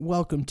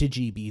Welcome to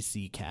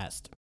GBC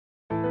Cast.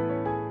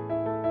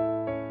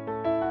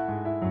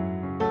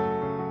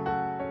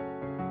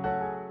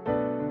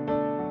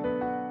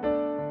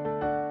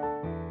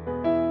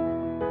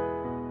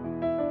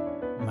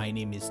 My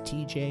name is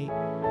TJ,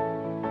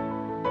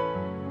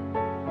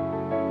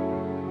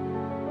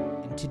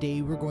 and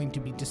today we're going to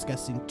be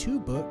discussing two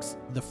books.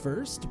 The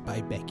first, by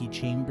Becky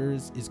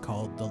Chambers, is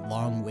called The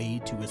Long Way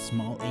to a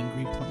Small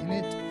Angry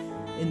Planet,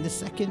 and the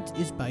second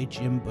is by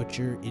Jim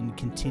Butcher in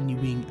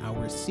continuing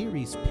our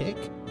series pick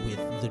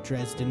with The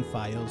Dresden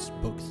Files,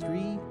 Book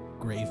 3,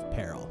 Grave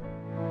Peril.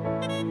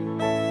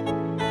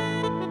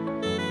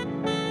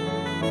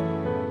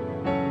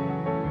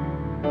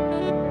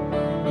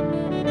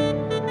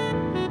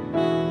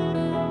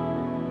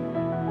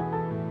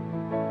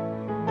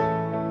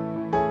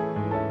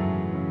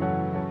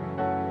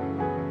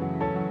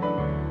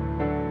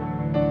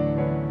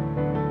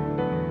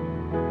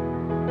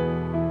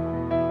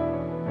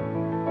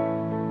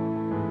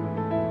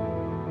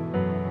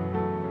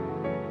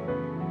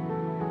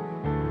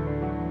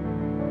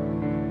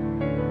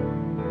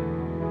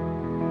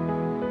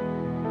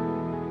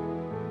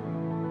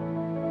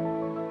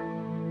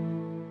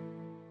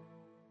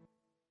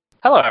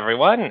 Hello,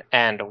 everyone,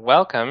 and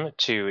welcome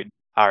to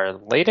our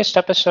latest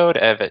episode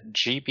of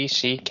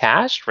GBC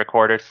Cast,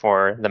 recorded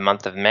for the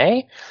month of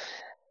May.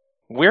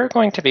 We're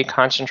going to be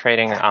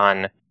concentrating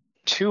on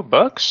two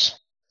books,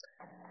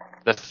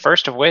 the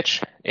first of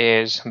which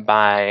is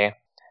by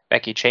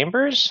Becky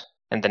Chambers,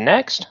 and the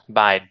next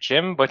by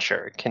Jim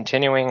Butcher,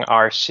 continuing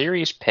our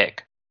series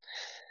pick.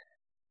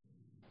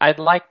 I'd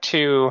like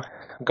to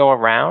go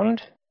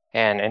around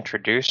and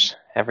introduce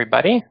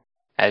everybody,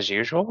 as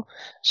usual,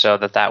 so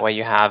that way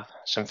you have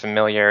some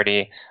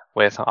familiarity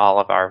with all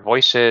of our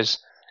voices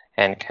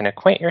and can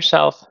acquaint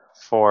yourself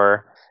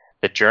for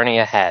the journey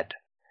ahead.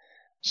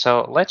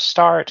 So let's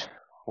start,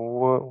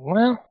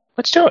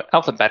 let's do it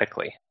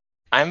alphabetically.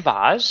 I'm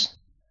Boz,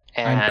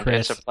 and I'm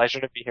Chris. It's a pleasure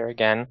to be here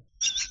again.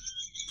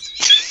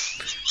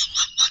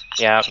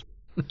 Yeah,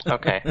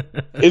 okay.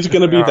 It's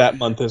going to be that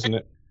month, isn't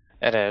it?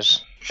 It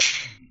is.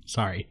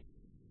 Sorry.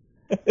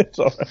 It's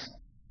all right.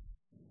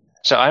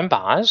 So I'm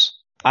Boz.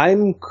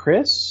 I'm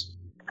Chris.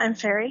 I'm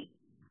Fairy.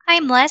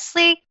 I'm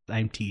Leslie.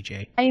 I'm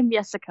TJ. I am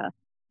Jessica.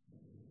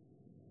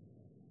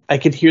 I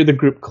could hear the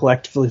group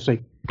collectively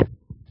say,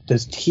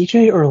 does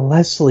TJ or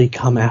Leslie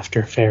come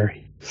after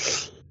Fairy?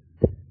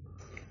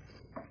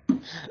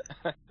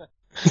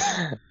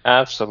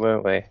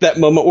 Absolutely. That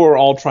moment where we're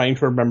all trying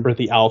to remember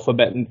the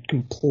alphabet and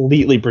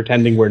completely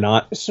pretending we're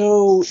not.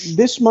 So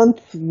this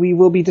month we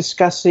will be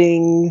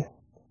discussing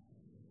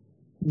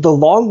The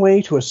Long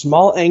Way to a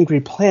Small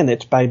Angry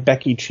Planet by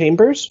Becky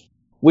Chambers,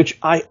 which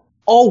I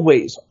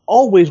always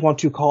want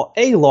to call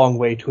A Long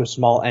Way to a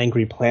Small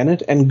Angry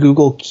Planet, and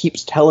Google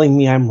keeps telling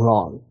me I'm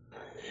wrong.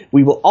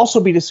 We will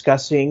also be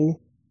discussing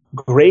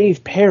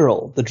Grave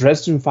Peril, The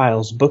Dresden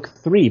Files, Book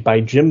 3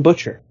 by Jim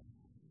Butcher.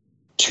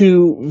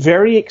 Two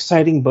very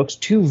exciting books,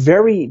 two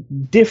very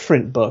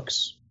different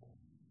books.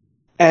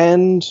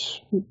 And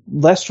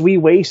lest we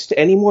waste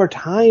any more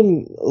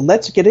time,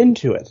 let's get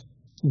into it.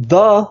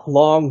 The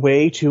Long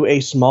Way to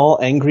a Small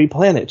Angry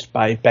Planet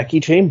by Becky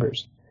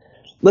Chambers.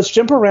 Let's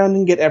jump around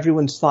and get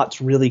everyone's thoughts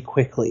really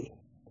quickly.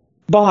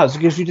 Boz,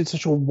 because you did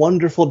such a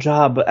wonderful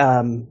job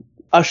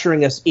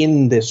ushering us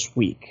in this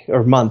week,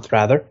 or month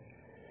rather,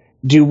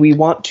 do we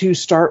want to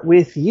start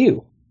with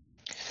you?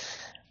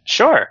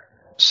 Sure.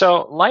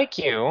 So, like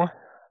you,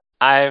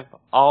 I've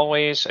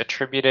always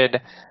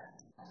attributed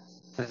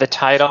the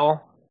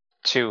title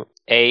to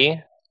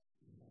A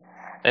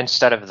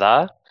instead of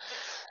the.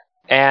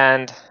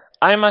 And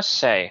I must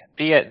say,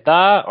 be it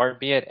the or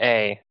be it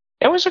A,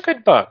 it was a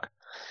good book.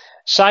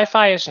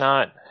 Sci-fi is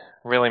not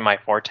really my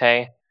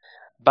forte,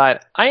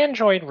 but I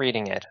enjoyed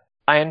reading it.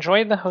 I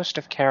enjoyed the host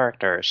of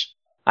characters.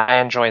 I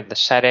enjoyed the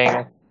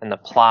setting and the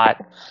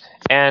plot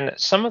and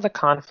some of the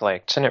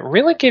conflicts, and it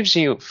really gives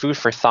you food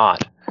for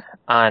thought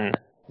on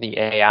the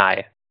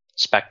AI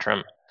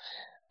spectrum.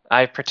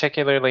 I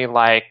particularly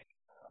like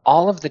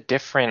all of the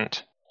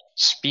different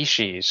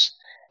species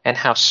and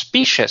how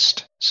specious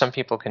some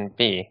people can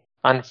be.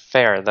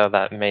 Unfair though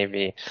that may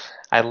be.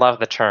 I love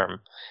the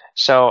term.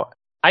 So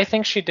I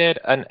think she did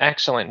an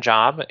excellent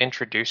job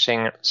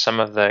introducing some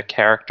of the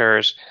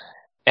characters,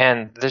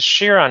 and the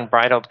sheer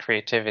unbridled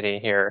creativity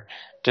here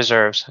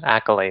deserves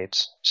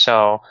accolades.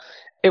 So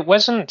it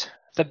wasn't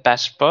the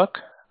best book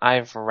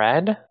I've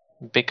read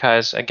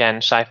because, again,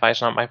 sci-fi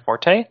is not my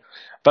forte,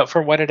 but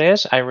for what it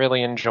is, I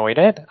really enjoyed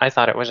it. I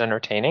thought it was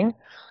entertaining,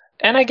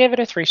 and I gave it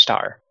a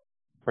 3-star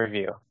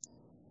review.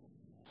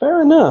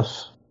 Fair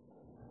enough.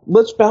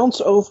 Let's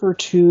bounce over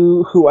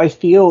to who I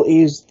feel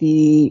is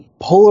the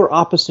polar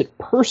opposite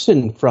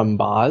person from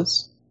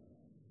Boz.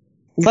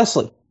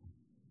 Leslie.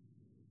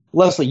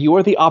 Leslie, you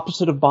are the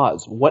opposite of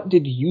Boz. What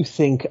did you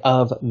think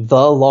of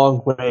The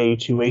Long Way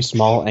to a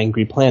Small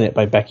Angry Planet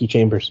by Becky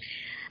Chambers?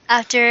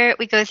 After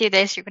we go through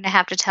this, you're going to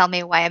have to tell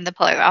me why I'm the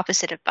polar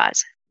opposite of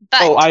Boz.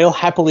 But I'll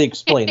happily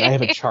explain. I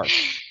have a chart.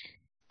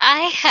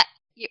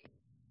 You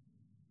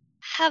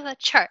have a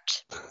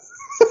chart.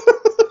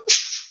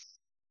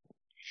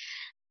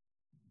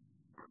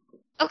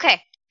 Okay,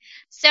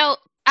 so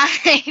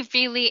I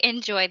really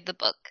enjoyed the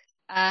book.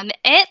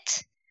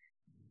 It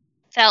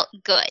felt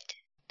good.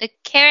 The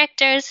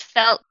characters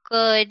felt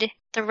good.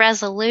 The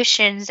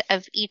resolutions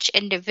of each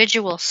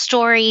individual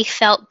story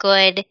felt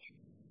good.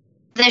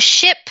 The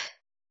ship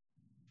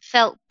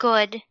felt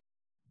good.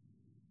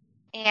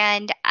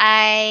 And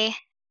I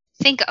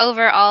think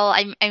overall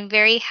I'm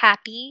very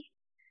happy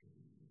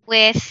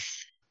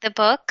with the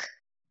book.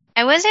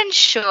 I wasn't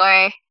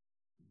sure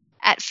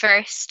at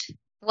first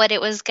what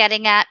it was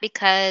getting at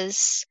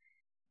because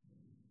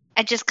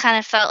I just kind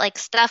of felt like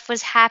stuff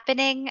was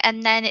happening,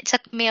 and then it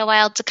took me a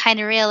while to kind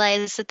of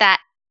realize that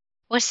that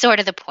was sort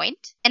of the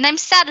point. And I'm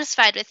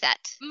satisfied with that.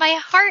 My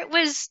heart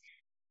was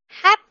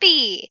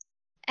happy,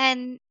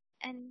 and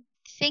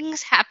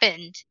things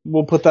happened.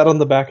 We'll put that on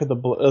the back of the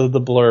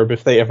blurb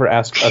if they ever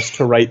ask us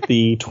to write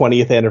the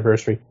 20th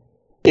anniversary.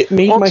 It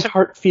made my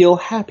heart feel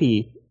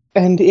happy,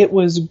 and it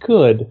was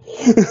good.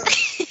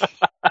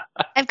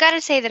 I've got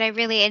to say that I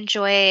really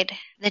enjoyed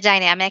the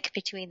dynamic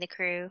between the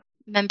crew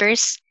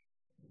members.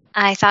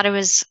 I thought it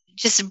was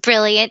just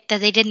brilliant that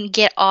they didn't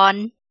get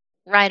on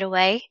right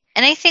away.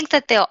 And I think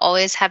that they'll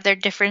always have their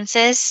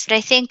differences, but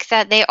I think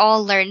that they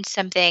all learned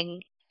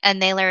something,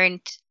 and they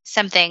learned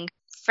something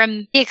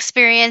from the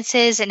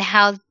experiences and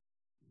how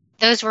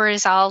those were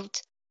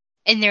resolved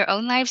in their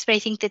own lives, but I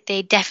think that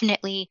they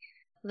definitely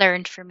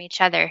learned from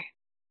each other.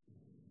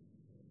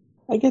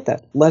 I get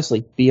that.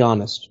 Leslie, be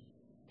honest.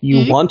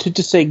 You wanted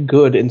to say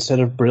good instead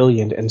of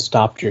brilliant and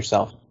stopped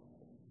yourself.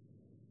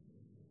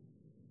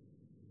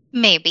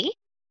 Maybe.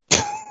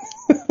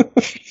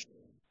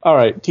 All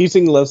right,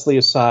 teasing Leslie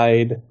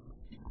aside,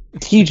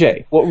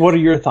 TJ, what are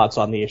your thoughts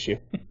on the issue?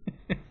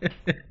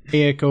 I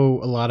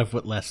echo a lot of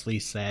what Leslie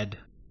said.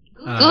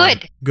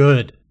 Good.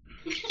 Good.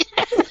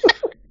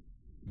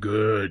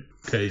 Good.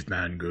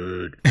 Caveman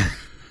good.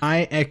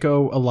 I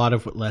echo a lot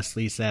of what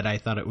Leslie said. I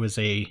thought it was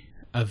a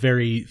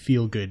very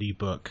feel-goody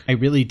book. I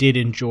really did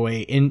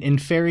enjoy,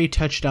 and Ferry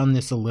touched on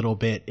this a little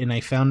bit, and I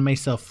found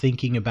myself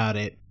thinking about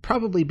it,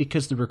 probably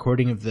because the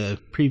recording of the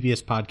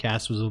previous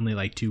podcast was only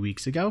like 2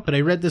 weeks ago, but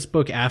I read this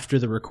book after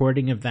the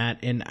recording of that,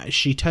 and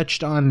she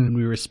touched on, when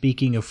we were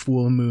speaking of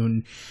Full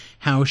Moon,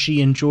 how she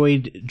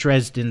enjoyed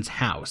Dresden's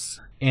house.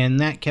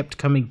 And that kept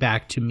coming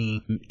back to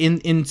me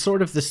in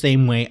sort of the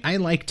same way. I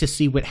like to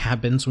see what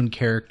happens when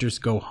characters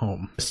go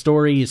home. The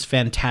story is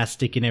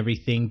fantastic and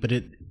everything, but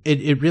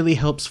it really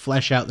helps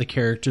flesh out the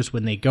characters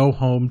when they go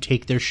home,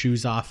 take their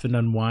shoes off, and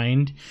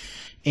unwind.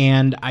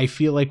 And I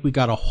feel like we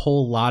got a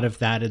whole lot of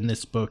that in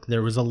this book.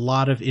 There was a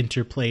lot of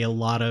interplay, a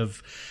lot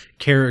of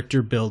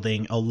character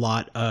building, a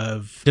lot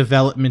of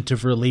development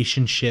of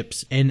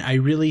relationships. And I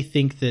really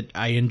think that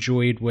I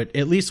enjoyed what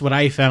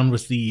I found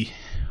was the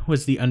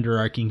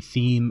underarching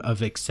theme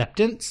of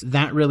acceptance.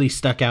 That really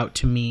stuck out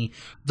to me.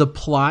 The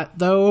plot,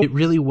 though, it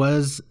really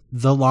was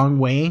The Long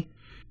Way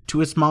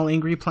to a Small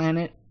Angry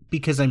Planet,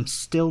 because I'm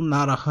still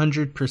not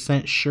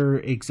 100% sure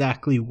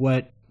exactly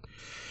what...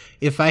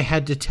 If I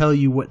had to tell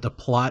you what the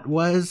plot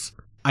was,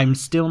 I'm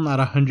still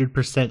not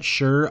 100%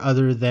 sure,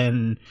 other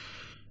than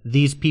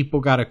these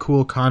people got a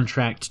cool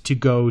contract to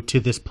go to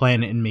this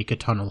planet and make a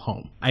tunnel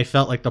home. I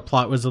felt like the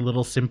plot was a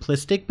little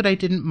simplistic, but I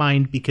didn't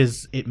mind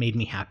because it made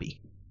me happy.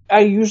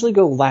 I usually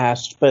go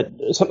last, but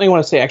something I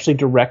want to say actually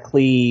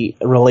directly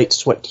relates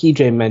to what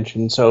TJ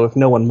mentioned, so if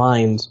no one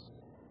minds.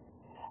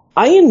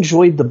 I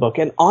enjoyed the book,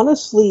 and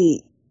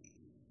honestly,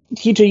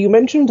 TJ, you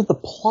mentioned the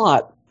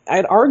plot.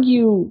 I'd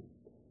argue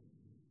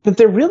that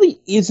there really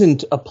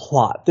isn't a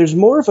plot. There's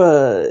more of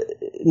a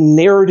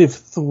narrative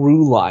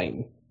through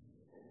line.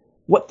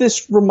 What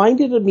this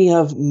reminded me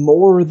of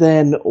more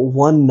than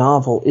one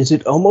novel is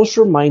it almost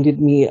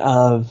reminded me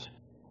of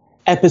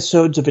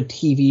episodes of a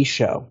TV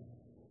show.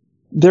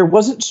 There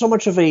wasn't so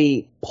much of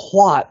a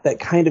plot that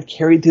kind of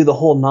carried through the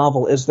whole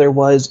novel as there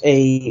was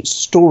a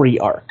story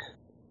arc.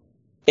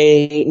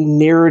 A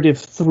narrative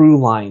through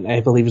line,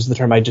 I believe is the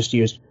term I just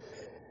used.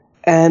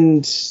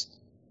 And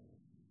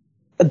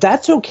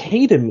that's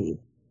okay to me,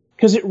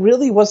 because it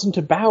really wasn't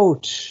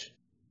about,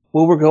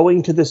 well, we're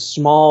going to this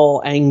small,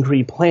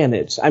 angry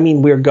planet. I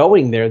mean, we're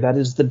going there. That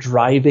is the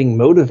driving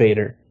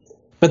motivator.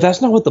 But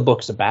that's not what the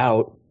book's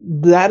about.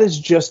 That is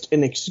just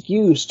an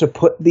excuse to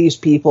put these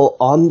people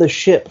on the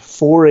ship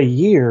for a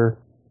year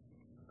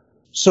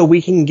so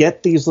we can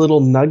get these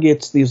little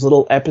nuggets, these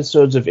little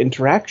episodes of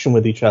interaction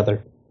with each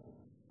other.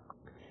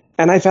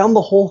 And I found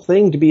the whole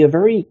thing to be a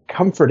very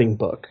comforting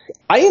book.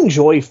 I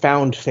enjoy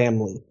found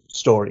family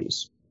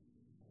stories.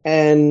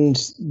 And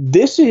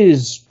this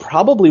is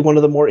probably one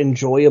of the more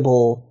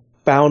enjoyable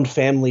found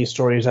family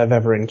stories I've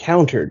ever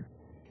encountered.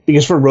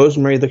 Because for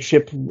Rosemary, the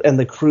ship and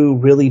the crew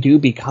really do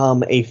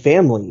become a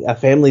family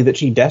that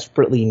she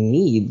desperately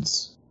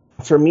needs.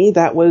 For me,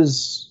 that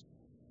was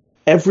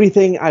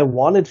everything I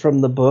wanted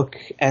from the book,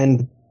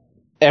 and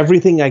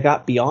everything I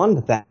got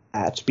beyond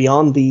that,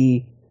 beyond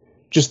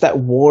just that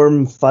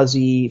warm,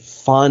 fuzzy,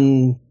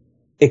 fun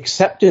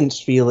acceptance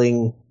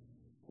feeling,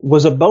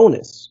 was a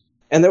bonus.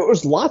 And there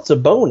was lots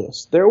of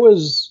bonus. There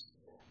was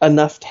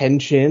enough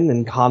tension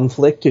and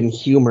conflict and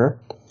humor,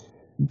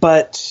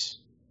 but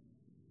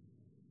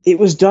it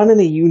was done in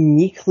a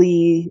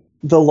uniquely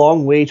The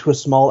Long Way to a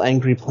Small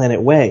Angry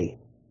Planet way.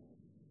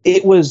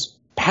 It was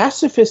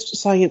pacifist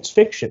science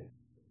fiction,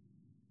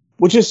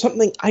 which is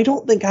something I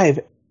don't think I've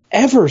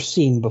ever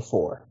seen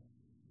before.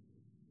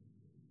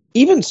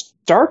 Even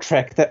Star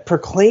Trek, that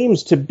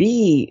proclaims to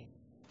be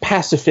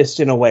pacifist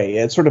in a way,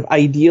 and sort of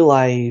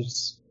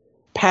idealize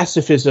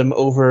pacifism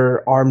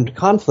over armed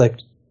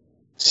conflict,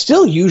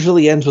 still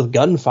usually ends with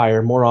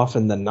gunfire more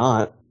often than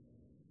not.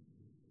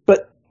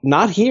 But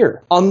not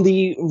here. On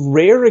the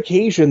rare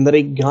occasion that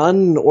a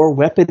gun or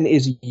weapon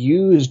is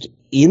used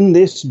in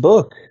this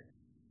book,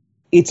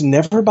 it's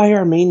never by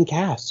our main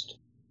cast.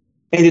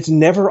 And it's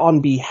never on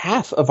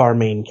behalf of our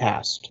main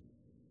cast.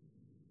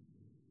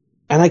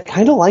 And I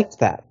kind of liked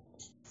that.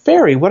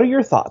 Fairy, what are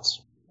your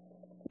thoughts?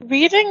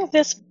 Reading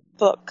this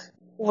book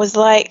was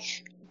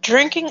like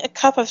drinking a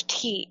cup of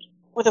tea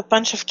with a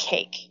bunch of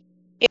cake.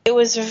 It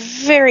was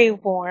very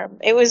warm.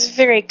 It was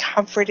very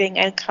comforting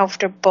and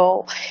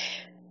comfortable.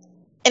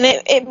 And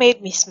it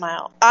made me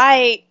smile.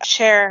 I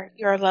share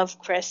your love,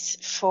 Chris,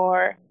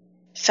 for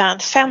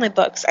found family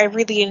books. I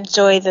really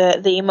enjoy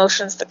the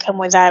emotions that come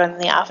with that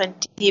and the often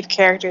deep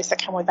characters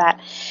that come with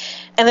that.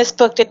 And this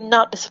book did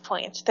not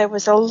disappoint. There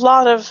was a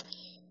lot of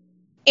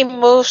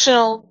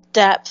emotional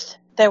depth.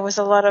 There was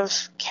a lot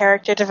of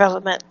character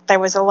development. There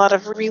was a lot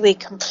of really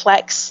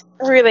complex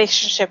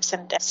relationships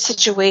and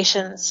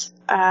situations.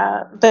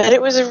 But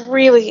it was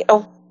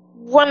a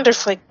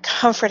wonderfully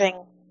comforting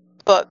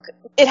book.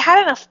 It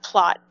had enough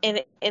plot in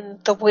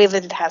the way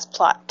that it has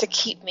plot to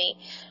keep me,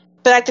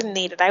 but I didn't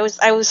need it. I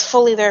was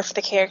fully there for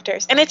the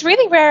characters. And it's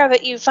really rare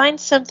that you find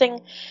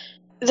something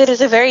that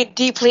is a very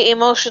deeply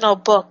emotional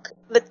book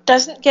that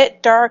doesn't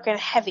get dark and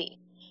heavy.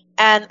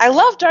 And I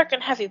love dark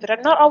and heavy, but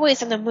I'm not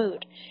always in the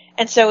mood.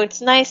 And so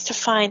it's nice to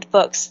find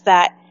books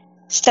that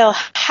still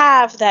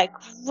have that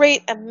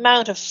great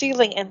amount of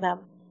feeling in them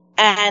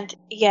and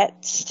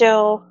yet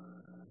still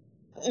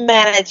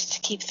manage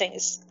to keep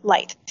things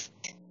light.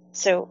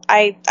 So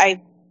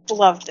I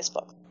loved this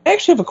book. I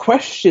actually have a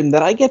question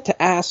that I get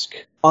to ask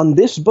on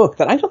this book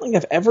that I don't think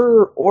I've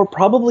ever, or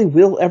probably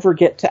will ever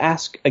get to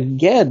ask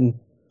again,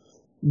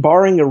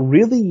 barring a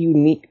really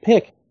unique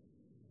pick.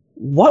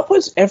 What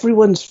was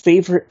everyone's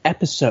favorite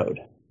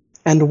episode,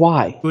 and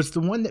why? It was the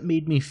one that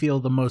made me feel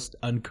the most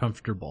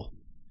uncomfortable,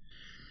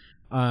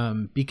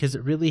 because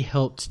it really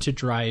helped to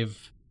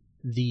drive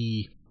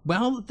the...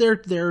 Well,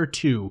 there are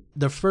two.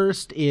 The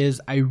first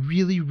is I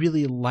really,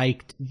 really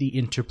liked the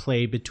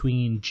interplay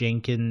between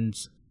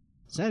Jenkins...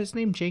 Is that his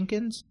name,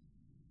 Jenkins?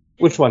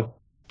 Which one?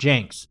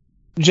 Jenks.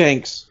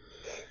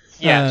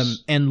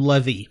 Yes. And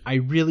Levy. I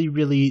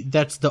really,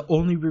 that's the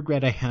only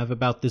regret I have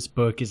about this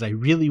book, is I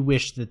really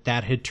wish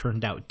that had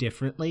turned out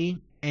differently.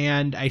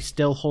 And I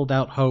still hold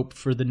out hope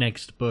for the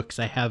next books.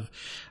 I have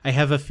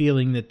a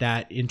feeling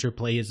that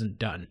interplay isn't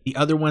done. The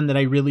other one that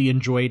I really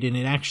enjoyed, and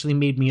it actually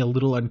made me a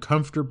little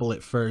uncomfortable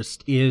at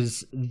first,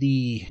 is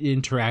the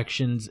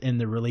interactions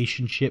and the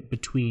relationship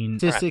between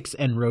Sissix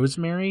and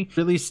Rosemary.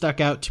 Really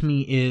stuck out to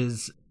me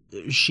is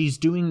she's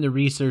doing the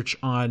research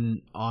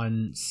on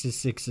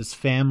Sissix's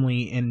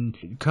family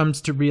and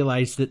comes to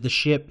realize that the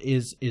ship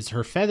is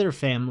her feather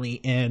family,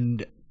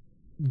 and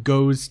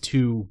goes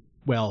to,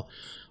 well,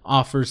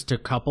 offers to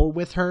couple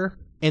with her,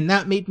 and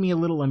that made me a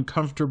little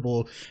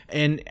uncomfortable.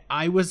 And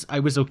I was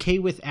okay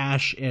with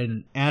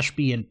Ashby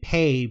and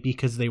Pei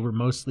because they were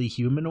mostly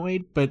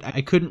humanoid, but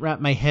I couldn't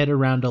wrap my head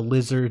around a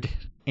lizard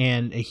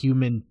and a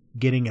human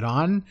getting it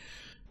on,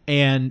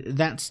 and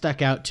that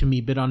stuck out to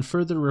me. But on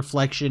further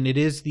reflection, it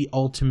is the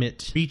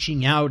ultimate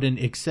reaching out and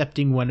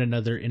accepting one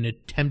another and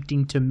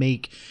attempting to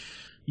make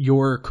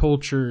your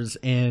cultures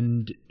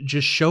and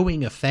just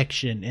showing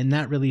affection, and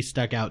that really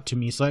stuck out to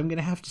me. So I'm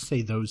gonna have to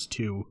say those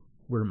two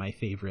were my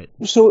favorite.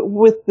 So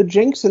with the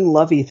Jenks and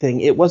Lovey thing,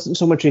 it wasn't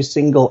so much a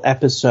single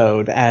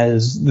episode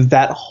as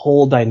that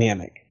whole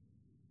dynamic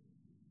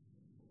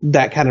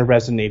that kind of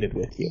resonated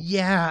with you.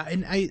 Yeah,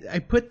 and I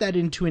put that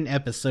into an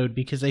episode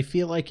because I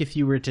feel like if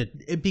you were to,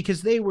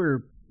 because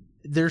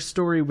their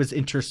story was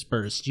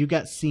interspersed. You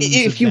got scenes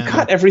if you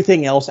cut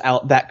everything else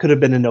out, that could have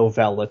been a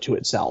novella to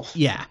itself.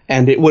 Yeah.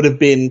 And it would have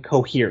been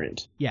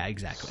coherent. Yeah,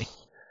 exactly.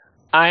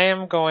 I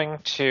am going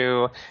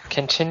to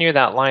continue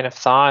that line of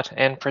thought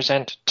and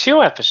present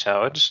two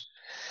episodes.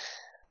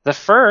 The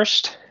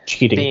first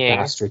Cheating being...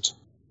 bastards.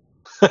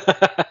 All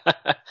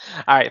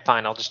right,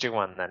 fine. I'll just do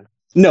one then.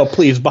 No,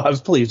 please, Boz,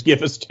 please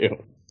give us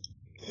two.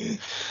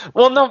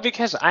 Well, no,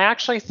 because I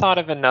actually thought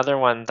of another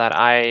one that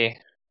I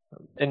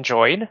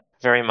enjoyed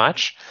very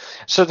much.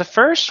 So the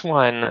first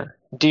one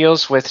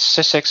deals with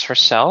Sissix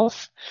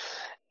herself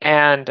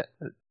and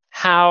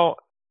how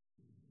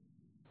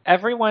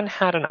everyone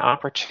had an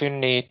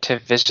opportunity to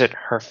visit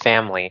her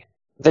family.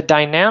 The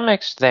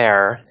dynamics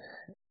there,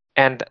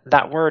 and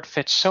that word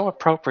fits so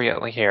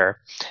appropriately here,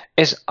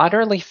 is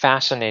utterly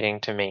fascinating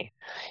to me.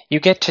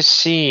 You get to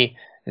see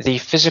the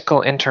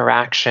physical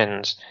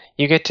interactions,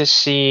 you get to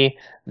see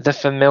the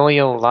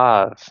familial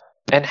love,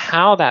 and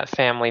how that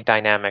family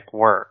dynamic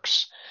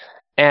works.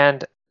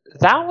 And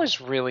that was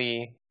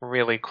really,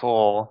 really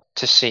cool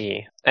to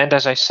see. And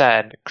as I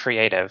said,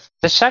 creative.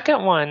 The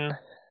second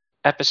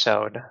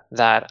episode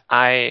that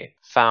I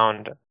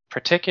found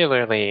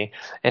particularly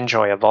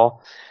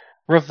enjoyable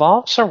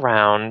revolves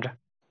around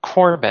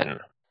Corbin.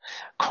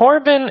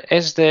 Corbin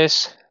is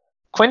this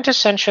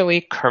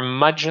quintessentially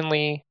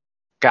curmudgeonly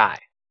guy.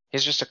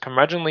 He's just a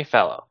curmudgeonly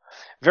fellow.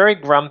 Very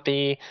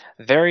grumpy,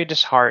 very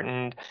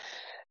disheartened.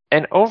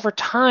 And over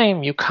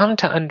time, you come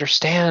to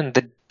understand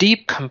the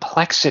deep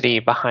complexity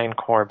behind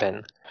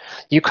Corbin.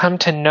 You come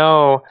to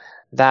know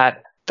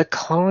that the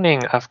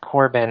cloning of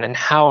Corbin and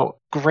how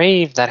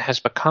grave that has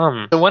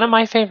become. So one of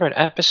my favorite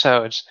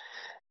episodes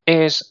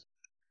is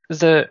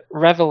the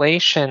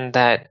revelation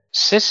that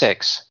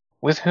Syssix,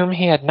 with whom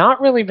he had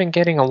not really been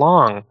getting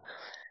along,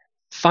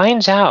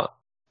 finds out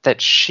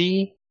that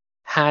she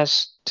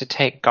has to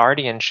take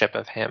guardianship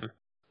of him.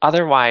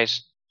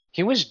 Otherwise,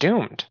 he was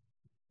doomed.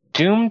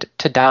 Doomed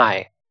to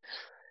die,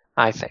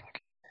 I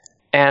think.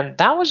 And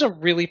that was a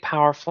really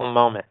powerful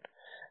moment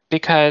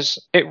because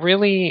it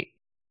really,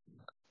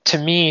 to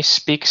me,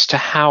 speaks to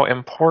how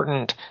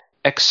important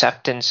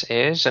acceptance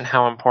is and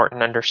how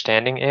important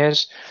understanding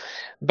is.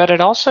 But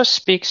it also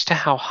speaks to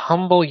how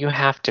humble you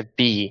have to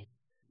be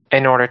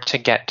in order to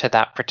get to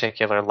that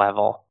particular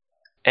level.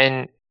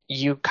 And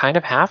you kind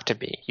of have to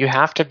be. You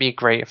have to be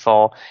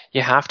grateful.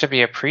 You have to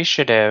be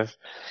appreciative,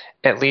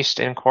 at least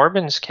in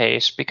Corbin's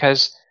case,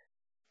 because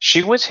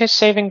she was his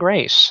saving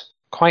grace,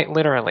 quite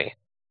literally.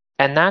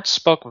 And that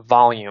spoke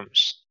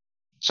volumes.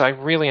 So I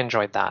really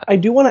enjoyed that. I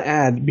do want to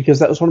add, because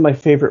that was one of my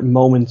favorite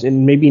moments,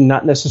 and maybe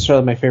not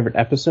necessarily my favorite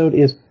episode,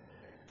 is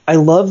I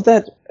love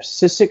that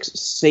Syssix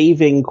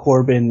saving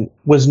Corbin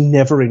was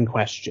never in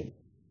question.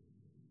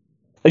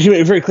 I should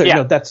make it very clear. Yeah.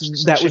 No,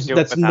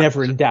 that's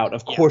never in doubt.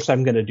 Of course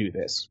I'm going to do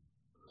this.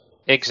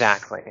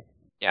 Exactly.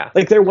 Yeah.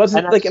 Like there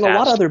wasn't, And like that's in a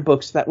lot of fast. other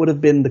books, that would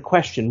have been the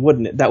question,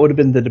 wouldn't it? That would have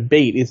been the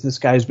debate. Is this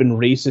guy's been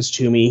racist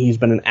to me? He's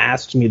been an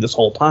ass to me this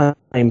whole time.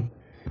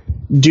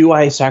 Do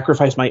I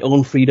sacrifice my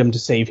own freedom to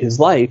save his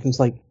life? And it's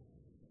like,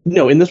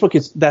 no, in this book,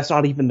 that's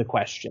not even the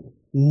question.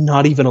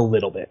 Not even a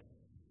little bit.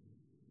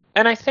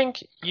 And I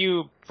think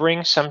you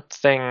bring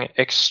something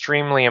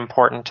extremely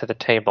important to the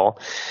table.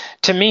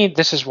 To me,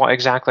 this is what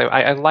exactly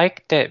I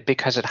liked it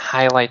because it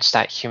highlights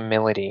that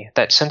humility,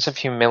 that sense of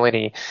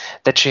humility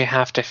that you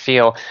have to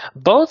feel,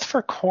 both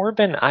for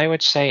Corbin, I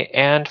would say,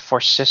 and for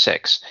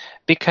Syssix,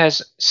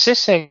 because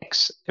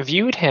Syssix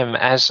viewed him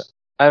as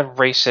a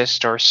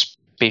racist or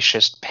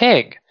specious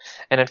pig.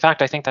 And in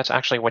fact, I think that's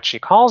actually what she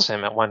calls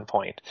him at one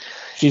point.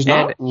 She's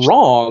not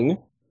wrong.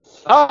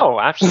 Oh,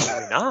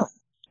 absolutely not.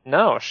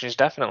 No, she's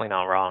definitely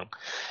not wrong.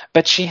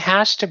 But she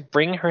has to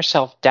bring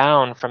herself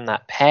down from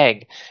that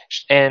peg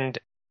and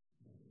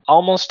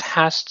almost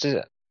has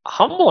to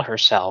humble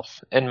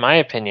herself, in my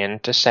opinion,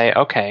 to say,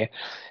 okay,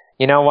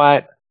 you know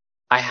what?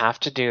 I have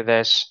to do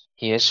this.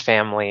 He is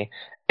family.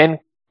 And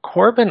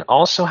Corbin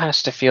also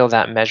has to feel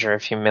that measure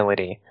of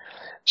humility.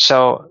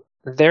 So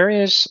there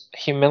is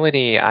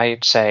humility,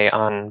 I'd say,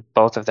 on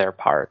both of their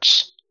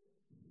parts.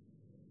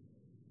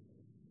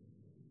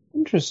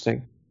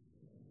 Interesting.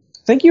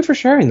 Thank you for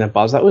sharing that,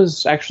 Boz. That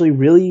was actually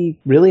really,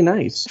 really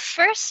nice. The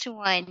first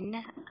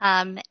one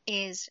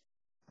is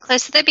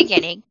close to the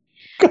beginning.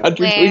 God,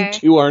 you're doing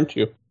two, aren't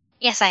you?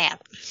 Yes, I am.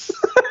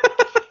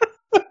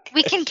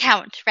 We can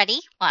count. Ready?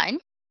 1,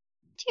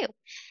 2.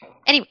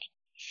 Anyway,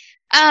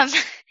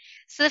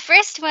 so the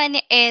first one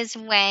is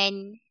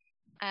when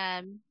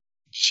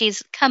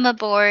she's come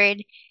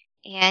aboard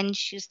and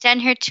she's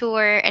done her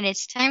tour and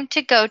it's time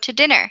to go to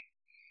dinner.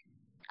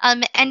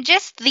 And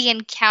just the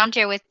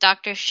encounter with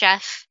Dr.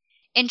 Chef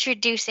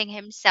introducing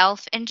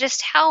himself and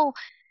just how,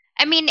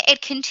 I mean, it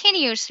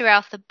continues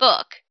throughout the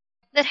book,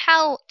 that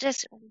how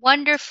just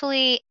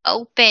wonderfully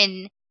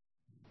open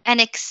and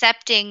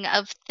accepting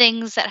of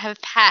things that have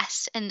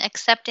passed and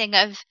accepting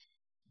of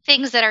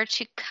things that are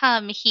to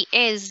come he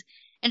is,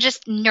 and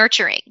just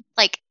nurturing.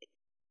 Like,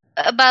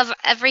 above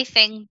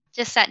everything,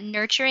 just that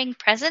nurturing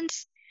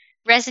presence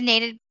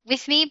resonated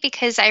with me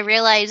because I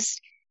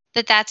realized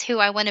that that's who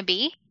I want to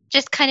be.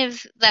 Just kind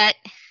of that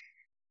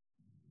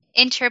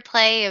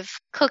interplay of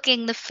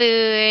cooking the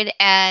food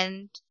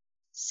and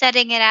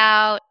setting it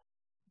out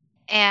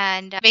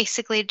and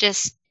basically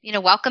just,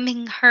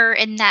 welcoming her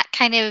in that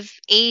kind of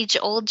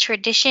age-old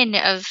tradition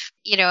of,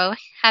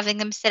 having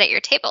them sit at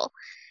your table.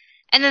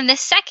 And then the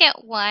second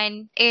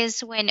one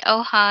is when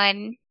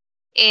Ohan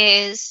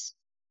is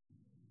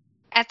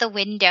at the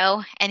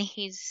window and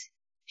he's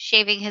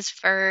shaving his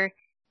fur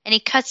and he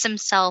cuts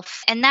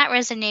himself. And that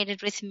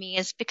resonated with me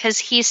is because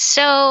he's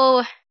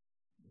so,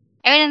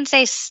 I wouldn't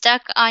say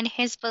stuck on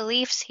his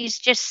beliefs. He's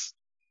just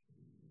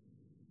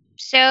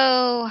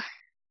so,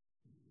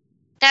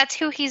 that's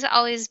who he's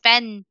always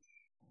been.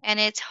 And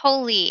it's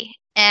holy.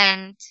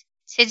 And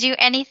to do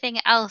anything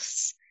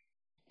else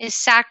is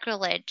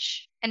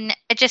sacrilege. And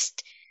it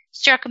just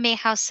struck me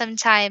how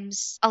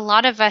sometimes a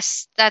lot of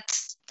us,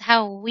 that's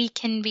how we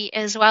can be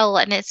as well.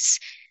 And it's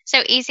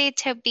so easy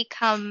to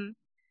become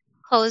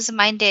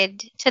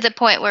close-minded to the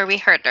point where we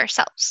hurt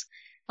ourselves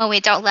when we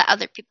don't let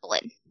other people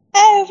in.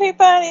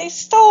 Everybody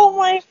stole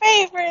my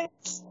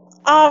favorites.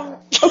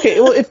 Okay,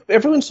 well, if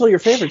everyone stole your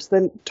favorites,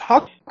 then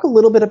talk a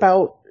little bit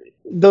about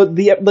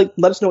the like.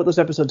 Let us know what those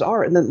episodes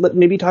are, and then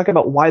maybe talk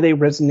about why they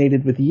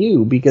resonated with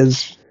you,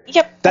 because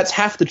that's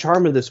half the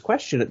charm of this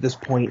question at this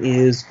point,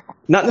 is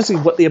not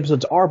necessarily what the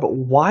episodes are, but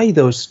why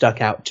those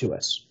stuck out to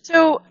us.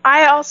 So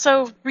I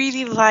also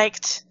really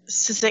liked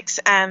Sizzix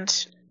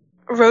and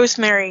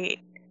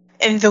Rosemary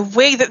in the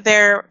way that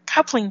their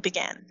coupling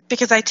began,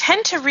 because I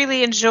tend to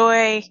really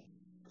enjoy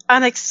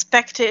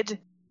unexpected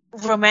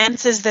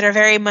romances that are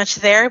very much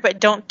there but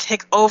don't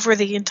take over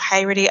the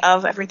entirety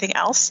of everything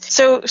else.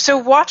 So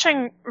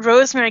watching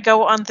Rosemary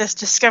go on this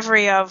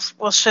discovery of,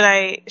 well, should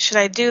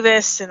I do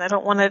this, and I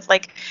don't want to,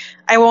 like,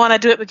 I want to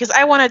do it because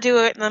I want to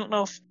do it, and I don't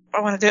know if I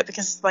want to do it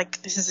because,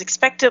 like, this is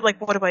expected, like,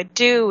 what do I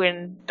do?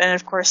 And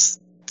of course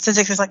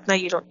Sizzix is like, no,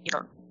 you don't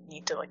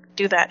need to, like,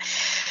 do that.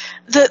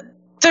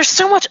 There's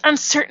so much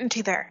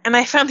uncertainty there, and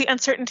I found the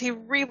uncertainty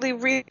really,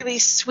 really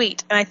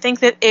sweet. And I think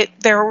that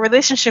their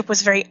relationship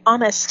was very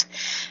honest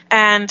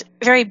and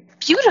very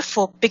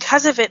beautiful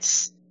because of it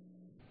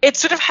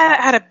sort of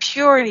had a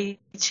purity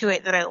to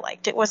it that I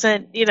liked. It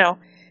wasn't,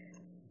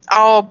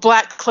 all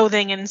black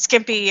clothing and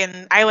skimpy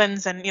and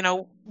islands and,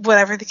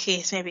 whatever the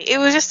case may be. It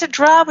was just a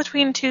draw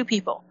between two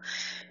people.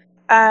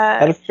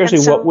 Out of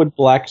curiosity, what would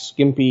black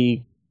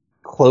skimpy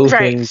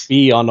clothing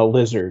be on a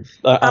lizard,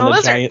 on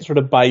a giant sort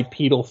of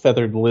bipedal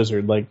feathered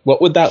lizard? Like, what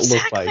would that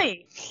look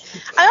like?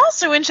 I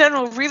also in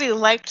general really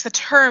liked the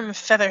term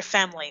feather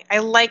family. I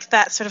like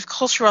that sort of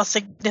cultural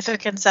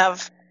significance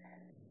of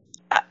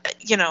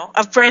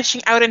of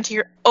branching out into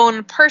your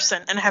own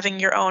person and having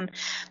your own.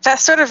 That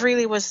sort of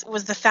really was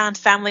the found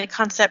family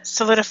concept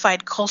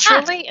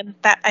culturally, and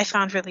that I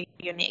found really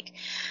unique.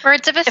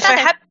 Birds of a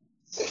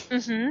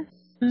feather.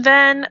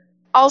 Then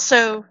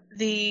also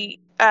the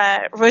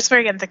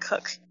Rosemary and the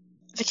cook,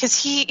 because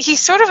he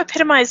sort of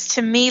epitomized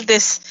to me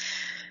this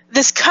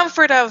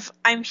comfort of,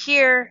 I'm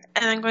here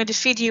and I'm going to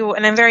feed you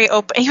and I'm very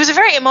open. He was a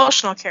very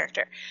emotional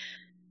character,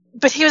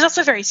 but he was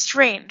also very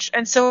strange,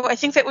 and so I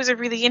think that was a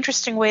really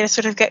interesting way to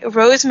sort of get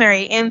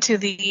Rosemary into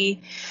the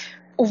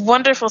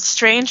wonderful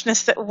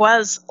strangeness that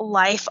was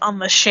life on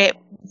the ship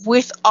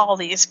with all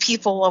these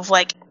people of,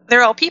 like,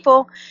 they're all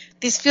people,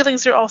 these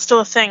feelings are all still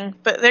a thing,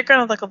 but they're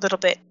going to look a little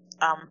bit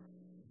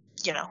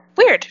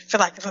weird, for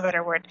lack of a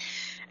better word.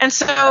 And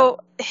so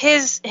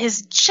his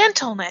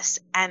gentleness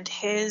and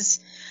his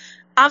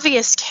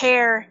obvious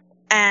care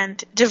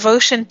and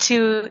devotion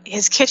to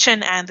his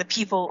kitchen and the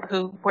people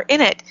who were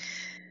in it,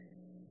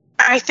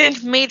 I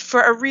think made for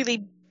a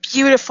really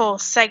beautiful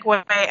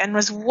segue, and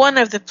was one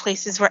of the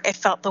places where I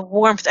felt the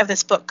warmth of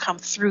this book come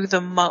through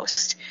the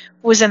most,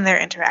 was in their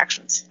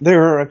interactions.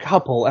 There are a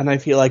couple, and I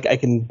feel like I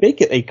can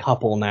make it a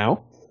couple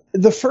now.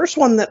 The first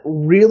one that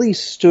really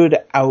stood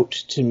out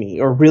to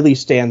me, or really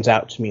stands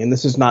out to me, and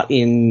this is not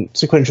in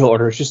sequential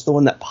order, it's just the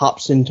one that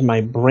pops into my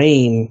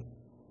brain,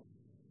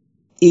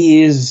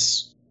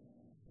 is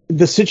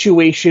the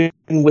situation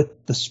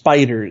with the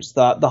spiders,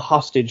 the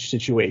hostage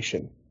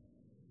situation.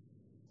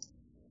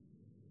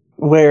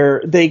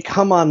 Where they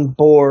come on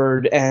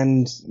board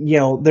and,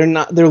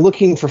 they're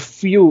looking for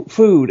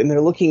food and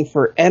they're looking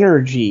for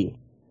energy.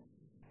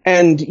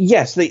 And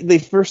yes, the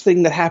first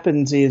thing that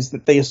happens is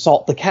that they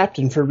assault the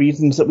captain for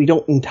reasons that we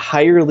don't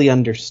entirely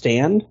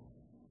understand.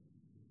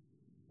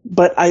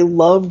 But I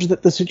loved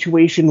that the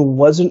situation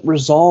wasn't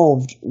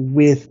resolved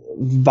with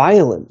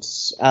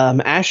violence.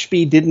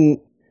 Ashby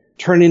didn't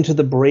turn into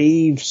the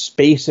brave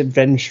space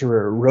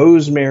adventurer.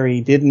 Rosemary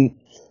didn't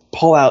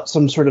pull out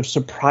some sort of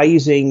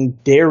surprising,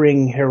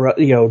 daring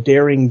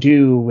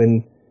do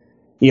and,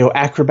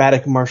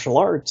 acrobatic martial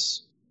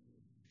arts.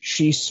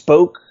 She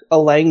spoke a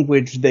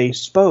language they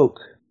spoke.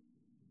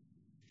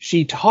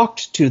 She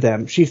talked to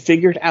them. She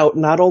figured out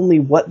not only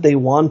what they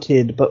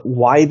wanted, but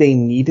why they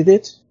needed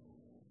it,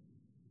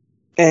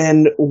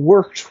 and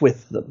worked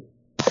with them.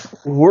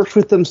 Worked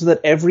with them so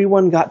that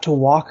everyone got to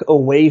walk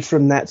away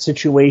from that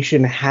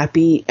situation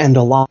happy and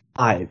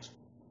alive.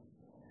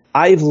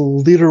 I've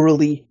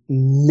literally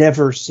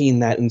never seen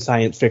that in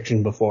science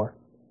fiction before.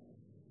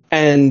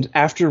 And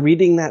after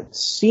reading that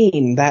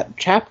scene, that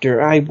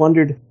chapter, I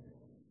wondered,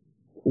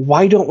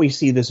 why don't we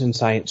see this in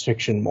science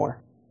fiction more?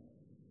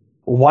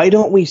 Why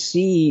don't we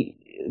see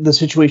the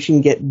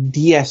situation get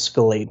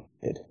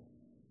de-escalated?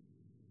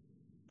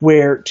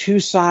 Where two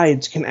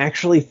sides can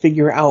actually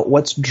figure out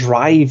what's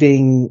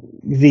driving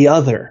the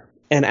other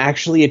and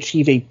actually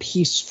achieve a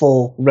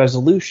peaceful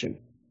resolution.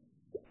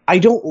 I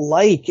don't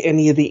like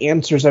any of the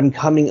answers I'm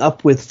coming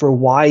up with for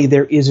why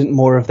there isn't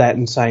more of that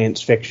in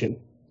science fiction.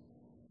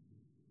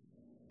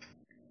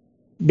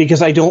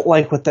 Because I don't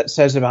like what that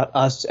says about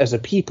us as a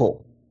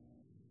people.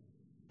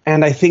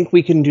 And I think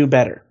we can do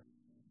better.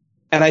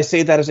 And I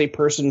say that as a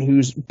person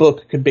whose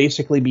book could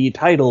basically be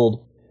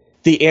titled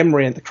The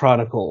Amaranth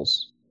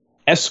Chronicles: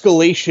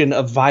 Escalation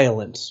of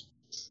Violence.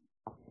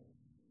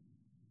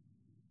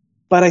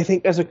 But I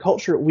think as a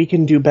culture we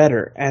can do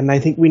better, and I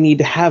think we need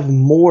to have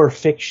more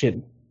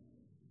fiction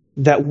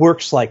that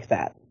works like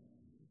that.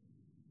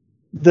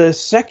 The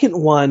second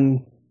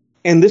one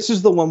And this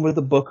is the one where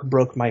the book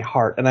broke my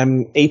heart. And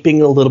I'm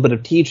aping a little bit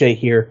of TJ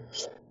here,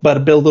 but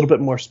a little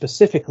bit more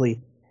specifically.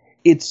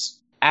 It's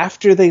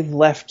after they've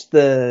left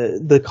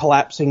the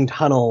collapsing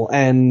tunnel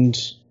and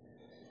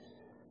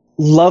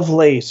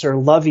Lovelace or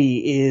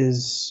Lovey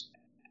is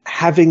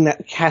having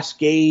that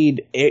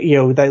cascade,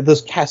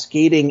 those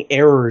cascading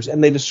errors,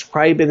 and they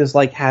describe it as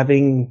like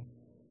having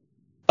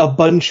a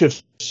bunch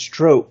of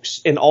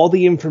strokes, and all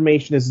the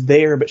information is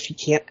there, but she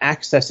can't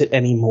access it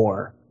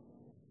anymore.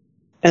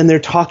 And they're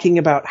talking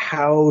about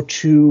how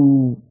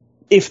to,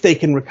 if they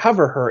can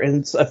recover her,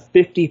 and it's a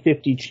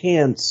 50-50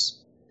 chance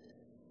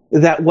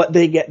that what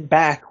they get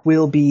back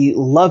will be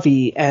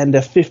Lovey, and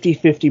a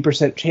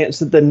 50-50% chance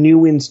that the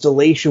new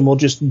installation will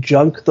just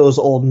junk those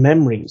old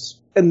memories.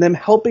 And them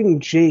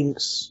helping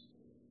Jinx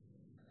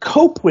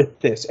cope with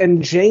this,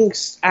 and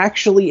Jinx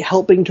actually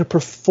helping to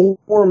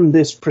perform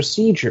this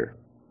procedure.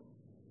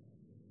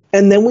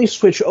 And then we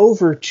switch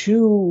over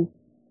to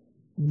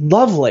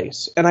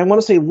Lovelace, and I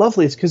want to say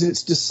Lovelace because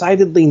it's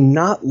decidedly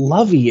not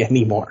Lovey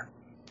anymore,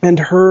 and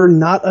her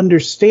not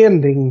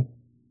understanding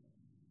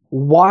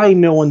why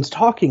no one's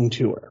talking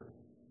to her,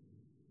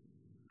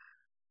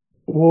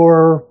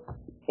 or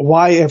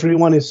why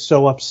everyone is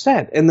so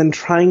upset, and then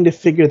trying to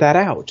figure that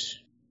out,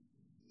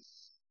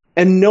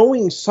 and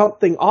knowing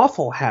something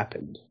awful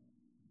happened,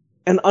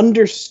 and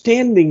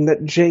understanding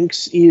that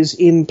Jinx is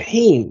in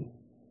pain,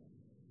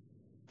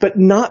 but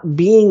not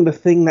being the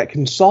thing that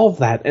can solve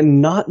that,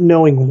 and not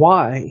knowing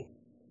why.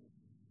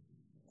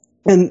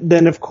 And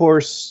then, of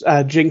course,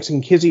 Jinx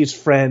and Kizzy's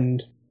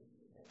friend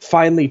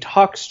finally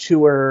talks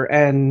to her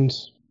and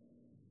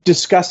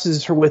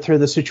discusses with her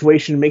the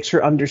situation, makes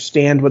her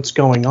understand what's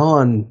going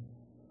on,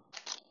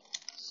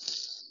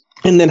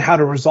 and then how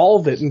to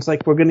resolve it. And it's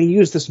like, we're going to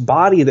use this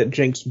body that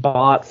Jinx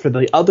bought for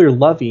the other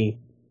Lovey,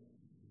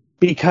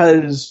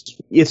 because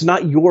it's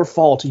not your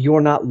fault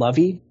you're not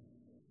Lovey,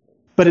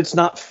 but it's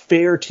not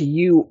fair to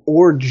you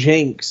or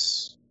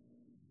Jinx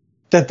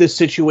that this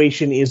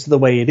situation is the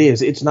way it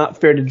is. It's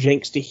not fair to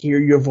Jinx to hear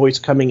your voice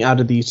coming out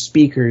of these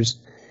speakers,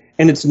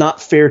 and it's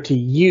not fair to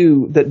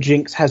you that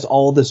Jinx has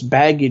all this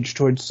baggage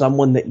towards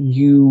someone that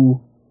you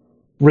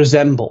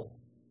resemble.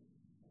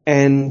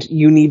 And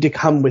you need to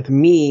come with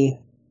me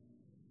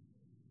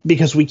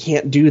because we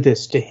can't do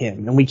this to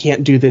him, and we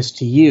can't do this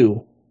to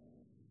you.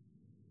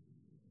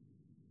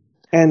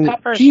 And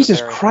Pepper's Jesus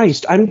very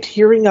Christ, I'm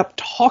tearing up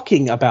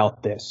talking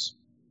about this.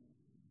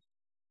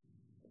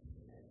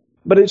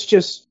 But it's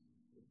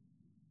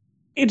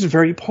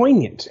very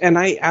poignant, and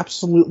I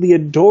absolutely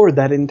adore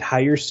that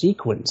entire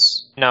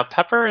sequence. Now,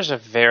 Pepper is a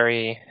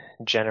very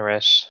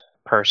generous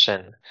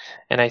person,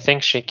 and I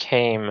think she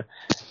came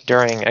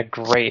during a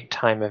great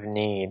time of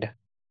need.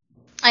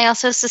 I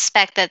also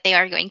suspect that they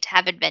are going to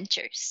have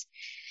adventures.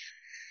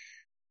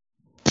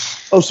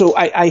 Oh, so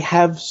I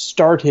have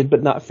started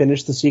but not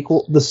finished the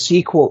sequel. The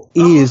sequel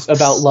is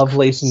about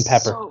Lovelace and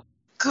Pepper. So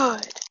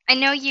good. I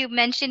know you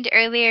mentioned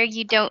earlier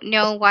you don't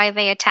know why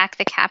they attack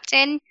the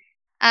captain.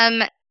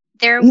 I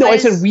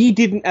said we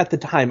didn't at the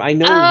time. I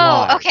know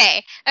why. Oh,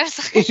 okay. I was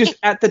like... It's just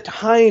at the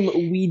time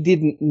we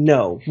didn't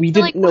know. We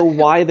didn't know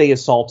why they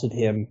assaulted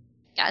him.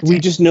 Gotcha. We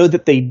just know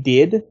that they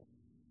did.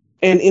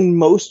 And in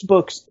most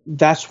books,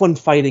 that's when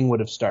fighting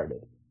would have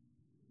started.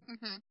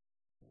 Mm-hmm.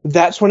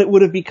 That's when it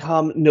would have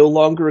become no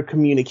longer a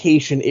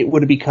communication. It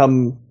would have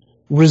become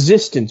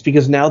resistance,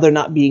 because now they're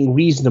not being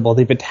reasonable.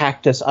 They've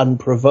attacked us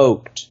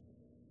unprovoked.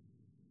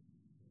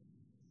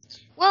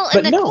 Well,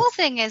 and the cool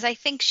thing is, I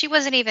think she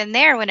wasn't even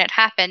there when it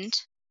happened.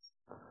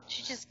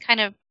 She just kind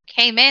of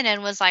came in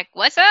and was like,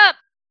 "What's up?"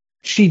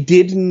 She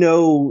did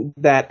know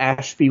that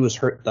Ashby was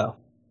hurt, though.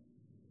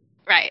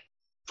 Right.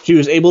 She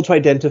was able to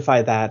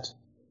identify that.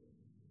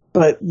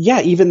 But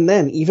yeah, even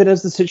then, even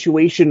as the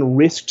situation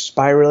risked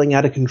spiraling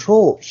out of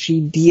control, she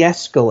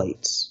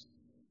de-escalates.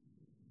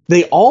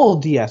 They all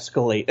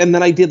de-escalate. And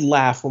then I did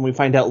laugh when we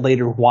find out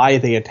later why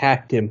they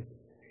attacked him.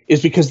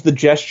 Is because the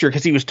gesture,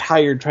 because he was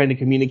tired trying to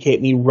communicate,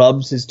 and he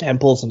rubs his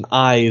temples and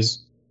eyes.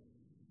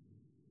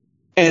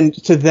 And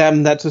to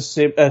them, that's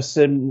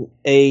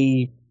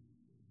a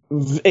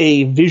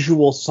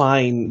visual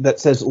sign that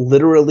says,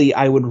 literally,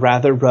 I would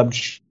rather rub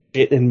shit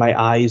in my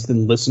eyes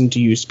than listen to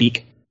you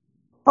speak.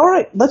 All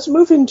right, let's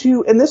move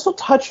into, and this will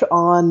touch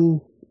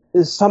on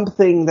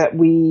something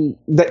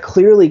that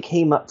clearly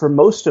came up for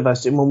most of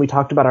us when we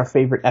talked about our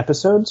favorite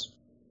episodes,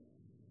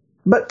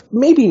 but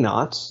maybe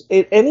not.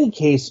 In any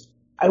case,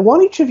 I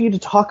want each of you to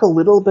talk a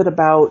little bit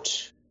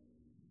about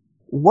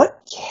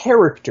what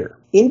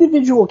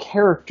individual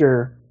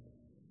character,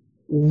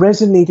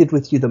 resonated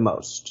with you the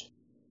most.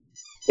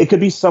 It could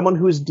be someone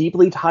who is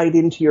deeply tied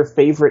into your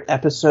favorite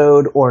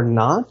episode or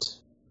not.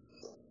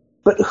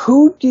 But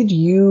who did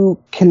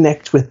you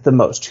connect with the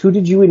most? Who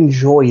did you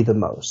enjoy the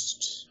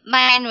most?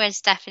 Mine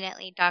was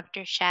definitely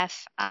Dr.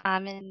 Chef,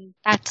 and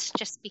that's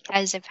just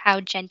because of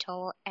how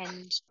gentle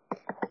and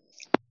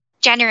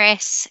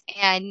generous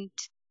and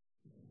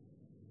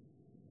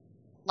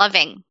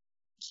loving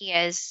he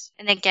is.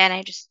 And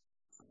again,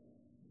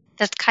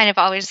 that's kind of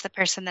always the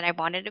person that I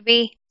wanted to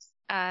be.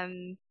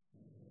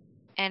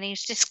 and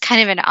he's just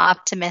kind of an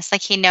optimist.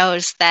 Like, he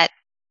knows that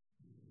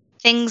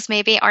things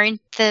maybe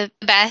aren't the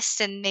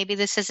best, and maybe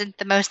this isn't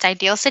the most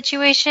ideal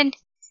situation.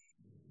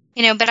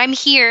 But I'm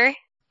here,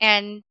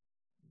 and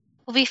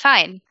we'll be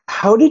fine.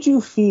 How did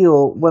you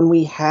feel when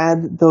we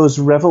had those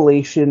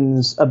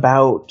revelations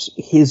about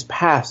his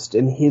past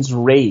and his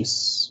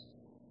race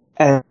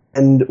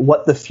and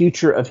what the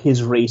future of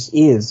his race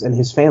is and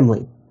his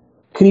family?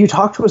 Can you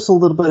talk to us a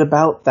little bit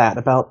about that,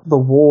 about the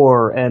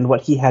war and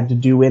what he had to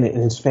do in it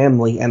and his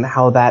family and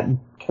how that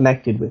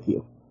connected with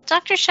you?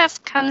 Dr.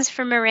 Chef comes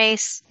from a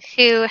race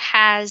who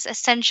has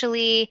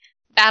essentially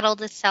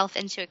battled itself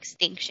into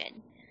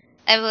extinction.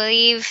 I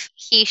believe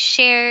he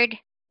shared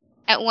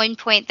at one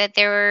point that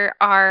there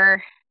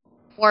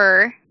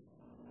were,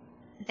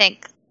 I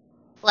think,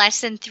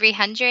 less than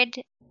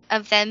 300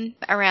 of them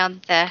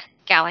around the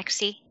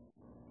galaxy.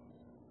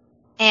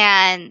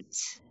 And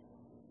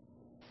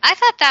I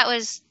thought that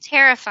was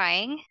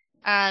terrifying,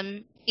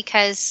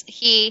 because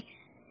he,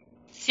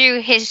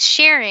 through his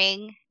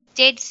sharing,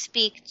 did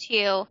speak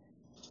to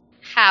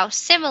how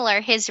similar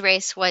his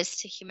race was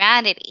to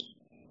humanity,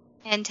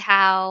 and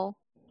how,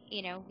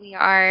 we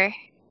are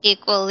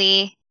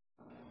equally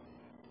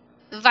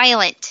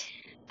violent,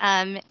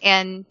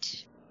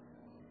 and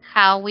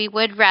how we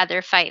would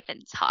rather fight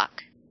than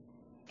talk.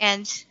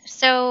 And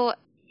so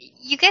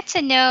you get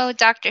to know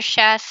Dr.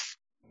 Chef,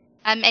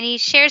 and he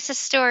shares a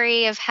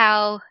story of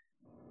how,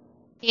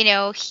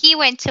 he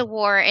went to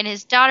war and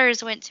his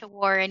daughters went to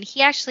war, and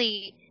he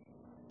actually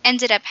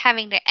ended up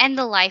having to end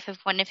the life of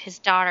one of his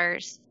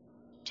daughters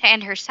to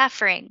end her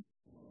suffering.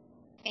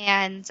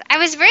 And I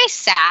was very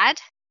sad,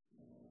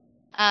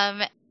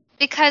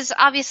 because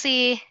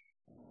obviously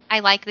I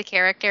like the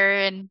character,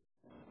 and,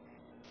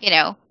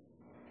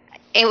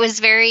 it was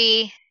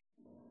very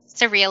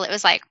surreal. It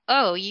was like,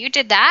 oh, you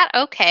did that?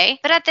 Okay.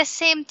 But at the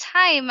same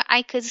time,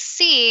 I could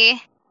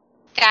see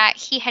that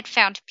he had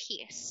found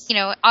peace.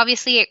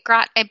 Obviously it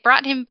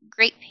brought him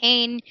great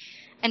pain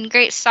and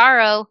great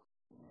sorrow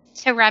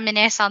to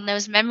reminisce on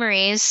those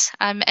memories,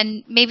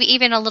 and maybe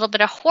even a little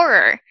bit of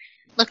horror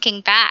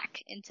looking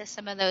back into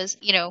some of those,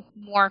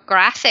 more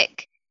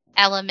graphic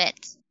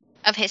elements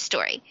of his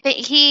story. But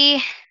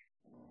he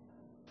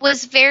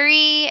was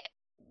very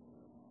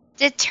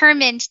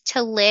determined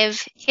to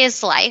live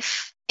his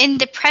life in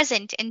the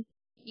present and,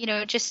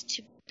 just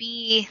to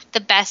be the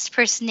best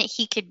person that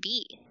he could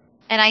be.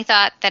 And I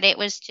thought that it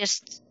was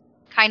just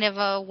kind of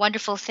a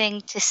wonderful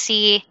thing to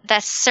see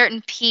that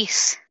certain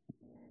peace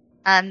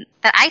that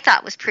I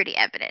thought was pretty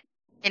evident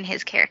in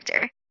his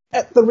character.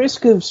 At the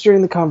risk of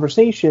steering the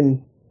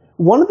conversation,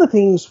 one of the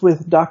things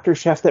with Dr.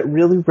 Chef that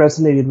really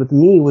resonated with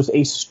me was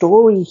a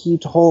story he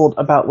told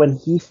about when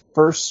he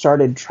first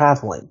started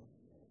traveling.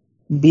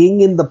 Being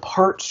in the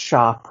parts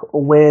shop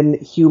when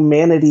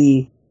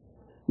humanity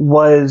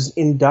was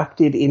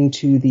inducted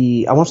into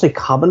the, I want to say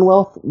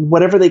Commonwealth,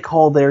 whatever they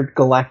call their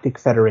Galactic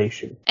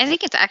Federation. I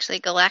think it's actually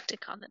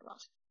Galactic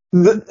Commonwealth.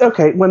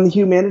 Okay, when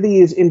humanity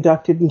is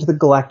inducted into the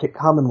Galactic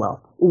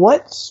Commonwealth,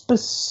 what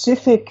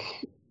specific...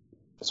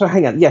 So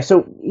hang on, yeah,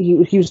 so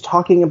he was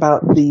talking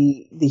about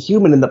the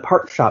human in the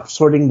part shop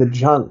sorting the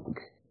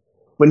junk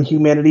when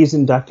humanity is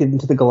inducted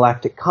into the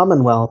Galactic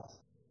Commonwealth,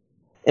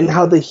 and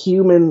how the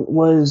human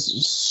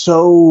was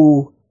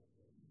so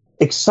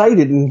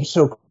excited and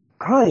so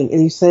crying, and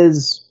he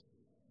says,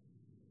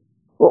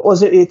 what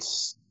was it? It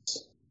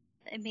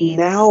means,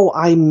 now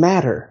I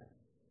matter.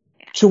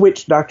 Yeah. To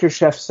which Dr.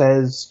 Chef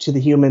says to the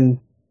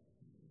human,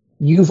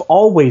 you've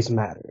always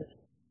mattered.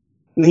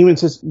 And the human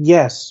says,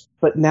 yes,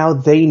 but now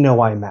they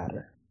know I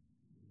matter.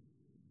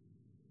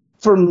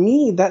 For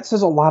me, that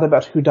says a lot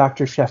about who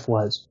Dr. Chef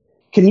was.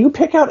 Can you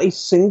pick out a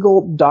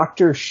single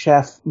Dr.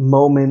 Chef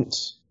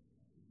moment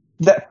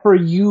that for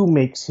you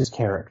makes his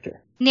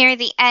character? Near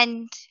the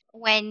end,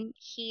 when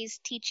he's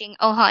teaching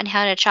Ohan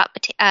how to chop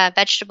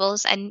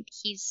vegetables, and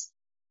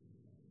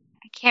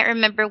I can't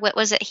remember what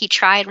was it he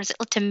tried. Was it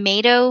a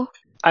tomato?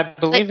 I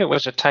believe it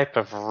was a type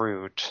of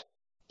root.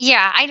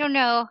 Yeah, I don't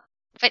know.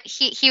 But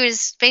he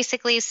was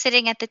basically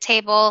sitting at the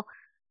table,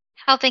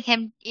 helping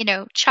him,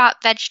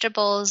 chop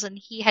vegetables, and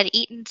he had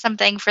eaten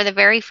something for the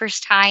very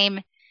first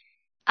time.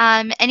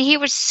 And he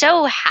was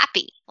so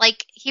happy.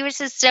 Like, he was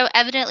just so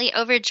evidently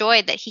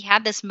overjoyed that he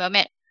had this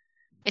moment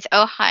with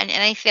Ohan.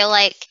 And I feel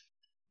like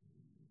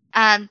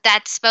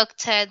that spoke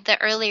to the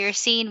earlier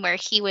scene where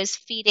he was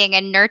feeding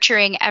and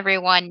nurturing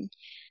everyone.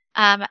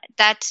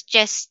 That's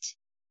just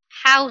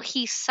how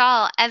he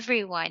saw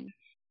everyone,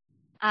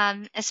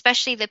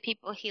 especially the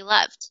people he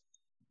loved.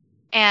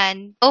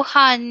 And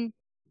Ohan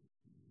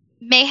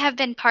may have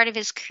been part of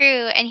his crew,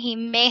 and he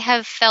may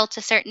have felt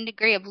a certain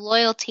degree of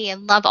loyalty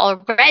and love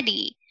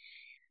already,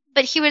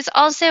 but he was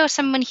also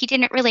someone he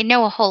didn't really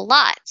know a whole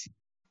lot,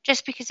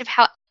 just because of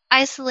how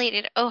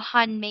isolated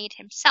Ohan made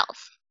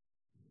himself.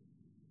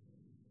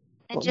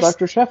 Well,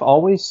 Dr. Chef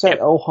always set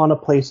Ohan a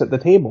place at the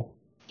table.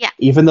 Yeah.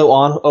 Even though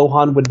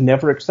Ohan would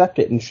never accept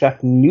it, and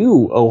Chef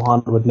knew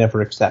Ohan would never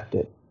accept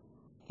it.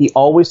 He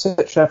always set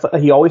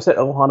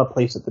Ohan a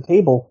place at the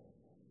table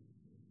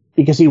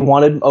because he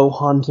wanted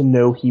Ohan to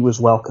know he was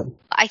welcome.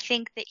 I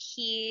think that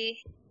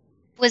he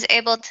was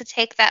able to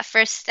take that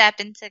first step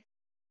into,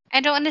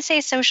 I don't want to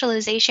say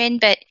socialization,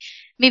 but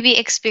maybe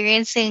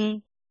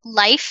experiencing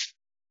life.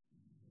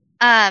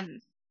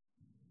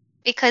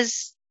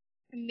 Because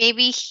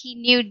maybe he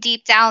knew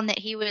deep down that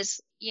he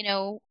was,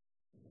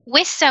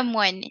 with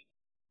someone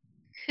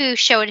who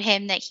showed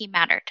him that he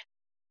mattered.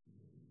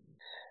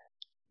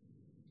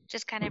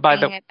 Just kind of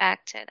bringing it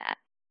back to that.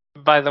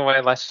 By the way,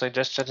 Leslie,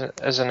 just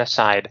as an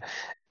aside,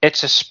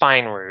 it's a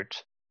spine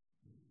root.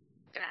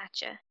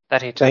 Gotcha.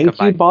 That he took. Thank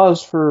you,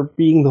 Boz, for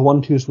being the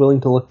one who's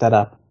willing to look that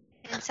up.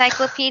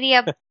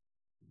 Encyclopedia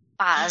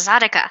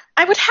Bozotica.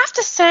 I would have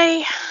to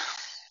say,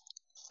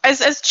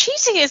 as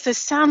cheesy as this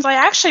sounds, I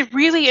actually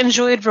really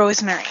enjoyed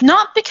Rosemary.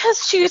 Not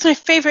because she was my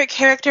favorite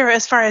character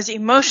as far as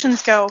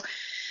emotions go,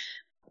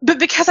 but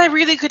because I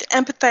really could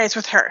empathize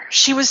with her.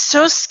 She was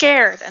so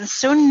scared and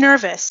so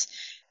nervous,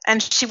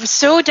 and she was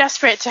so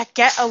desperate to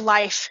get a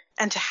life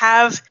and to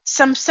have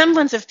some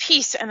semblance of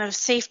peace and of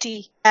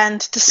safety,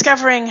 and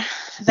discovering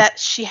that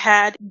she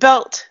had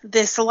built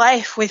this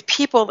life with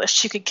people that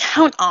she could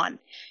count on,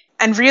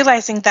 and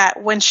realizing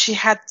that when she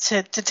had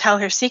to tell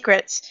her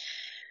secrets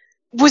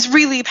was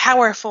really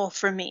powerful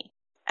for me.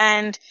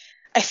 And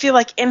I feel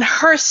like in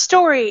her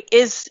story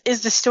is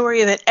the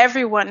story that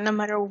everyone, no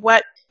matter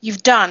what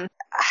you've done,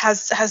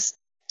 has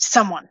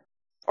someone,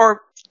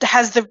 or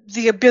has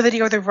the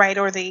ability or the right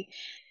or the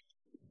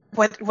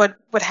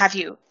what have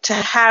you, to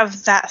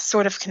have that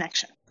sort of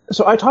connection.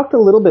 So I talked a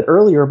little bit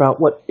earlier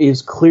about what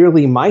is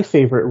clearly my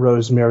favorite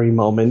Rosemary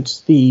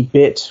moment, the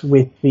bit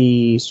with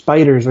the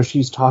spiders where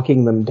she's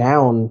talking them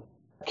down.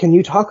 Can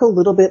you talk a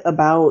little bit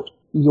about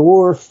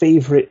your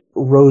favorite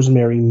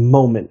Rosemary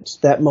moment,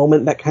 that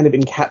moment that kind of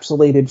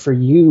encapsulated for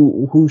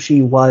you who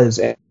she was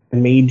and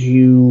made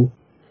you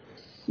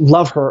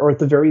love her, or at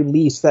the very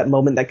least, that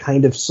moment that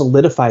kind of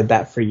solidified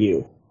that for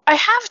you? I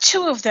have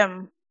two of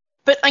them,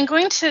 but I'm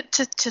going to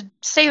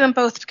say them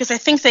both because I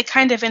think they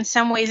kind of in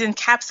some ways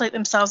encapsulate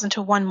themselves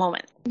into one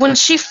moment. When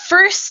she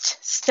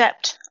first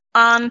stepped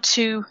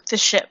onto the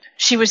ship,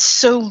 she was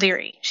so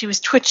leery. She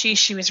was twitchy.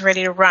 She was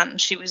ready to run.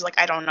 She was like,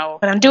 I don't know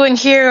what I'm doing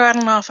here. I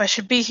don't know if I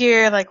should be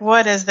here. Like,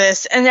 what is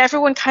this? And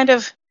everyone kind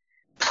of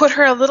put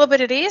her a little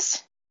bit at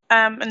ease.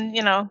 And,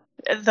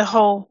 the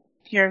whole,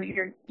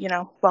 you're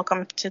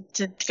welcome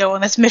to go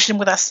on this mission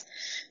with us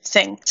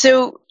thing.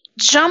 So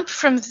jump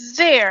from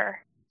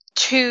there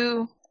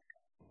to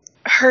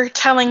her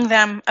telling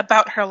them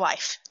about her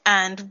life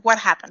and what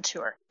happened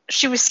to her.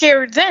 She was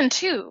scared then,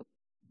 too.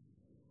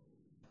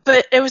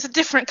 But it was a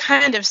different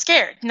kind of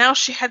scared. Now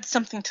she had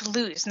something to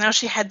lose. Now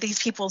she had these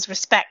people's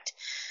respect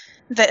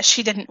that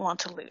she didn't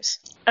want to lose.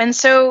 And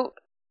so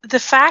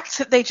the fact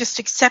that they just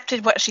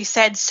accepted what she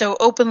said so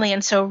openly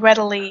and so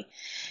readily,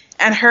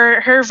 and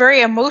her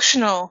very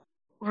emotional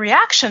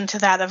reaction to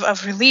that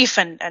of relief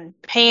and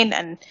pain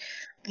and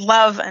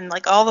love and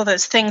like all of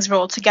those things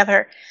rolled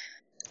together,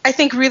 I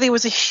think really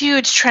was a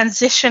huge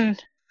transition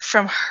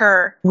from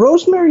her.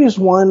 Rosemary is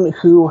one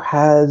who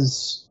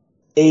has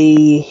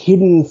a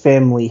hidden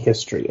family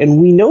history,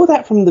 and we know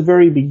that from the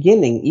very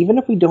beginning, even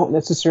if we don't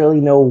necessarily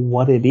know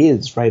what it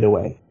is right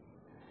away.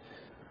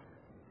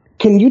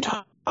 Can you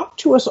talk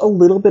to us a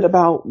little bit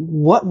about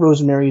what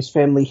Rosemary's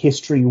family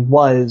history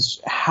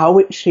was, how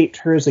it shaped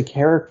her as a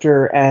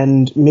character,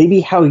 and maybe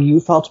how you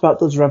felt about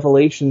those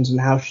revelations and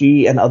how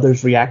she and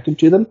others reacted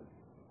to them?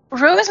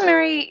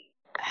 Rosemary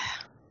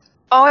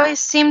always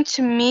seemed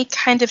to me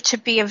kind of to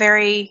be a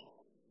very...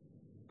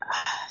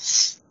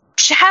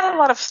 she had a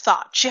lot of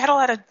thought. She had a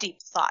lot of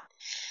deep thought.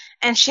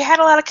 And she had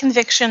a lot of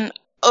conviction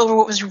over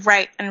what was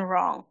right and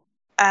wrong.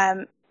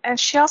 And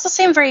she also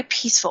seemed very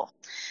peaceful.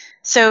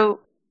 So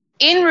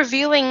in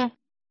revealing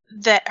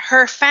that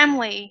her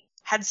family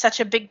had such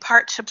a big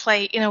part to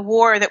play in a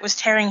war that was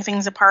tearing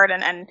things apart,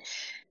 and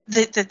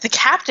the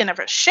captain of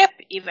her ship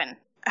even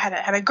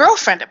had a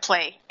girlfriend at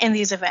play in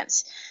these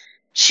events,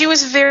 she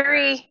was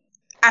very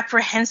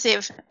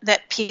apprehensive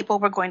that people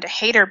were going to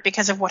hate her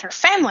because of what her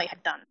family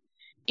had done,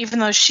 even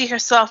though she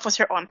herself was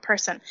her own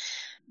person.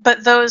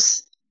 But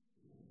those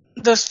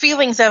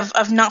feelings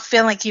of not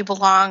feeling like you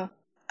belong,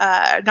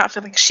 not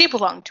feeling like she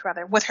belonged to,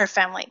 rather, with her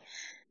family,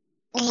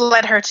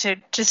 led her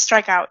to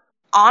strike out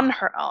on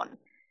her own.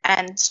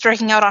 And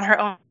striking out on her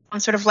own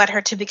sort of led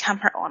her to become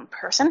her own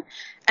person.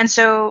 And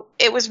so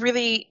it was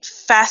really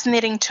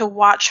fascinating to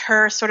watch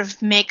her sort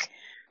of make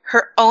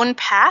her own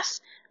path.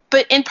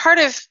 But in part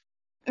of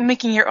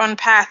making your own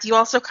path, you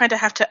also kind of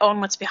have to own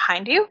what's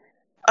behind you.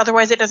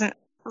 Otherwise, it doesn't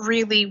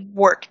really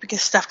work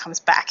because stuff comes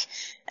back.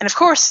 And of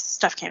course,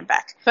 stuff came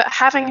back. But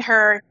having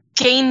her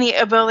gain the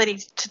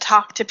ability to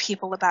talk to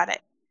people about it,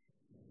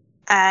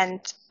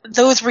 and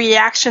those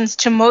reactions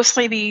to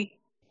mostly be,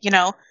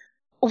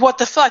 what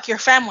the fuck, your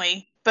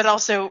family, but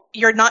also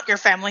you're not your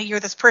family, you're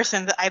this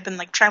person that I've been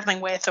like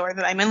traveling with, or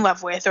that I'm in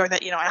love with, or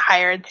that, I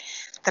hired,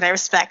 that I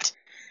respect.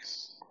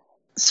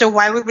 So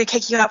why would we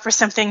kick you out for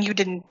something you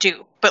didn't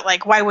do? But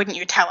like, why wouldn't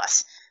you tell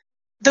us?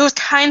 Those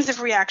kinds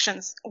of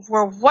reactions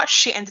were what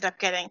she ended up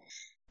getting.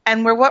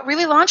 and were what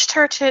really launched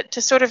her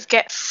to sort of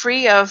get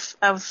free of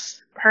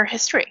her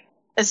history,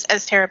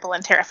 as terrible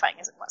and terrifying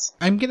as it was.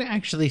 I'm going to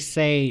actually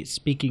say,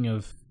 speaking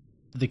of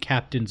the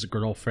captain's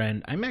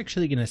girlfriend, I'm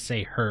actually going to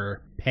say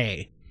her,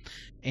 Pei.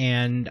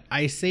 And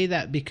I say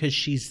that because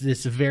she's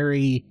this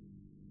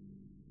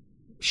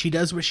she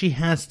does what she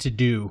has to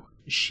do.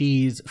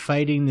 She's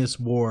fighting this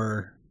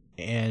war,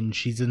 and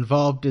she's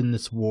involved in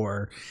this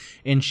war,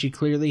 and she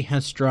clearly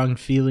has strong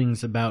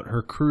feelings about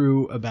her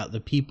crew, about the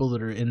people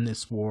that are in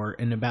this war,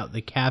 and about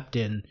the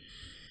captain.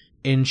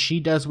 And she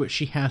does what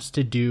she has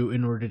to do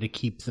in order to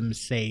keep them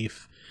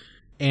safe.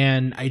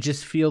 And I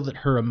just feel that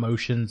her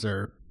emotions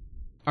are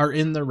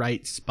in the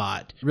right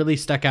spot. It really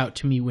stuck out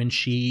to me when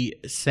she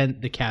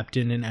sent the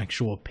captain an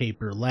actual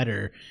paper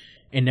letter,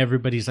 and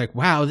everybody's like,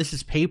 wow, this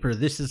is paper.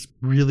 This is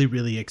really,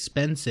 really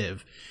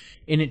expensive.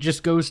 And it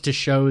just goes to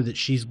show that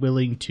she's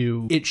willing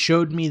to... It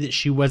showed me that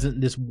she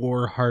wasn't this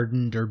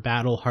war-hardened or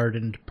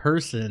battle-hardened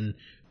person,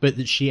 but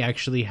that she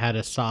actually had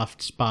a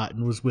soft spot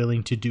and was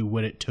willing to do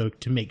what it took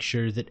to make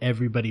sure that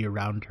everybody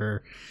around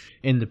her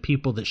and the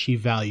people that she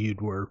valued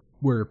were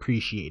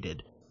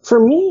appreciated. For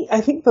me,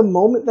 I think the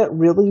moment that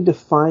really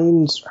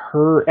defines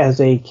her as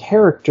a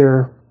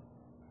character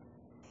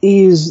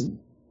is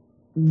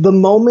the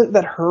moment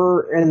that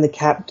her and the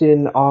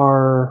captain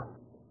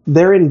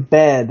they're in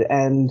bed,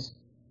 and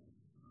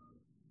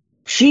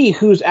she,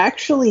 who's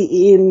actually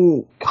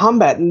in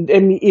combat,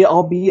 and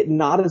albeit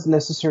not as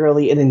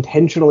necessarily an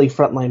intentionally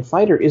frontline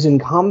fighter, is in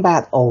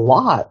combat a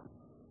lot,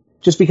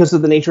 just because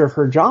of the nature of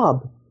her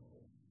job.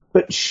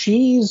 But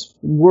she's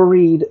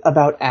worried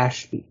about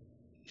Ashby.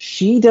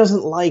 She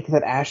doesn't like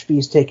that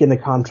Ashby's taken the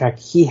contract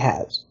he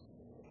has,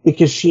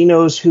 because she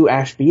knows who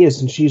Ashby is,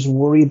 and she's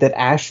worried that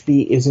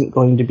Ashby isn't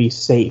going to be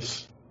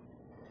safe.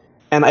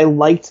 And I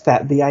liked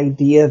that, the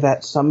idea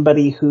that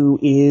somebody who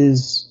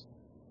is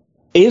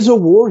a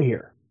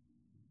warrior,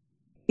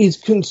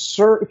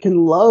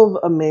 can love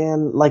a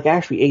man like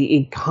Ashby,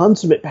 a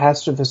consummate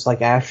pacifist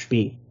like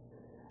Ashby,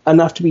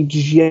 enough to be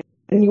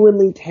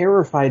genuinely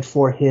terrified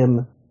for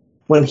him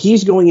when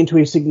he's going into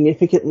a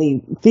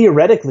significantly,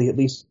 theoretically at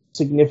least,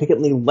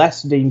 significantly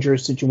less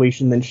dangerous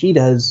situation than she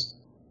does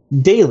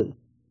daily.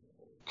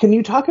 Can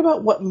you talk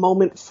about what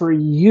moment for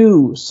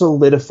you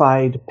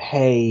solidified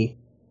Pei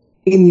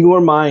in your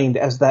mind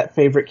as that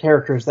favorite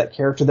character, as that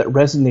character that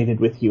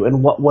resonated with you,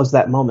 and what was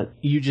that moment?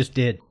 You just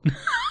did.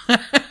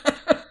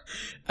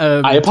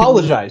 I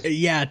apologize.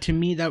 To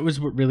me, that was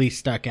what really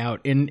stuck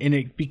out, and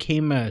it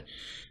became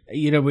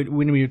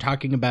when we were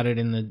talking about it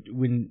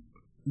when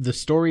the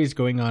story is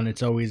going on,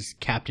 it's always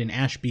Captain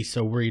Ashby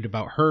so worried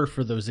about her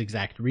for those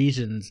exact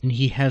reasons, and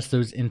he has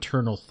those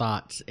internal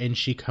thoughts, and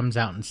she comes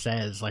out and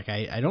says, like,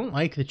 I don't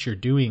like that you're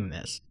doing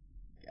this.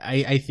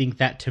 I think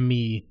that, to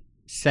me,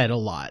 said a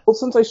lot. Well,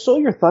 since I stole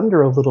your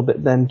thunder a little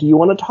bit then, do you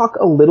want to talk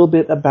a little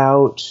bit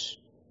about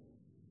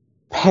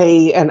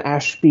Pei and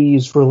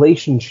Ashby's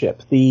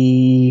relationship,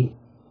 the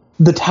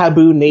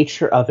taboo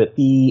nature of it,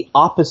 the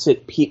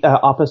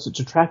opposites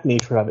attract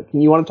nature of it?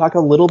 Can you want to talk a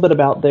little bit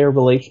about their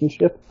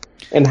relationship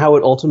and how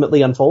it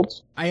ultimately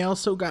unfolds? I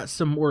also got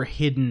some more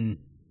hidden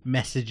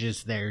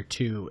messages there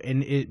too,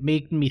 and it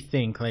made me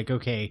think, like,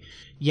 okay,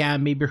 yeah,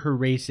 maybe her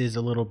race is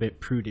a little bit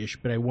prudish,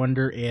 but I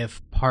wonder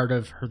if part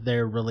of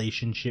their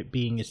relationship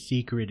being a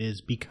secret is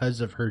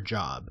because of her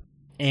job.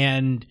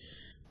 And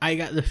I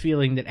got the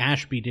feeling that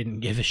Ashby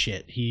didn't give a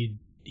shit.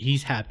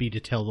 He's happy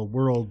to tell the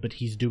world, but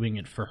he's doing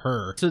it for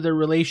her. So their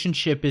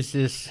relationship is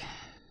this,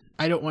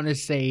 I don't want to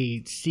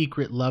say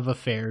secret love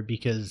affair,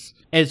 because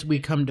as we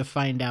come to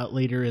find out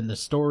later in the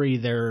story,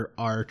 there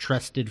are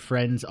trusted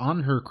friends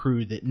on her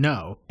crew that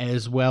know,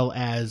 as well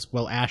as,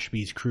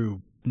 Ashby's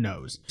crew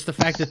knows. It's the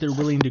fact that they're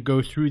willing to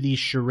go through these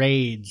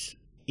charades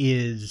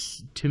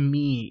is, to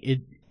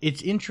me,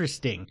 it's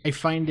interesting. I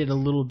find it a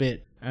little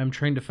bit, I'm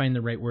trying to find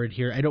the right word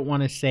here, I don't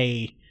want to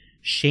say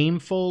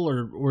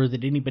shameful or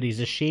that anybody's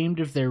ashamed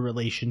of their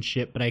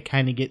relationship, but I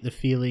kind of get the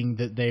feeling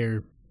that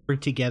they're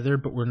together,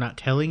 but we're not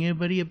telling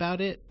anybody about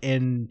it.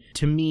 And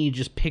to me,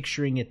 just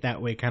picturing it that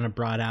way kind of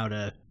brought out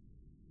an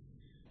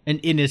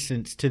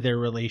innocence to their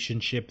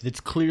relationship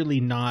that's clearly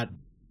not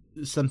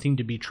something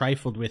to be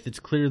trifled with. It's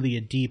clearly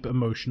a deep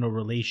emotional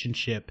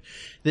relationship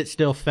that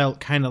still felt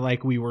kind of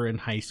like we were in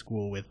high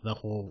school with the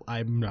whole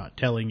I'm not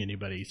telling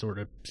anybody sort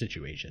of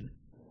situation.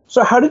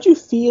 So how did you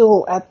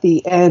feel at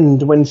the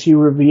end when she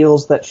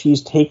reveals that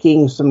she's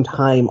taking some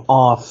time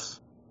off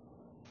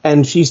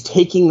and she's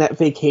taking that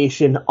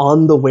vacation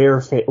on the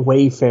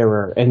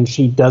Wayfarer, and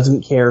she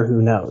doesn't care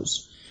who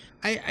knows?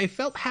 I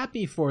felt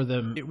happy for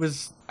them. It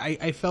was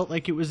I felt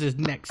like it was a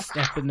next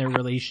step in their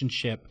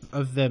relationship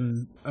of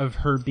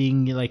her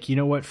being like, you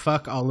know what,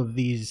 fuck all of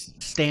these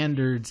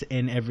standards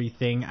and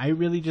everything. I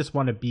really just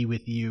want to be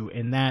with you,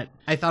 and that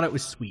I thought it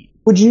was sweet.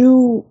 Would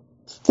you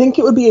think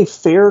it would be a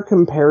fair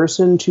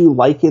comparison to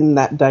liken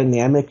that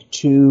dynamic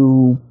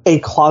to a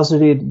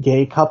closeted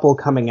gay couple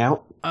coming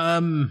out?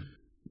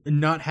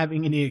 Not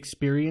having any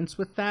experience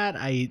with that,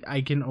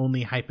 I can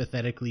only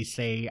hypothetically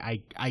say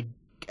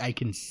I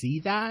can see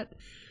that,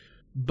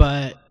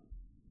 but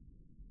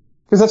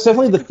Because that's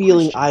definitely the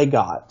feeling I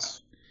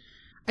got.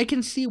 I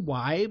can see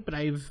why, but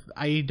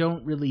I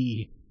don't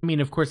really. I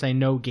mean, of course, I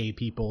know gay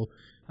people,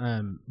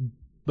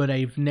 but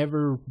I've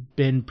never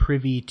been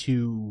privy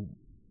to,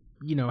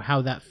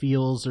 how that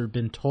feels or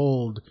been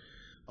told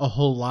a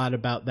whole lot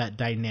about that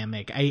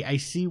dynamic. I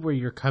see where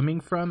you're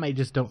coming from. I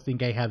just don't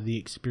think I have the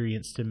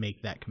experience to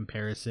make that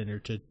comparison or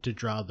to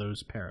draw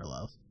those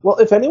parallels. Well,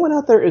 if anyone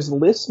out there is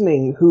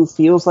listening who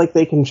feels like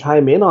they can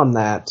chime in on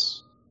that,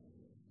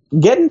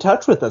 get in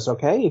touch with us,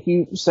 okay? If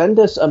you send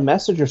us a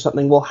message or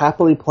something, we'll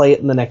happily play it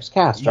in the next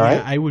cast, all right?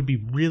 Yeah, I would be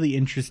really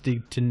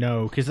interested to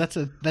know, because that's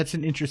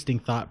an interesting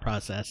thought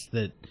process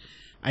that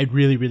I'd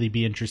really, really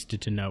be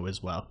interested to know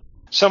as well.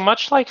 So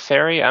much like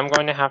Fairy, I'm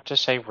going to have to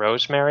say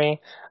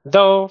Rosemary,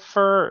 though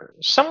for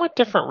somewhat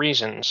different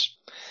reasons.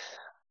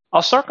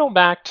 I'll circle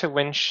back to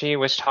when she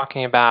was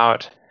talking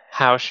about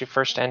how she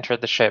first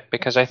entered the ship,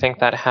 because I think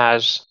that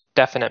has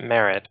definite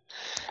merit.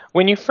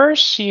 When you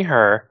first see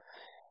her,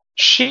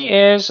 she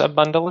is a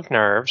bundle of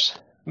nerves,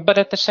 but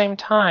at the same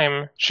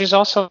time, she's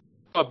also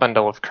a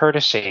bundle of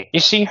courtesy. You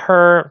see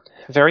her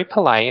very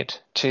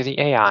polite to the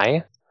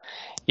AI.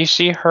 You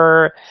see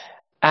her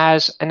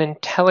as an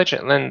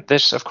intelligent, and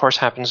this of course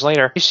happens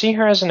later, you see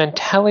her as an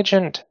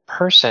intelligent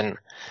person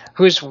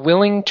who is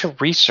willing to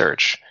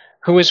research,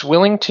 who is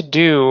willing to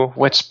do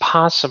what's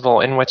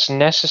possible and what's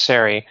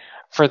necessary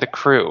for the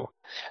crew.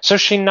 So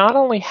she not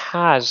only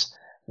has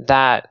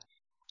that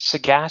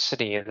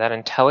sagacity, that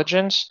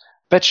intelligence,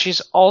 but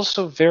she's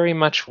also very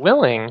much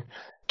willing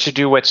to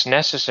do what's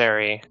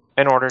necessary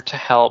in order to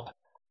help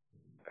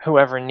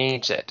whoever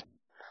needs it.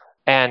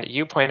 And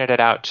you pointed it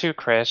out too,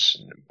 Chris,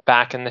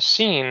 back in the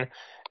scene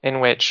in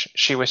which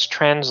she was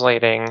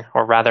translating,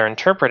 or rather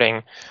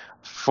interpreting,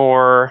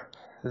 for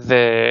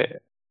the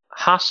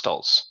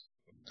hostiles.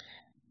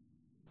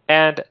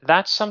 And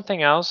that's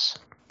something else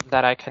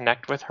that I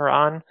connect with her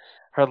on,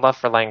 her love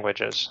for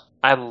languages.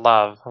 I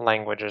love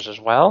languages as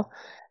well,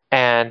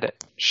 and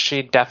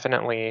she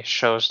definitely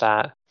shows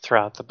that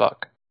throughout the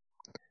book.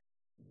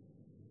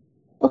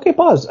 Okay,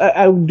 pause.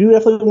 I do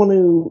definitely want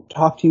to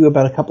talk to you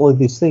about a couple of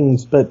these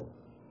things, but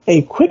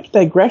a quick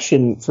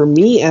digression for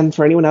me and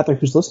for anyone out there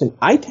who's listening.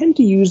 I tend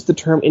to use the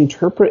term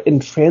interpret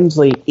and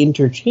translate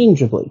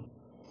interchangeably.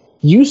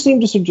 You seem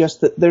to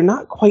suggest that they're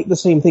not quite the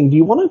same thing. Do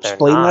you want to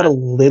explain that a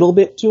little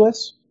bit to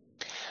us?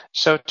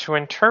 So to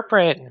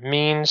interpret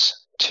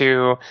means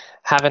to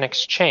have an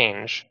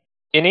exchange.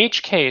 In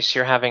each case,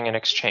 you're having an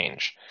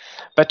exchange.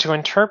 But to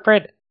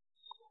interpret,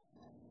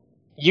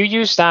 you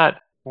use that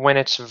when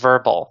it's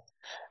verbal.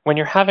 When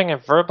you're having a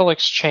verbal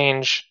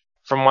exchange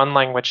from one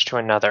language to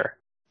another,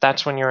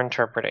 that's when you're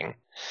interpreting.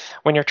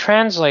 When you're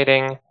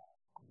translating,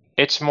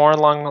 it's more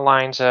along the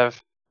lines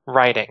of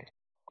writing.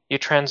 You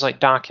translate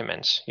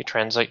documents, you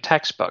translate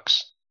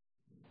textbooks,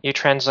 you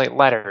translate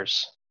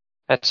letters,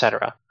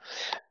 etc.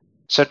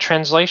 So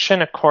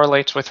translation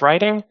correlates with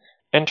writing,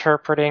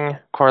 interpreting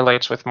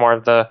correlates with more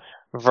of the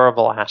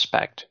verbal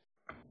aspect.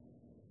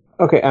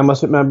 Okay, I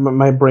must admit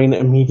my brain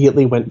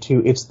immediately went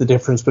to it's the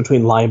difference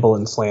between libel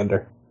and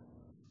slander.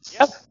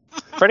 Yep,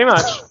 pretty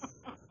much.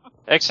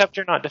 Except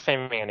you're not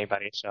defaming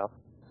anybody, so.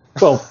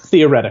 Well,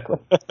 theoretically.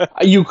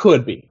 You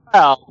could be.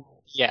 Well,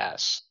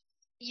 yes.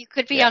 You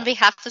could be on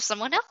behalf of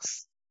someone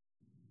else.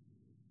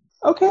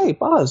 Okay,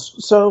 Boz.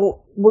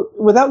 So,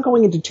 without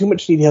going into too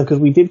much detail, because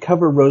we did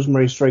cover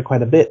Rosemary's story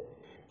quite a bit,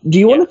 do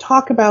you want to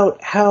talk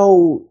about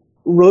how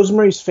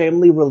Rosemary's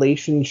family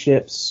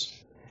relationships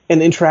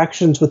and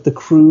interactions with the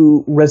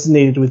crew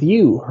resonated with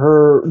you?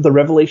 The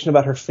revelation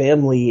about her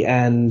family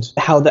and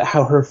how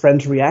her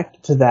friends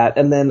reacted to that,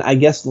 and then I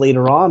guess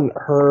later on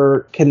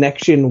her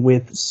connection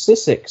with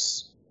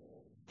Sissix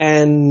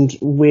and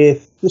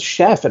with the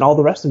chef and all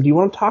the rest of them. Do you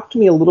want to talk to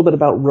me a little bit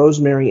about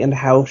Rosemary and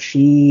how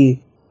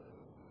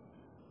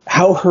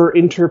her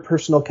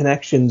interpersonal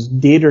connections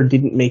did or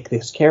didn't make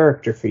this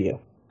character for you?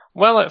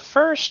 Well, at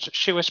first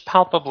she was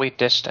palpably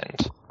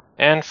distant,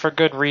 and for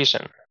good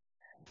reason.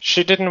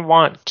 She didn't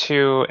want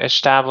to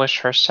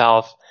establish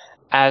herself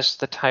as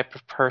the type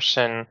of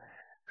person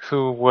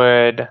who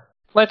would,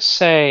 let's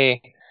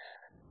say,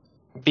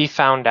 be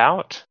found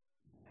out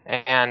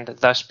and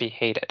thus be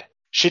hated.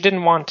 She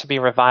didn't want to be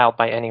reviled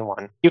by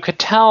anyone. You could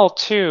tell,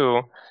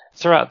 too,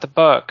 throughout the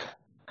book.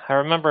 I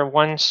remember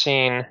one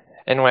scene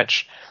in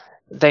which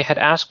they had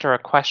asked her a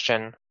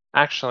question,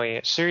 actually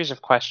a series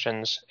of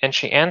questions, and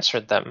she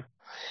answered them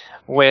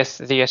with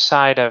the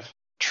aside of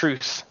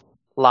truth,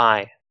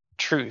 lie,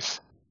 truth,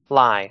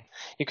 lie.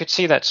 You could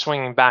see that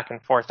swinging back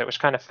and forth. It was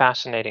kind of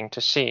fascinating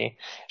to see.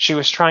 She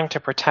was trying to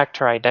protect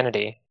her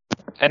identity.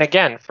 And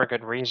again, for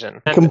good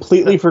reason. I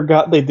completely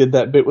forgot they did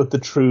that bit with the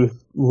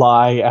truth,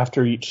 lie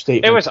after each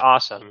statement. It was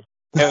awesome.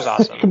 It was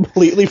awesome. I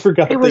completely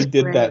forgot they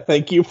did great. that.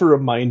 Thank you for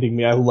reminding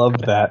me. I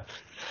loved that.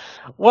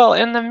 Well,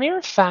 and the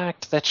mere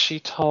fact that she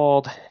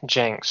told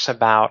Jinx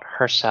about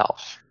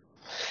herself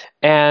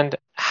and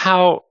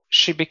how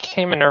she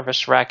became a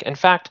nervous wreck. In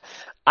fact,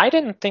 I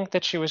didn't think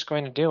that she was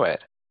going to do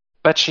it.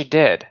 But she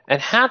did, and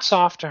hats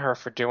off to her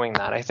for doing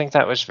that. I think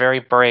that was very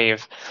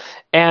brave.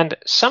 And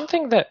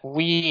something that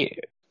we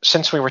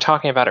since we were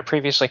talking about it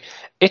previously,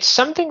 it's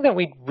something that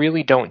we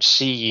really don't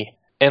see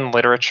in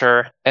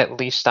literature, at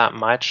least that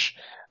much.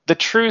 The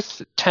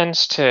truth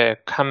tends to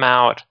come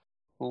out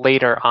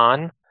later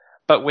on,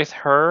 but with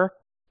her,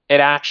 it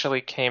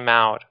actually came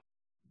out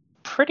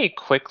pretty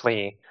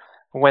quickly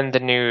when the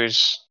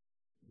news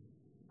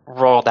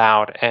rolled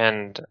out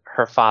and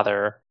her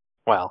father,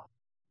 well,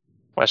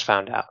 was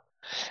found out.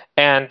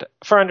 And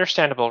for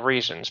understandable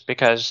reasons,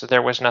 because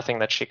there was nothing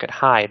that she could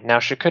hide. Now,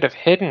 she could have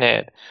hidden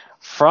it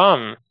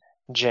from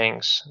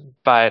Jinx,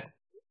 but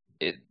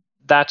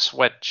that's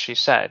what she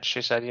said.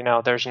 She said,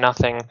 there's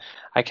nothing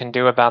I can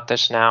do about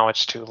this now.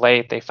 It's too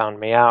late. They found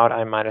me out.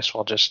 I might as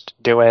well just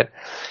do it.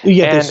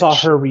 Yeah, and they saw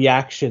her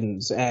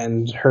reactions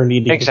and her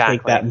needing to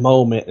take that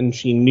moment, and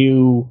she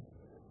knew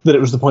that it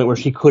was the point where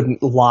she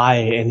couldn't lie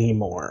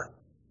anymore.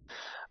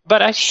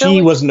 But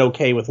she wasn't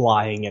okay with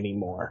lying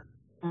anymore.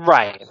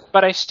 Right.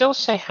 But I still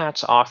say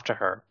hats off to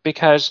her,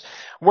 because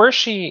were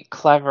she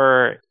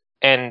clever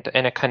and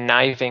in a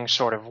conniving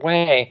sort of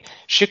way,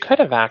 she could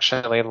have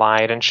actually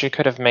lied, and she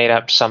could have made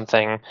up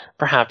something,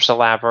 perhaps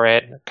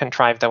elaborate,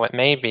 contrived though it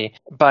may be,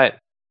 but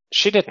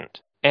she didn't.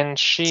 And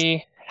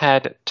she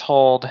had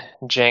told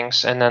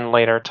Jinx and then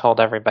later told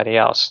everybody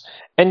else.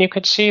 And you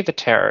could see the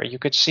terror, you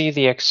could see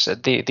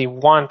the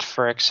want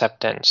for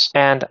acceptance,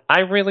 and I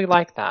really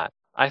like that.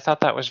 I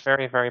thought that was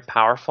very, very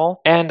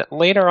powerful. And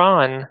later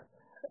on,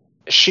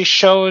 she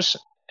shows,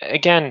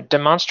 again,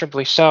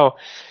 demonstrably so,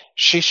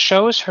 she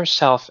shows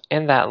herself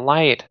in that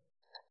light,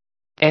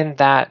 in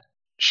that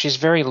she's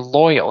very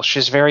loyal,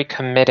 she's very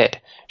committed,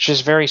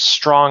 she's very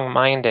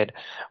strong-minded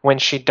when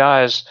she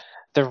does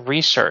the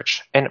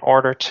research in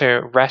order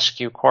to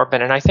rescue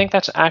Corbin. And I think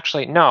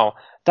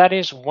that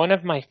is one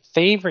of my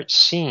favorite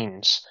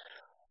scenes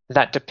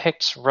that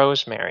depicts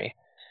Rosemary,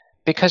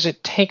 because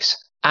it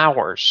takes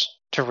hours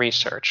to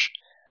research.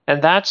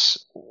 And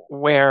that's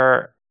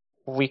where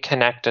we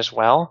connect as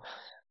well.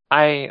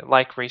 I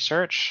like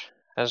research.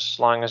 As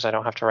long as I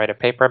don't have to write a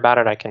paper about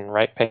it, I can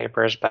write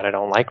papers, but I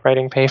don't like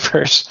writing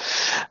papers.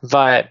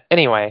 But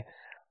anyway,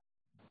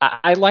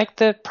 I like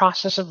the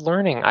process of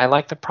learning. I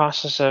like the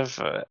process of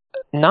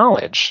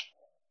knowledge,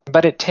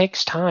 but it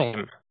takes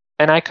time.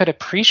 And I could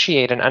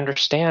appreciate and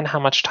understand how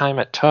much time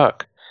it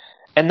took.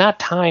 And that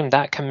time,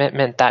 that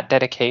commitment, that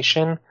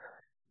dedication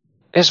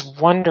is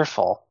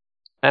wonderful.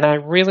 And I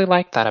really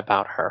like that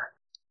about her.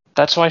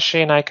 That's why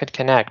she and I could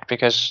connect,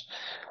 because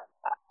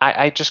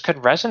I just could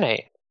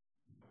resonate.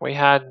 We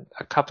had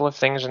a couple of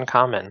things in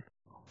common.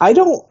 I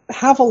don't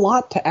have a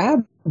lot to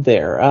add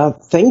there.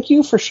 Thank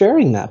you for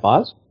sharing that,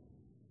 Boz.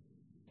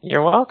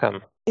 You're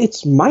welcome.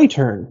 It's my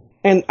turn.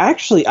 And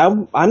actually,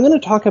 I'm going to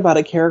talk about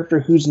a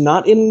character who's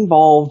not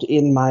involved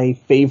in my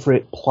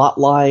favorite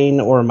plotline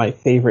or my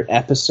favorite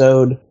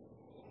episode.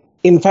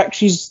 In fact,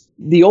 she's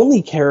the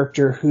only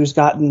character who's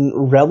gotten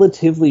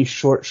relatively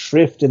short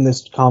shrift in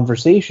this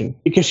conversation,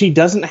 because she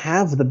doesn't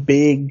have the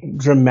big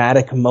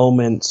dramatic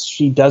moments.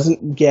 She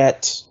doesn't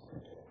get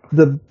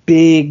the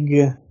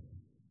big,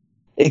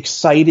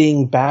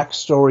 exciting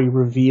backstory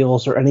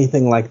reveals or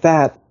anything like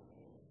that.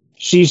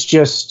 She's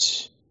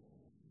just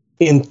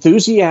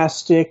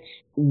enthusiastic,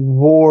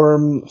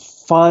 warm,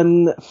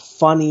 fun,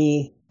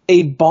 funny,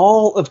 a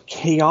ball of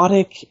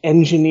chaotic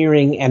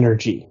engineering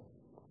energy.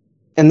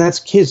 And that's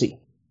Kizzy.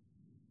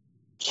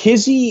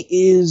 Kizzy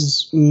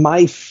is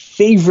my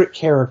favorite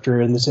character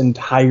in this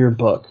entire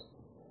book,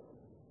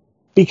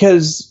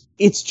 because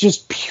it's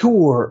just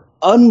pure,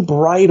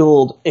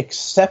 unbridled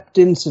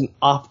acceptance and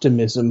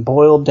optimism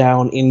boiled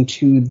down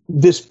into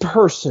this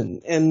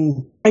person.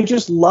 And I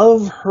just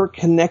love her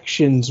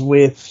connections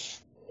with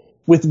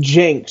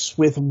Jinx,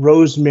 with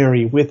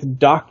Rosemary, with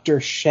Dr.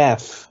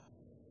 Chef.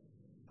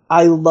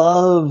 I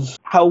love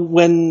how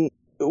when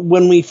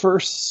we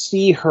first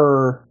see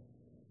her,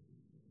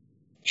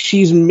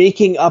 she's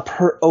making up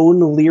her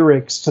own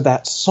lyrics to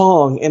that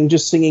song and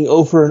just singing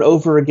over and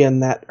over again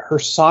that her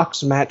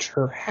socks match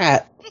her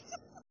hat.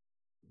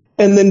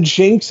 And then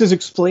Jinx is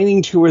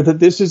explaining to her that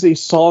this is a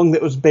song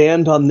that was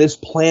banned on this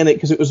planet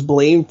because it was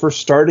blamed for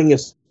starting a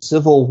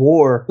civil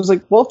war. I was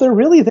like, well, if they're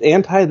really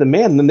anti the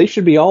man, then they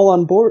should be all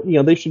on board.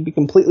 They should be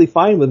completely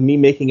fine with me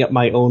making up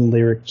my own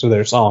lyrics to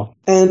their song.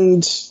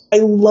 And I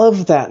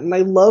love that. And I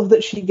love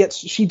that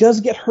she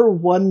does get her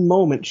one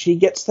moment. She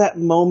gets that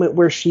moment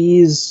where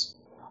she's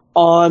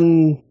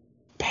on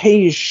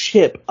Pei's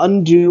ship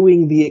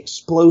undoing the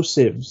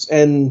explosives,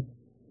 and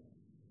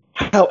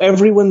how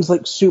everyone's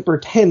like super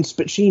tense,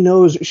 but she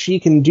knows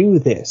she can do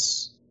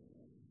this.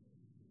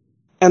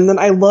 And then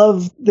I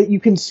love that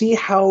you can see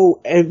how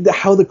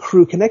the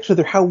crew connects with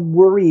her, how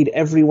worried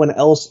everyone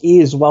else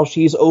is while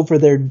she's over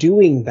there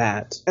doing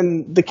that.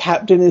 And the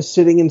captain is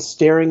sitting and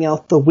staring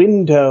out the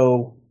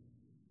window,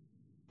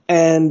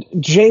 and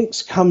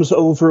Jinx comes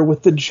over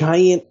with the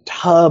giant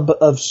tub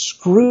of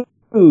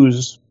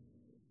screws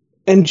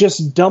and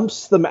just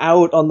dumps them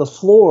out on the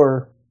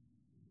floor.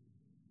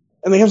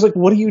 And the guy's like,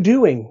 what are you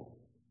doing?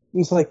 And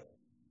he's like,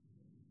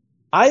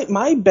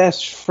 my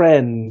best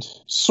friend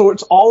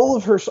sorts all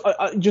of her,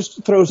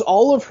 just throws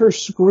all of her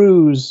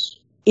screws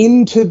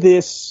into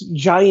this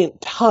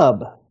giant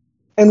tub,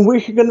 and we're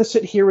going to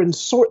sit here and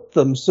sort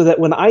them so that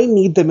when I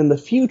need them in the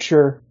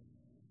future,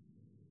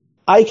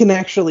 I can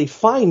actually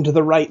find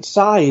the right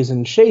size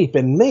and shape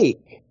and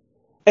make,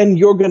 and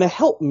you're going to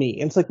help me.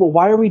 And it's like, well,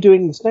 why are we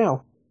doing this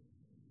now?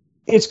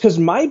 It's because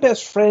my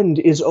best friend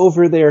is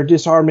over there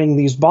disarming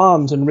these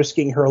bombs and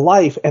risking her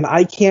life, and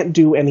I can't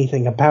do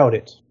anything about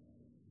it.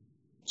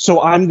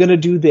 So I'm going to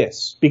do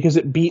this, because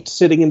it beats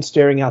sitting and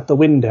staring out the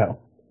window.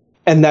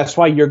 And that's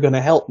why you're going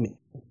to help me.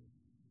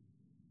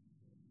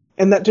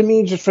 And that, to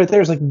me, just right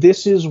there is like,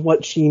 this is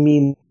what she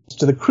means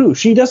to the crew.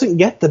 She doesn't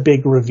get the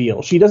big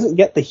reveal. She doesn't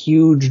get the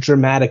huge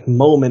dramatic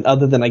moment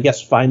other than, I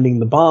guess, finding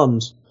the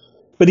bombs.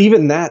 But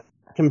even that,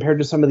 compared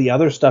to some of the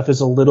other stuff,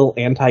 is a little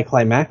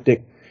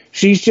anticlimactic.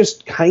 She's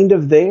just kind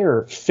of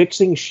there,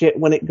 fixing shit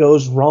when it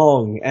goes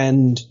wrong,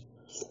 and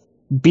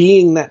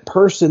being that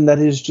person that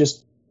is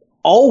just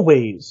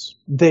always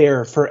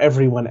there for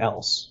everyone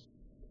else.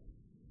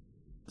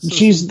 So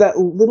she's that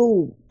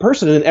little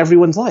person in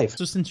everyone's life.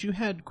 So since you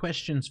had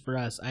questions for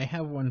us, I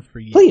have one for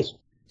you. Please.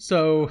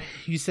 So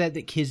you said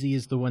that Kizzy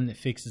is the one that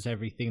fixes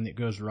everything that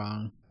goes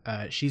wrong.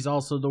 She's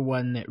also the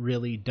one that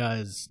really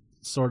does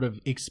sort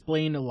of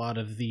explain a lot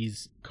of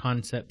these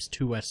concepts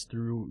to us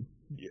through...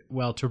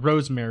 well, to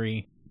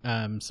Rosemary,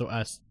 so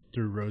us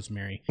through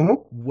Rosemary. Mm-hmm.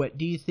 What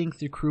do you think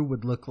the crew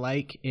would look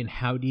like, and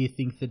how do you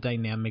think the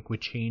dynamic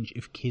would change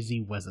if Kizzy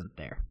wasn't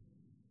there?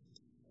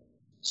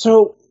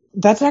 So,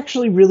 that's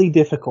actually really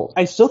difficult.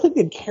 I still think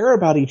they'd care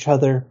about each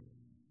other,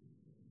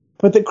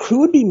 but the crew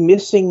would be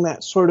missing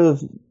that sort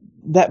of,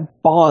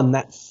 that bond,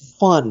 that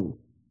fun.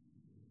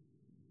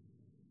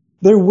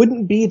 There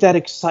wouldn't be that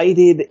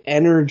excited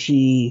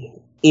energy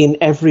in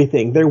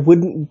everything. There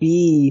wouldn't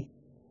be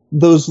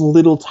those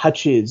little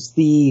touches,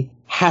 the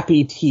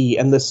happy tea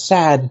and the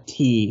sad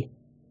tea.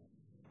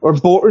 Or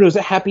was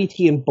it happy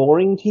tea and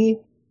boring tea?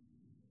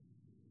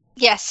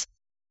 Yes.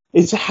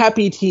 It's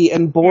happy tea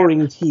and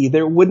boring tea.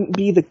 There wouldn't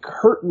be the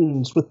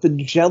curtains with the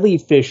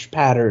jellyfish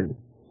pattern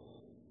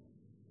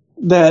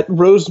that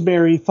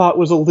Rosemary thought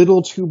was a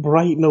little too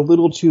bright and a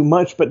little too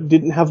much, but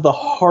didn't have the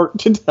heart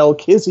to tell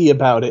Kizzy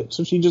about it.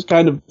 So she just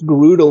kind of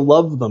grew to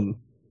love them.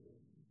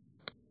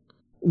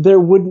 There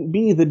wouldn't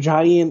be the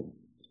giant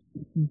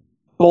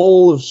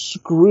bowl of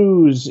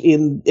screws by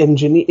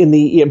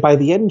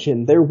the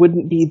engine. There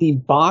wouldn't be the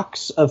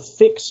box of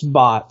fix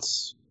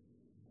bots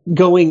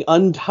going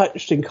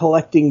untouched and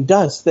collecting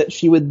dust that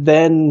she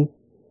then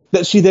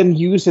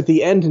used at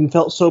the end and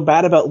felt so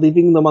bad about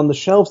leaving them on the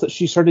shelves that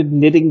she started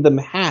knitting them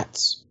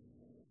hats.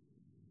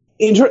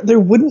 There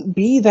wouldn't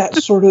be that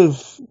sort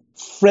of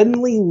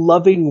friendly,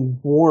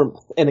 loving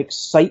warmth and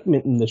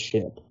excitement in the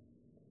ship.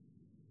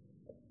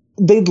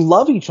 They'd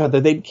love each other,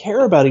 they'd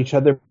care about each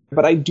other,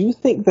 but I do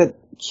think that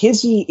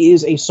Kizzy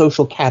is a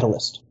social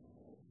catalyst.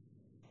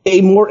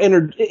 In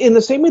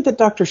the same way that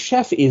Dr.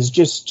 Chef is,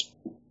 just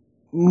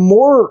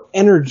more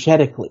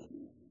energetically.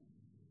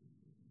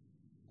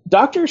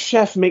 Dr.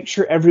 Chef makes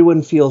sure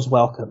everyone feels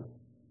welcome.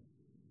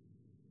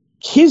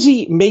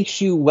 Kizzy makes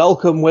you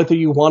welcome whether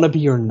you want to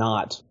be or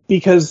not.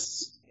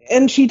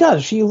 And she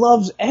does. She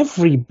loves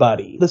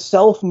everybody. The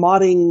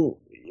self-modding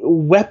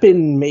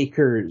weapon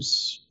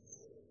makers.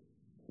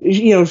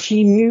 You know,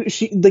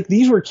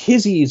 these were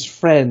Kizzy's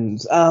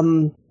friends.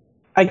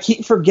 I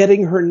keep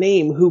forgetting her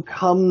name, who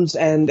comes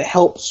and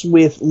helps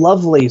with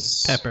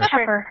Lovelace.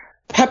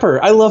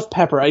 Pepper. I love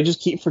Pepper. I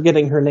just keep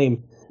forgetting her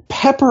name.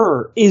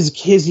 Pepper is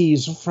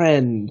Kizzy's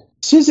friend.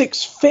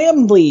 Sizik's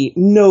family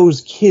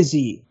knows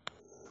Kizzy.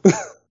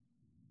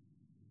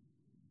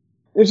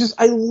 It's just,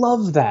 I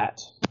love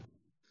that.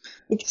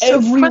 Like, so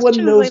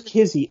everyone knows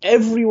Kizzy.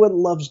 Everyone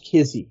loves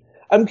Kizzy.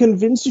 I'm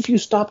convinced if you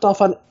stopped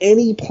off on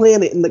any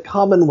planet in the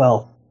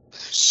Commonwealth,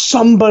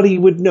 somebody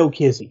would know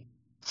Kizzy.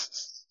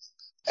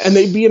 And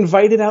they'd be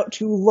invited out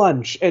to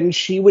lunch, and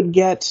she would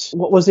get,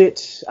 what was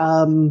it,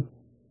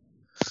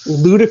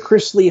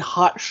 ludicrously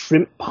hot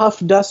shrimp puff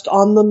dust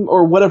on them,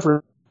 or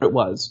whatever it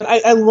was.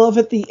 I love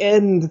at the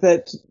end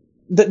that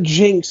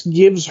Jinx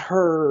gives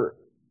her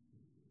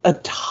a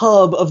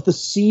tub of the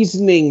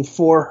seasoning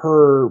for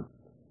her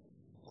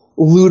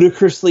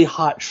ludicrously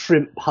hot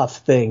shrimp puff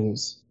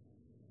things.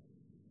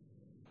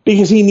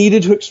 Because he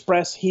needed to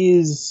express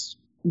his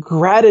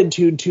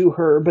gratitude to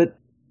her, but,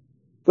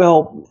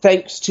 well,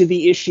 thanks to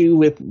the issue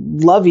with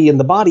Lovey in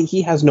the body,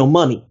 he has no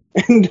money.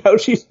 And now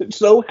she's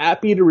so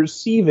happy to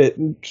receive it,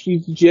 and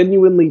she's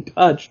genuinely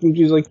touched, and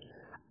she's like,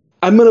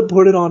 I'm gonna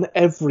put it on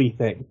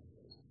everything.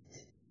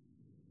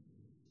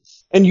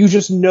 And you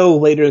just know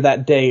later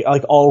that day,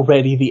 like,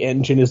 already the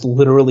engine is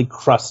literally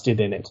crusted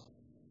in it.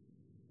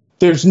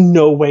 There's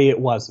no way it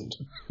wasn't.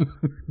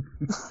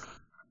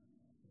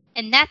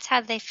 And that's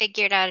how they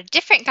figured out a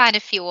different kind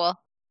of fuel.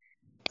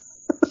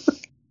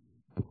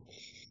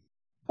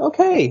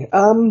 Okay,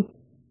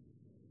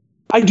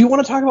 I do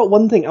want to talk about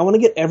one thing. I want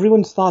to get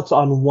everyone's thoughts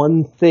on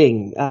one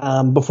thing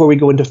before we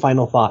go into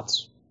final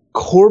thoughts.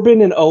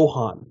 Corbin and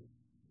Ohan.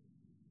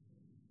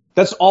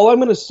 That's all I'm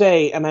going to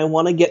say, and I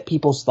want to get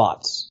people's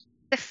thoughts.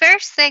 The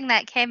first thing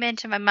that came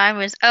into my mind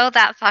was, oh,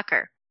 that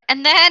fucker.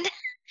 And then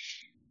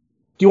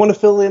you want to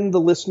fill in the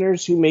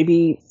listeners who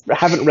maybe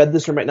haven't read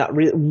this or might not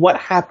read what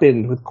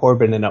happened with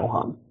Corbin and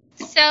Ohan?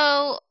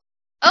 So,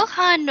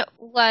 Ohan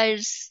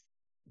was,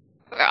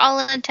 for all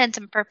intents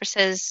and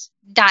purposes,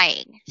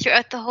 dying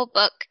throughout the whole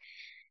book.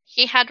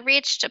 He had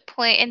reached a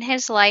point in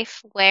his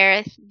life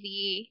where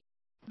the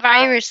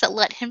virus that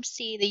let him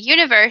see the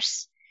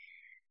universe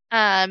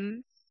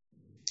and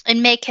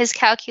make his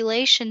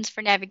calculations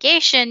for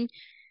navigation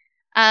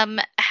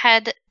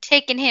had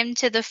taken him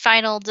to the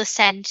final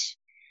descent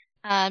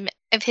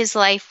of his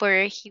life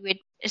where he would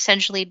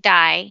essentially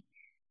die.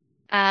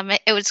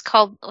 It was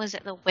called, was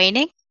it the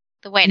waning?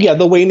 The waning. Yeah,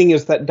 the waning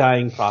is that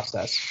dying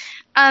process.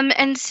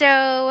 And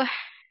so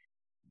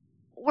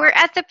we're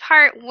at the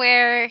part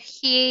where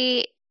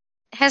he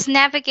has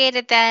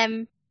navigated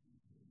them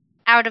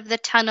out of the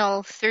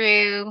tunnel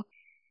through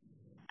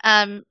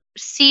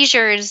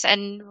seizures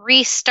and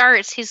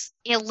restarts. He's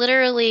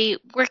literally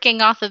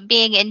working off of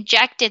being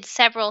injected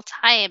several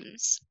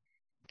times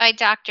by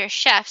Dr.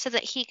 Chef so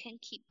that he can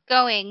keep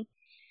going.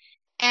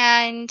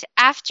 And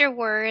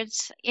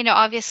afterwards,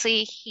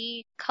 obviously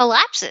he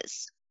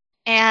collapses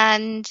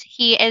and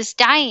he is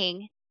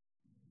dying.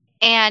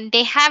 And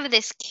they have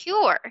this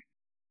cure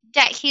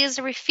that he has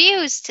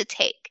refused to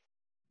take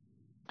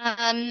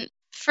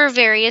for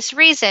various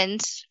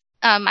reasons.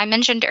 I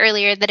mentioned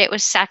earlier that it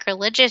was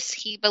sacrilegious.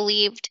 He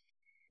believed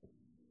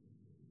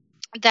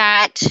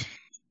that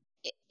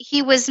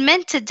he was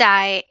meant to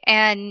die,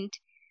 and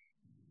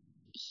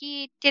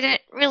he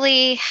didn't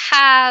really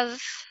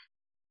have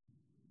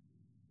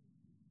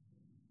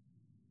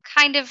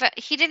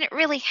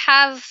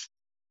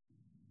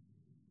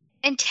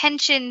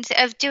intentions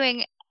of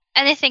doing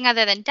anything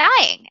other than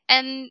dying.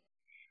 And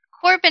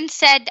Corbin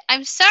said,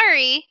 "I'm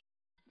sorry,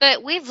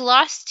 but we've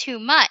lost too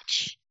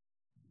much.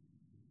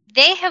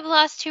 They have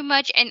lost too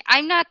much, and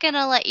I'm not going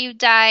to let you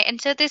die." And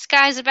so this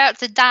guy's about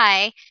to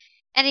die,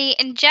 and he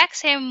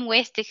injects him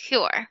with the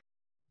cure.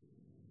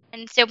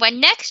 And so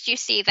when next you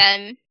see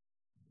them,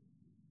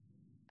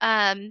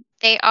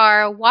 they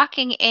are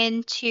walking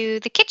into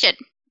the kitchen,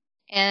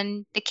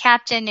 and the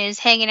captain is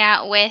hanging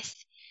out with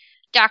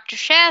Dr.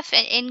 Chef,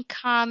 and in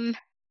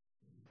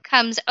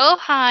comes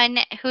Ohan,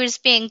 who's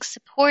being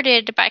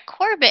supported by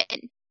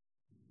Corbin.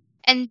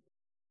 And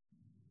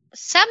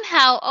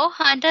somehow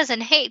Ohan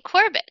doesn't hate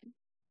Corbin.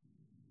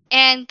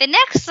 And the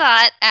next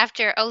thought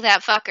after, "Oh,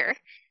 that fucker,"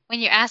 when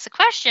you ask the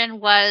question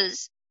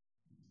was,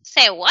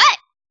 "Say what?"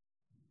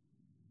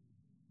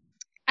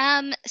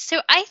 So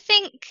I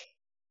think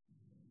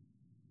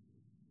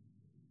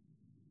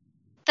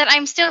that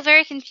I'm still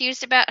very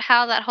confused about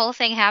how that whole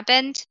thing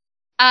happened.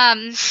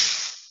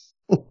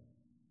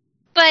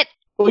 But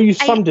Well, you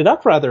summed it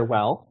up rather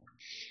well.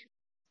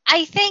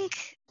 I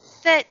think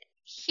that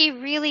he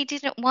really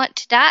didn't want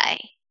to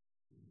die.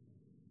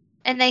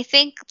 And I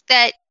think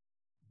that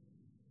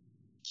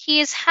he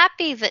is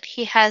happy that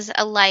he has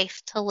a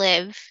life to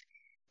live,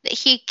 that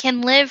he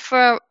can live for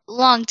a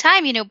long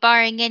time,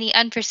 barring any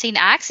unforeseen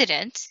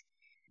accident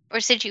or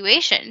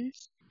situation.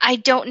 I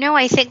don't know.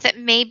 I think that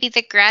maybe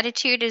the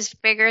gratitude is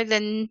bigger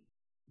than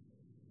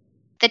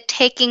the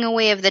taking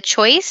away of the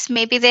choice.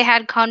 Maybe they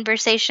had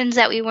conversations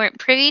that we weren't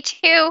privy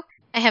to.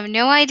 I have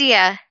no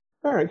idea.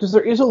 All right, because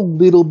there is a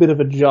little bit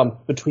of a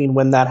jump between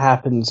when that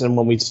happens and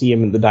when we see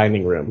him in the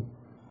dining room.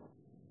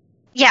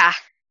 Yeah.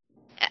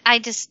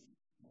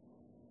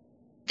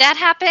 That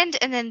happened,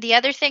 and then the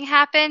other thing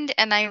happened,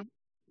 and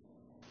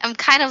I'm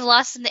kind of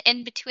lost in the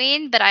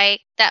in-between, but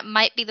that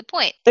might be the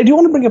point. I do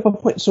want to bring up a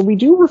point. So we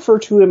do refer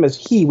to him as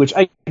he, which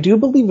I do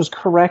believe is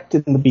correct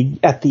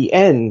at the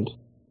end.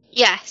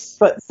 Yes.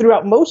 But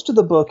throughout most of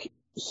the book,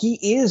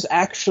 he is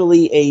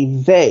actually a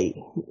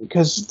they.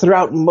 Because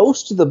throughout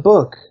most of the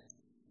book,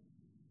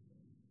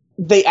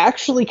 they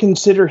actually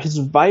consider his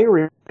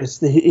virus,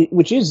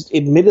 which is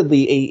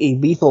admittedly a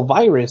lethal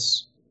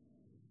virus,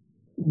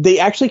 they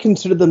actually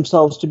consider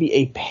themselves to be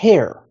a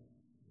pair.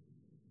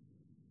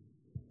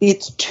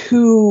 It's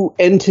two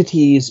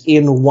entities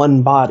in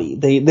one body.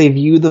 They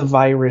view the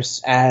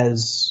virus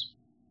as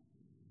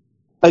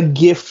a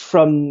gift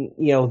from,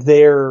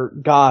 their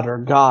god or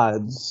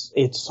gods.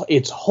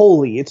 It's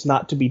holy. It's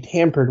not to be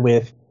tampered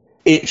with.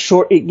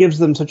 It gives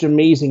them such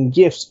amazing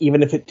gifts,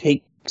 even if it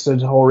takes a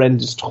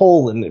horrendous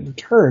toll in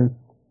return.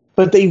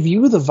 But they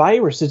view the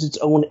virus as its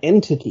own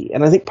entity.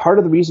 And I think part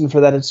of the reason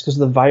for that is because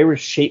the virus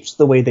shapes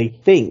the way they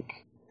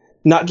think.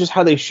 Not just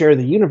how they share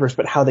the universe,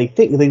 but how they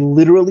think. They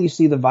literally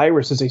see the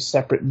virus as a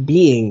separate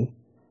being,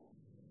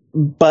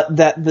 but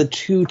that the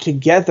two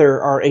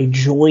together are a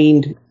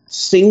joined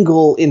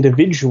single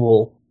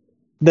individual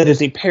that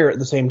is a pair at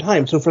the same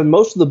time. So for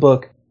most of the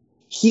book,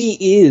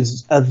 he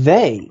is a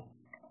they.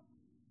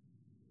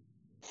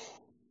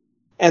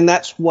 And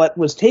that's what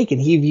was taken.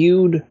 He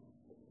viewed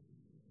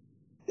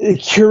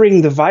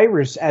curing the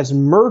virus as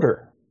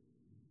murder.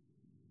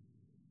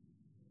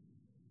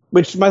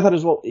 Which my thought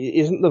is, well,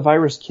 isn't the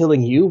virus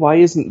killing you? Why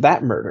isn't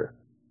that murder?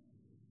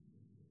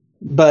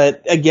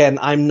 But again,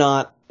 I'm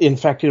not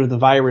infected with the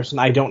virus, and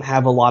I don't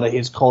have a lot of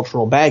his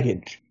cultural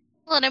baggage.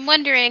 Well, and I'm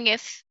wondering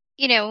if,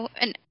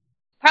 and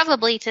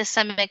probably to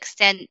some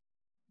extent,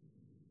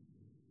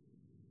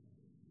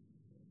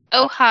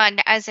 Ohan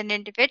as an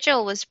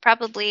individual was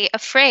probably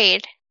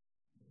afraid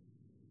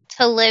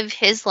to live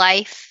his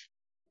life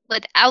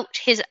without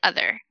his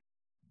other.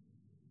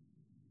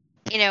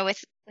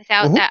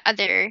 Without that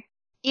other,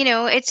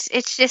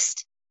 it's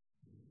just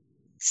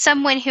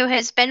someone who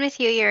has been with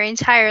you your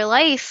entire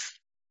life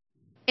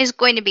is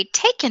going to be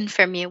taken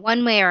from you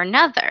one way or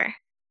another.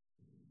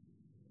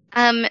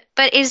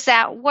 But is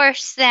that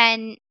worse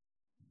than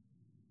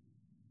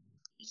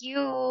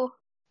you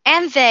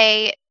and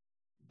they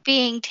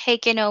being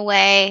taken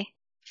away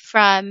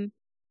from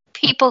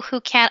people who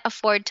can't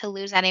afford to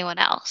lose anyone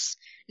else?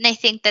 And I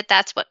think that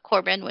that's what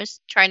Corbin was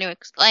trying to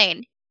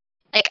explain.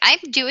 Like, I'm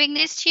doing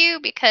this to you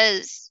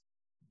because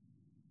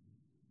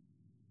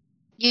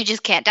you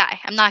just can't die.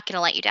 I'm not going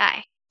to let you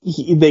die.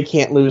 They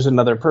can't lose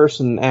another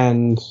person,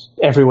 and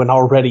everyone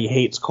already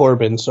hates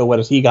Corbin, so what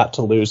has he got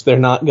to lose? They're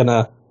not going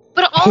to...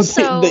 But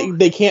also...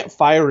 they can't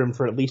fire him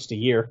for at least a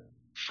year.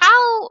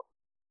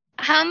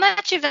 How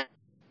much of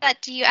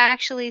that do you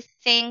actually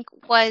think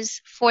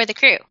was for the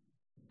crew?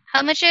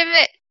 How much of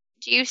it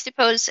do you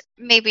suppose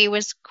maybe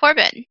was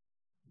Corbin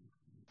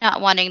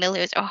not wanting to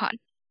lose Ohan?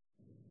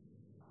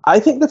 I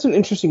think that's an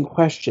interesting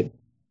question.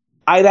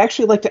 I'd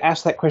actually like to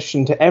ask that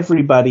question to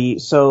everybody,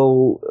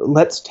 so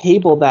let's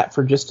table that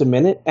for just a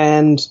minute.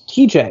 And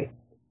TJ,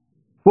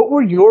 what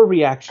were your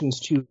reactions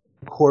to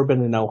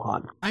Corbin and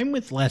Ohan? I'm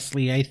with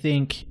Leslie, I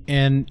think,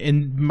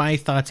 and my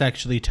thoughts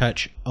actually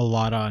touch a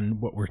lot on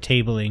what we're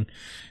tabling,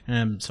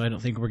 so I don't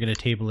think we're going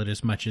to table it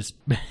as much as...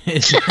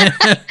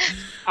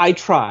 I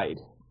tried.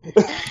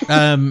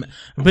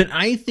 But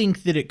I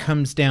think that it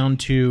comes down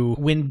to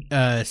when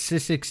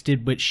Sissix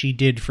did what she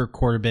did for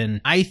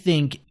Corbin. I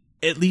think,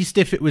 at least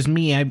if it was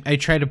me, I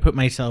try to put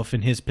myself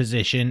in his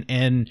position,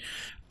 and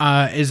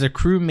as a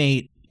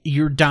crewmate,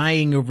 you're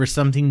dying over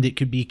something that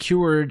could be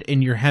cured,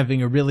 and you're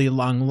having a really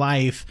long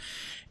life.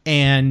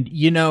 And,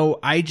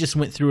 I just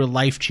went through a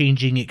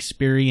life-changing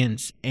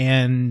experience,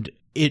 and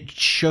it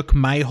shook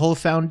my whole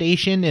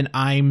foundation, and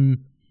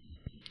I'm,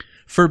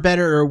 for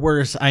better or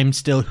worse, I'm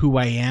still who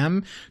I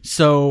am.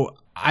 So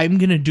I'm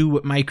going to do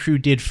what my crew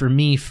did for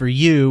me, for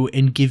you,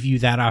 and give you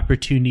that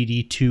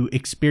opportunity to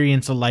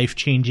experience a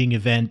life-changing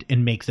event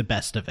and make the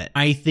best of it.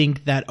 I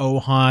think that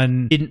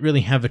Ohan didn't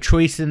really have a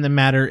choice in the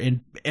matter,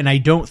 and I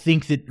don't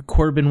think that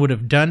Corbin would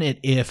have done it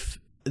if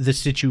the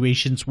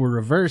situations were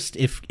reversed,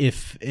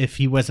 if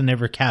he wasn't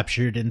ever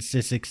captured and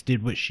Sissix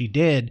did what she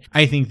did.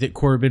 I think that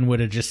Corbin would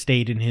have just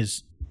stayed in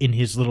his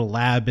little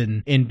lab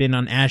and been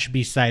on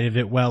Ashby's side of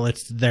it. Well,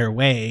 it's their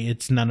way.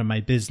 It's none of my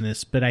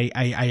business. But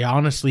I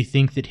honestly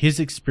think that his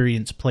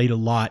experience played a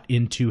lot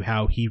into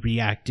how he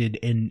reacted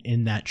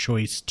in that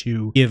choice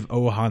to give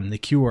Ohan the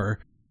cure.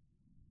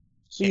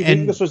 So you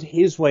think this was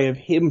his way of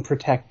him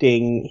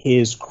protecting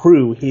his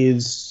crew,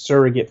 his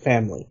surrogate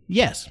family?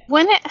 Yes.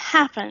 When it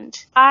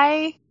happened,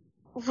 I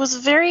was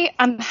very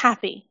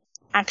unhappy,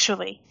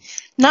 actually.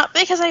 Not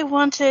because I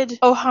wanted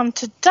Ohan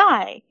to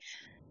die,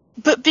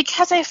 but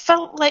because I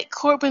felt like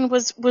Corbin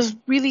was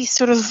really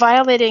sort of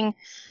violating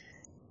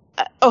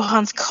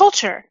Ohan's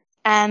culture.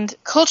 And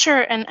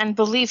culture and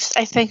beliefs,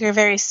 I think, are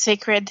very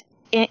sacred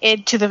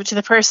to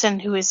the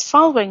person who is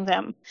following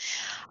them.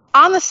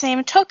 On the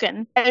same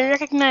token, I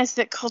recognize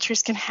that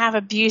cultures can have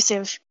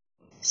abusive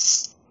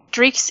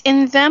streaks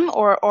in them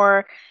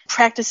or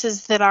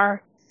practices that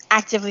are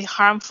actively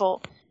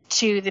harmful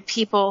to the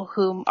people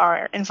whom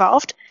are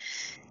involved.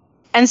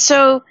 And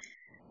so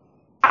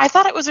I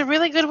thought it was a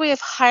really good way of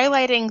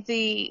highlighting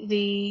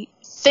the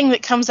thing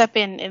that comes up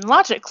in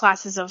logic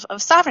classes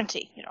of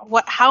sovereignty.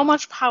 How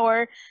much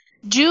power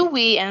do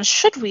we and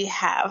should we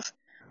have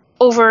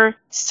over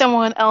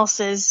someone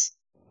else's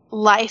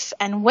life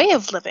and way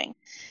of living?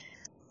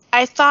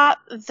 I thought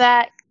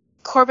that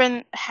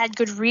Corbin had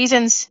good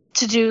reasons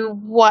to do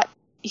what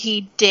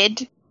he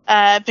did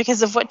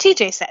because of what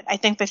TJ said. I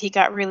think that he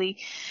got really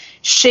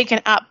shaken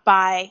up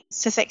by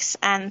Sissix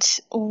and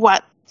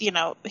what he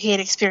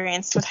had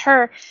experienced with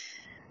her.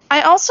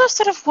 I also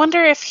sort of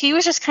wonder if he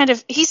was just kind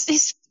of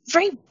he's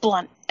very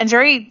blunt and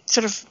very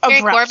sort of very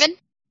abrupt. Corbin?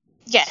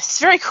 Yes,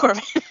 very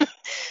Corbin.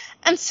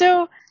 And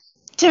so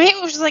to me,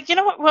 it was just like,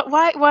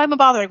 why am I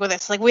bothering with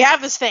this? Like, we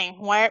have this thing.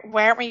 Why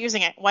aren't we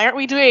using it? Why aren't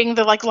we doing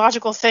the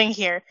logical thing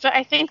here? But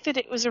I think that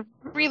it was a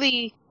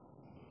really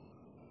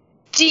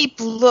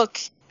deep look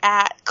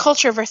at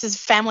culture versus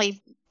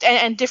family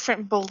and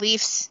different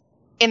beliefs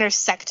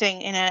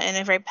intersecting in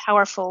a very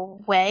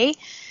powerful way.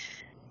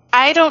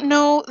 I don't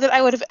know that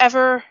I would have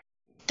ever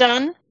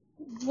done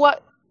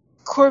what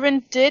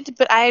Corbin did,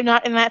 but I am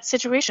not in that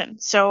situation,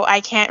 so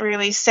I can't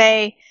really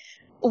say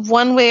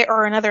one way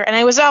or another. And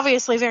I was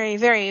obviously very,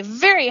 very,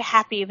 very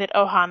happy that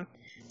Ohan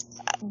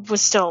was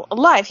still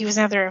alive. He was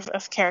another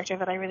of character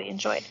that I really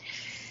enjoyed.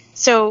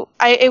 So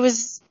it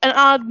was an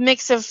odd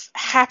mix of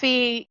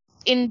happy,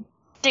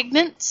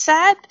 indignant,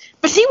 sad,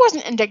 but he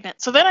wasn't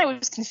indignant. So then I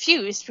was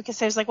confused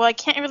because I was like, well, I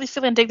can't really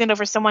feel indignant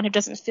over someone who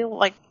doesn't feel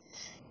like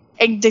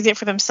indignant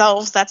for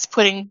themselves. That's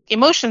putting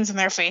emotions in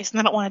their face, and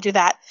I don't want to do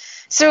that.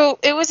 So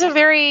it was a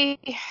very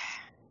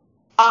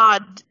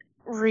odd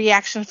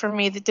reaction for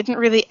me that didn't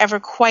really ever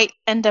quite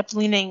end up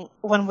leaning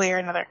one way or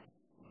another.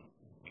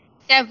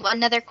 I have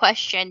another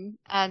question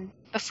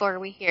before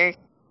we hear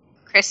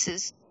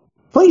Chris's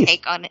Please.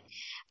 take on it.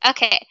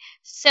 Okay,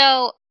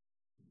 so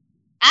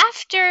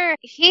after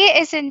he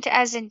isn't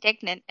as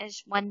indignant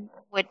as one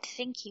would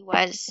think he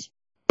was,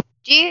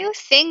 do you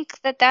think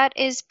that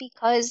is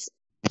because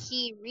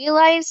he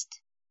realized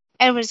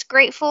and was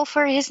grateful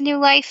for his new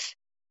life?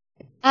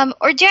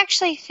 Or do you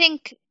actually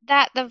think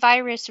that the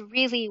virus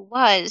really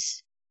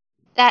was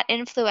that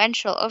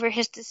influential over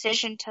his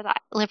decision to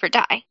live or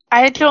die?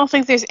 I don't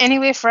think there's any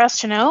way for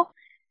us to know,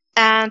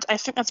 and I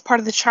think that's part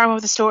of the charm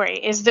of the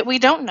story, is that we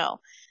don't know.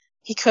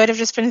 He could have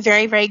just been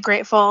very, very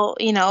grateful,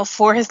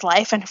 for his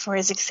life and for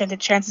his extended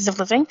chances of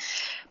living.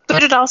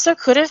 But it also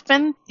could have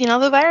been,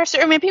 the virus,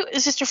 or maybe it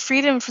was just a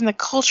freedom from the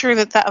culture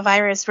that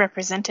virus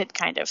represented,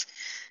 kind of.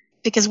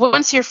 Because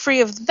once you're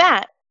free of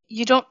that,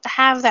 you don't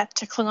have that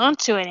to cling on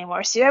to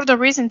anymore. So you have no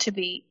reason to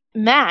be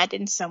mad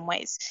in some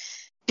ways.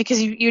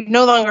 Because you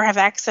no longer have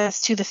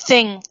access to the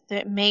thing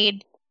that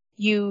made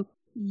you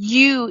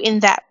in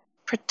that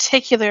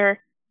particular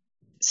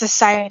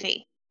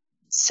society.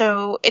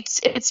 So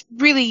it's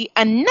really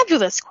a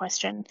nebulous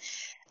question.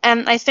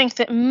 And I think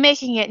that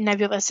making it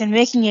nebulous and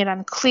making it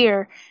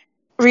unclear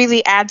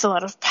really adds a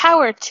lot of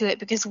power to it,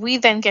 because we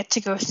then get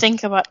to go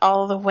think about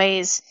all the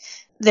ways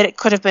that it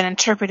could have been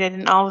interpreted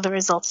and all of the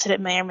results that it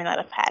may or may not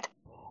have had.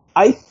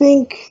 I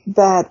think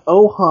that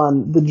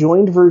Ohan, the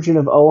joined version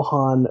of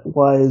Ohan,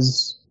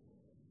 was,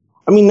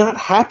 not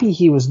happy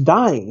he was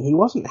dying. He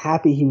wasn't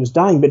happy he was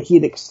dying, but he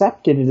had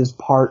accepted it as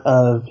part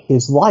of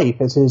his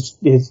life, as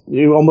his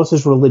almost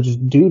his religious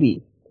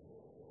duty.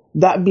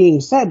 That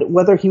being said,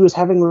 whether he was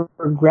having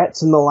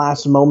regrets in the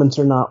last moments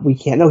or not, we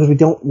can't know,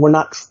 because we're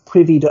not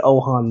privy to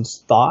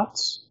Ohan's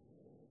thoughts.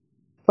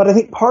 But I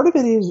think part of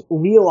it is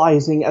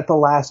realizing at the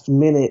last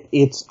minute,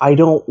 I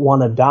don't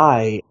want to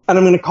die. And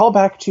I'm going to call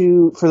back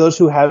to, for those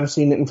who have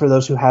seen it and for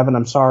those who haven't,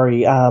 I'm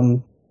sorry,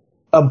 a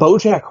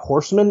BoJack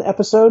Horseman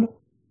episode.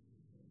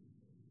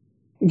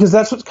 Because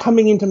that's what's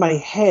coming into my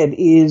head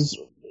is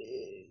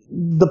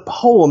the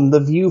poem,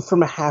 The View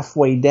from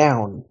Halfway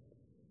Down.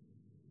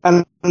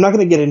 And I'm not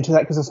going to get into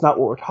that because that's not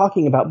what we're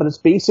talking about, but it's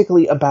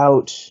basically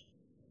about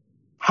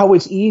how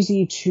it's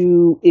easy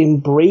to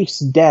embrace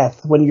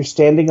death when you're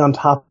standing on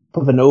top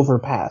of an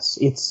overpass.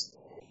 It's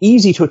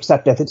easy to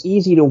accept death. It's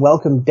easy to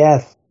welcome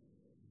death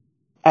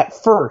at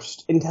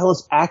first until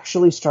it's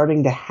actually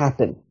starting to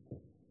happen.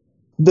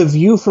 The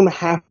view from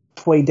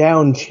halfway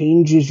down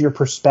changes your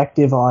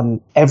perspective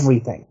on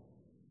everything.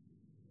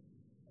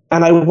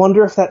 And I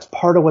wonder if that's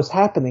part of what's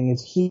happening,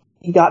 is he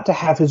got to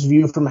have his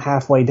view from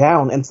halfway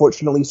down and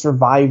fortunately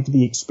survived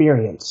the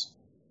experience.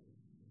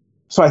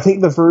 So I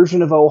think the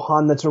version of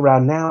Ohan that's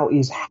around now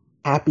is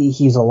happy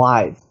he's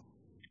alive.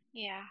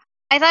 Yeah.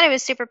 I thought it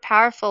was super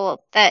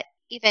powerful that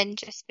even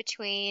just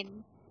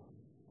between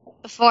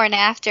before and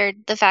after,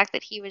 the fact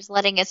that he was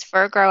letting his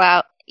fur grow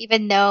out,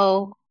 even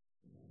though,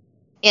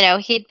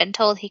 he'd been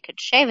told he could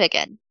shave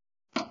again.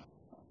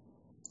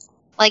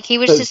 Like, he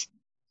was just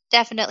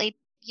definitely,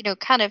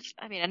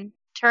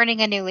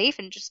 turning a new leaf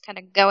and just kind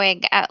of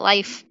going at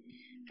life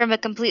from a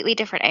completely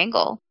different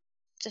angle.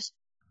 Just,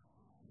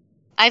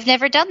 I've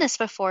never done this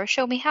before.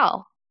 Show me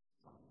how.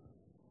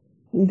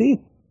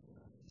 Indeed.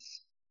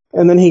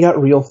 And then he got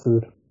real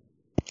food,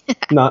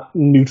 not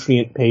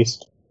nutrient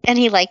paste. And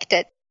he liked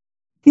it.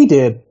 He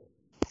did.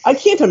 I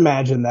can't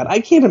imagine that. I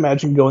can't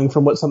imagine going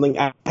from what something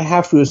I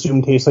have to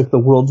assume tastes like the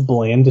world's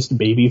blandest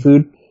baby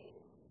food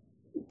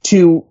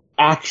to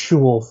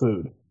actual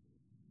food.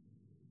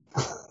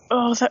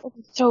 Oh, that would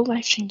be so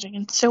life-changing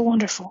and so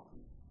wonderful.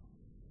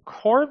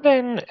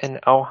 Corbin and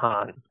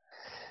Ohan,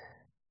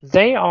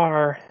 they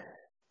are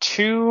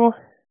two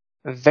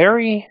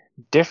very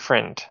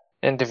different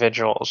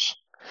individuals.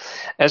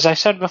 As I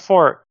said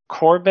before,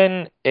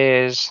 Corbin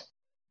is,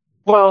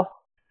 well,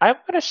 I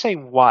want to say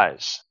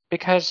was,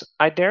 because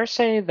I dare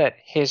say that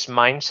his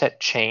mindset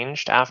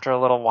changed after a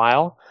little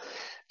while.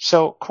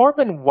 So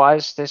Corbin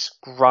was this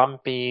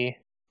grumpy,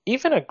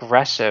 even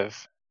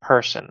aggressive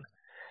person.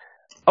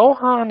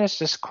 Ohan is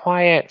this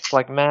quiet,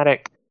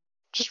 phlegmatic,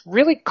 just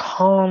really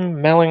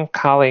calm,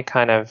 melancholy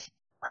kind of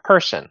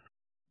person.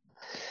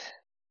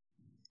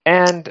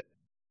 And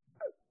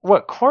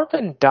what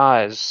Corbin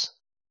does,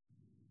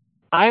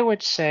 I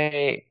would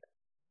say,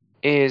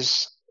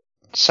 is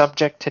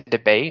subject to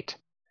debate.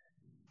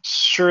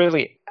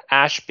 Surely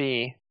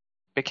Ashby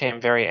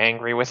became very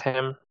angry with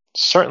him.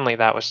 Certainly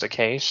that was the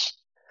case.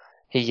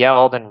 He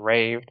yelled and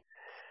raged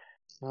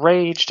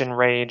and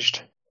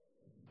raged,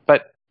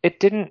 but it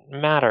didn't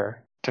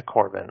matter to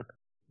Corbin.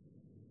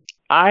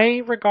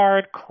 I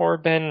regard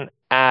Corbin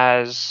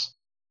as,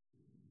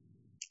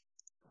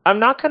 I'm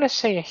not going to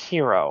say a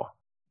hero,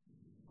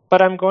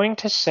 but I'm going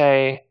to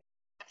say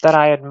that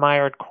I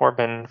admired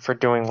Corbin for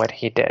doing what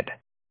he did.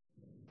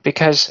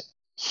 Because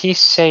he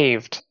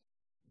saved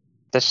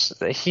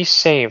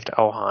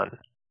Ohan.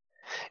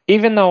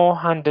 Even though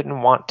Ohan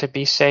didn't want to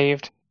be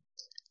saved,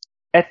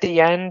 at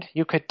the end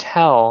you could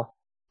tell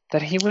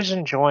that he was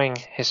enjoying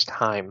his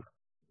time.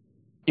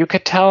 You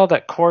could tell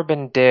that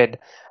Corbin did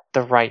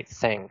the right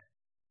thing.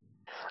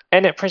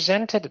 And it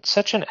presented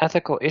such an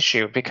ethical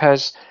issue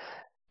because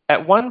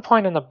at one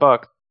point in the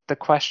book, the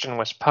question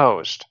was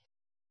posed.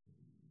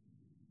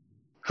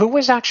 Who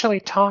was actually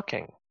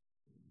talking?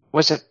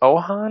 Was it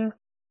Ohan?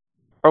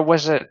 Or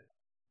was it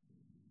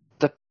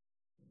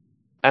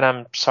and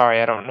I'm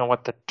sorry, I don't know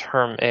what the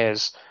term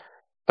is,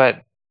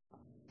 but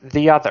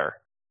the other?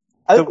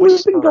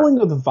 We've been going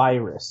with the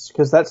virus,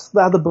 because that's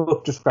how the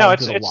book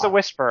describes it a lot. No, it's the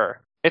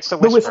Whisperer. It's the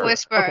Whisperer.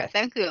 Whisperer, Okay.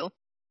 thank you.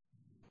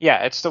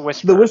 Yeah, it's the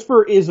Whisperer. The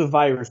Whisperer is a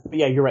virus, but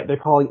yeah, you're right.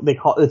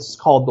 It's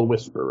called the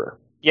Whisperer.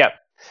 Yep.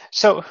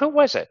 So who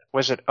was it?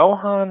 Was it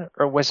Ohan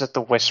or was it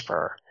the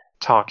Whisperer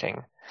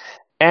talking?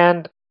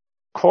 And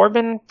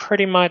Corbin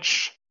pretty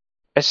much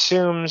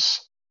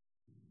assumes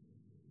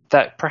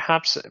that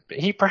perhaps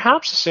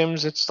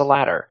assumes it's the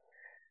latter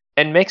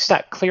and makes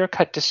that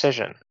clear-cut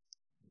decision.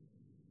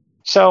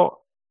 So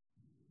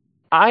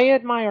I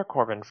admire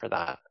Corbin for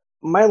that.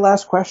 My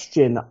last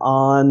question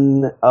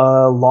on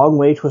A Long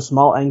Way to a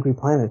Small Angry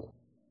Planet.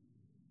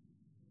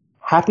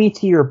 Happy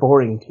tea or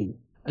boring tea?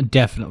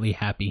 Definitely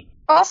happy.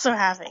 Also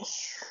happy.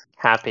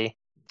 Happy.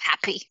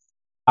 Happy.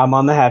 I'm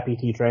on the happy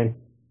tea train.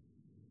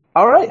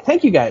 All right,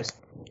 thank you guys.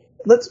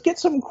 Let's get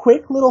some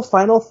quick little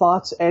final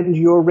thoughts and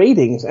your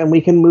ratings, and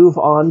we can move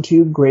on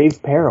to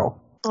Grave Peril.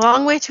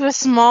 Long Way to a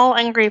Small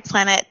Angry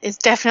Planet is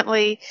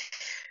definitely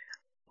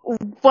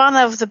one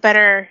of the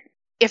better,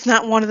 if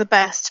not one of the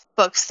best,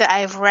 books that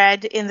I've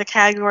read in the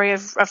category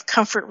of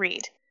comfort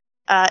read.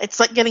 It's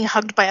like getting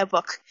hugged by a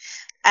book.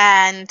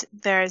 And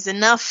there's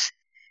enough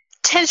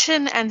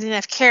tension and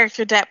enough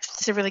character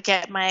depth to really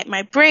get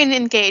my brain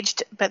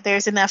engaged, but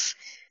there's enough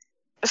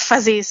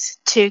fuzzies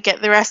to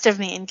get the rest of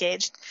me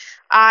engaged.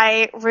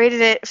 I rated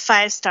it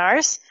 5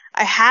 stars.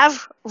 I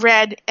have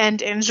read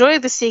and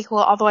enjoyed the sequel,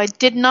 although I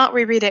did not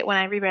reread it when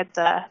I reread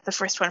the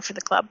first one for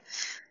the club.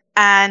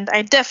 And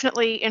I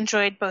definitely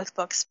enjoyed both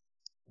books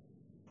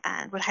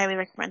and would highly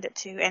recommend it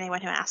to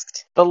anyone who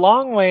asked. The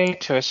Long Way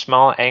to a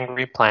Small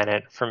Angry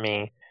Planet, for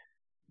me,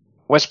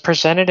 was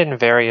presented in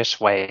various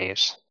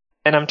ways.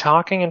 And I'm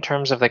talking in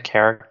terms of the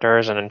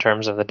characters and in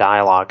terms of the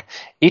dialogue.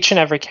 Each and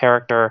every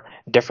character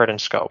differed in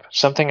scope,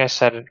 something I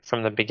said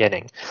from the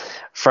beginning.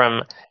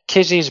 From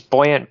Kizzy's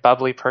buoyant,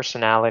 bubbly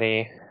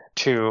personality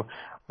to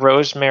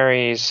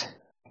Rosemary's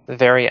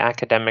very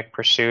academic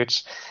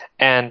pursuits.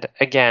 And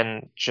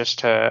again, just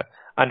to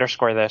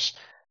underscore this,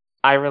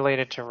 I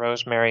related to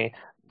Rosemary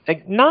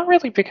not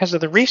really because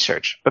of the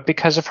research, but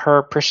because of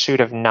her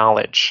pursuit of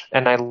knowledge.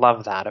 And I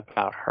love that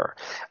about her.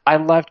 I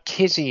loved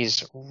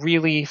Kizzy's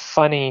really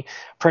funny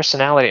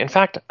personality. In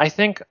fact, I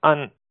think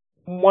on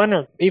one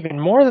or even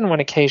more than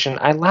one occasion,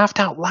 I laughed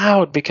out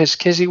loud because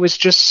Kizzy was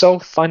just so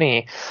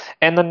funny.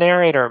 And the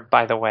narrator,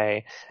 by the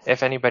way,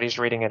 if anybody's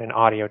reading it in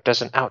audio,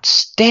 does an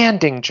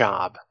outstanding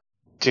job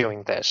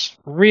doing this.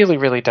 Really,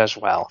 really does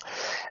well.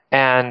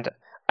 And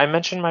I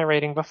mentioned my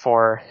rating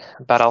before,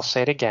 but I'll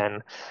say it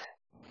again.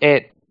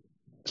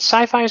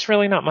 Sci-fi is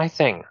really not my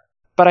thing,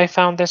 but I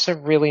found this a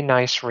really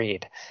nice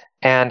read,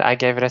 and I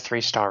gave it a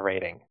 3-star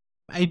rating.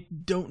 I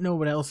don't know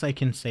what else I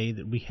can say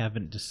that we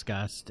haven't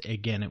discussed.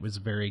 Again, it was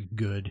very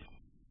good.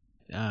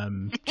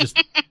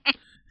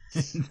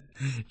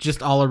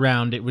 Just all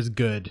around, it was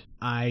good.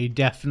 I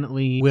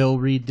definitely will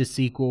read the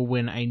sequel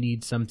when I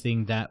need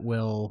something that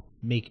will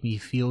make me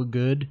feel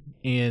good.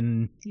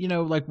 And,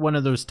 like one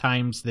of those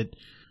times that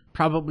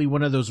probably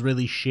one of those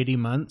really shitty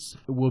months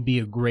will be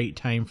a great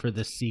time for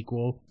this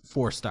sequel.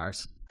 4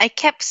 stars. I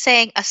kept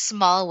saying a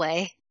small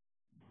way.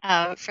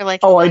 For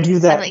like. Oh, I do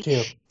that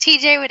too.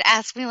 TJ would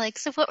ask me like,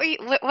 so what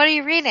are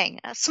you reading?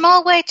 A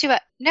small way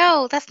to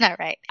no, that's not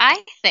right.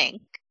 I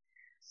think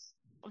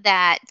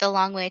that The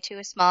Long Way to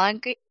a Small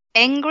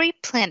Angry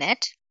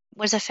Planet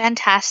was a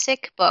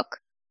fantastic book.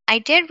 I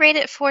did rate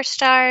it 4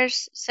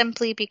 stars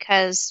simply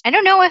because I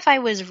don't know if I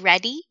was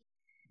ready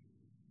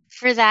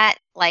for that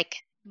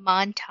like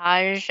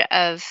montage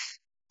of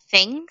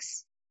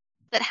things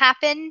that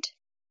happened.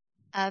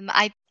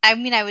 I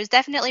was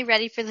definitely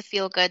ready for the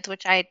feel goods,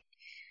 which I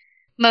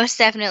most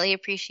definitely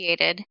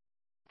appreciated.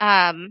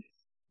 But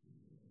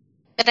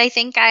I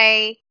think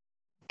I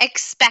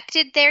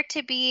expected there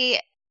to be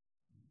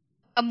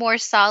a more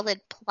solid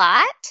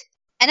plot,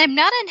 and I'm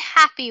not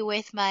unhappy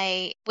with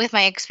my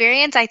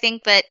experience. I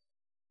think that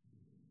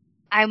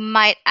I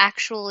might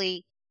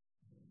actually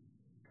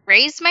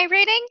raise my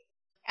rating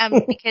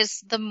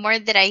because the more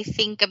that I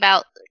think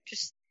about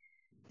just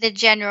the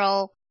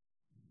general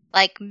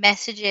like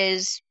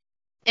messages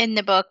in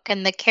the book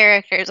and the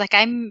characters, like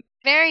I'm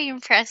very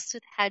impressed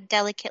with how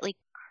delicately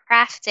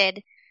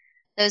crafted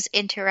those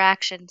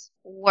interactions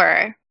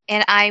were,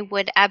 and I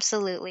would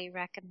absolutely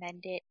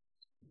recommend it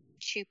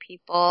to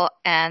people,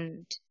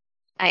 and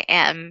I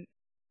am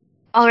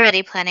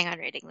already planning on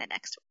reading the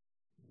next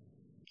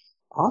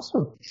one.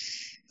 Awesome.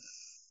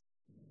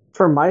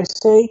 For my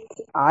sake,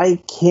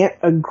 I can't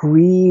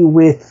agree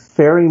with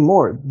Ferry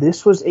more.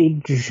 This was a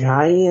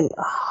giant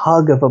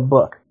hug of a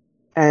book,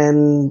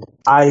 and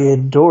I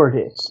adored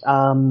it.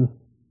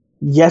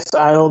 Yes,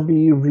 I'll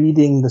be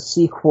reading the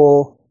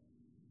sequel,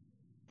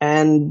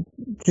 and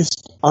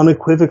just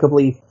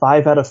unequivocally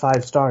 5 out of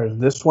 5 stars.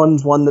 This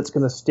one's one that's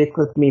going to stick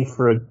with me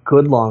for a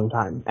good long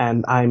time,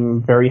 and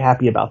I'm very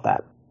happy about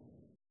that.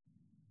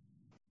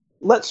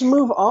 Let's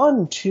move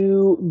on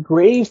to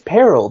Grave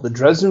Peril, the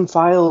Dresden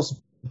Files,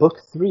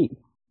 Book 3.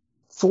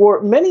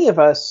 For many of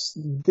us,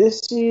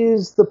 this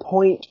is the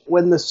point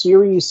when the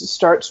series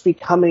starts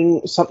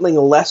becoming something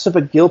less of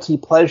a guilty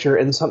pleasure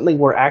and something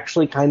we're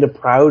actually kind of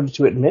proud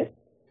to admit.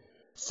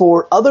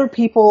 For other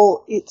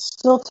people, it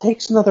still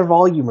takes another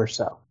volume or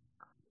so.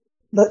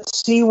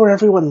 Let's see where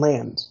everyone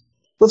lands.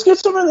 Let's get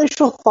some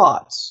initial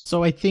thoughts.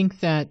 So I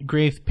think that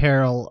Grave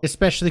Peril,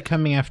 especially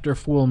coming after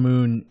Full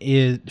Moon,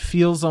 it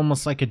feels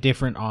almost like a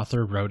different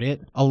author wrote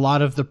it. A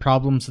lot of the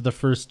problems of the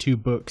first 2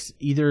 books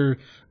either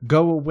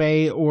go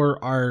away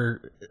or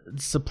are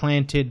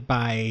supplanted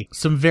by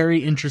some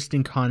very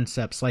interesting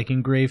concepts. Like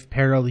in Grave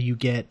Peril, you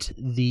get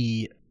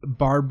the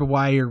barbed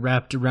wire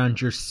wrapped around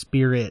your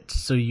spirit,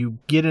 so you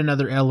get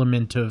another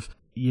element of,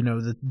 you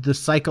know, the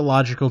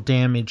psychological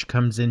damage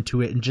comes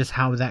into it and just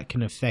how that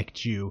can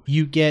affect you.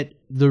 You get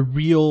the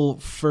real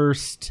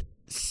first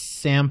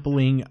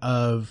sampling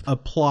of a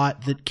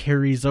plot that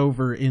carries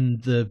over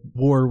in the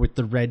war with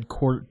the Red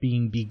Court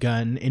being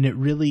begun, and it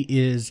really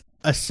is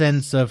a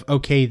sense of,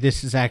 okay,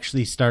 this is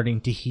actually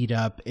starting to heat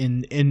up,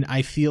 and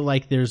I feel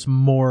like there's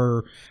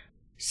more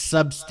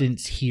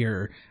substance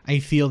here. I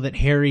feel that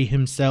Harry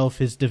himself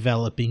is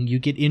developing. You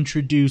get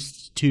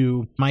introduced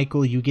to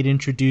Michael, you get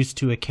introduced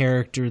to a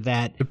character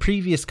that the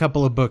previous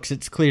couple of books,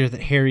 it's clear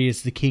that Harry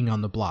is the king on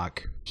the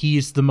block.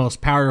 He's the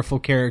most powerful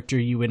character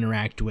you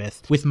interact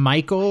with. With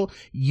Michael,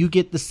 you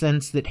get the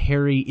sense that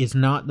Harry is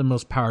not the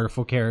most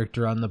powerful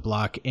character on the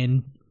block,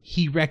 and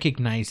he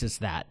recognizes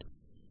that.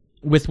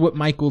 With what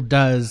Michael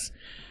does,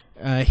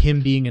 him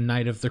being a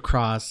Knight of the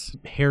Cross,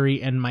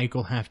 Harry and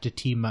Michael have to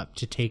team up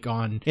to take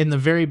on. In the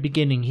very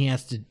beginning, he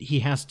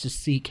has to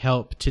seek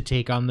help to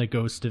take on the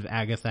ghost of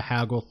Agatha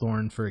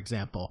Hagglethorne, for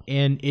example.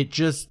 And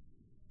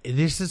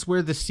this is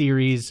where the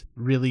series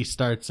really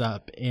starts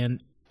up.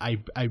 And I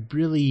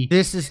really,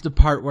 this is the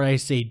part where I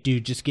say,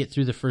 dude, just get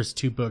through the first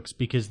 2 books,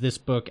 because this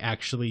book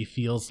actually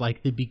feels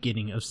like the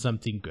beginning of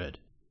something good.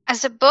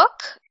 As a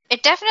book,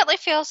 it definitely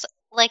feels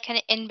like an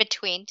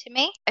in-between to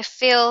me. I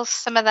feel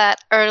some of that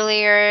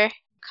earlier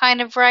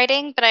kind of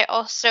writing, but I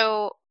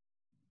also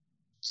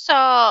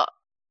saw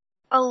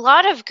a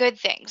lot of good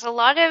things. A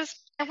lot of,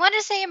 I want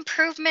to say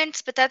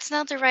improvements, but that's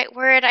not the right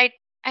word.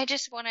 I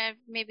just want to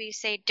maybe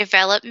say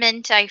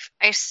development. I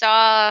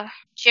saw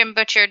Jim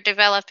Butcher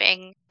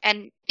developing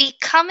and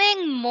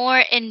becoming more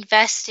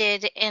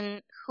invested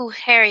in who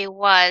Harry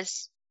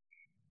was,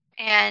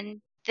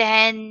 and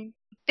then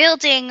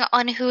building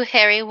on who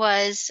Harry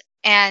was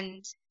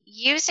and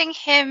using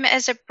him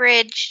as a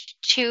bridge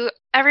to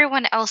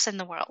everyone else in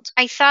the world.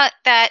 I thought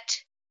that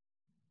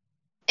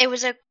it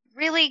was a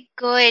really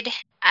good,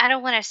 I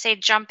don't want to say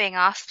jumping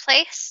off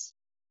place,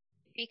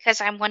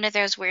 because I'm one of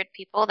those weird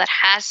people that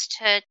has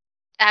to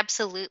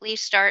absolutely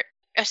start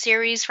a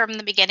series from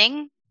the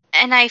beginning.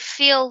 And I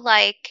feel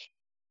like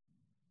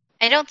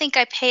I don't think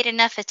I paid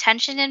enough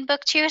attention in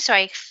book 2, so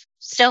I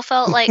still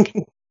felt like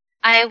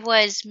I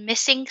was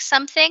missing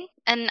something,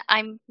 and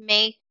I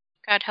may,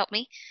 God help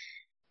me,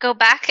 go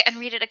back and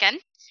read it again.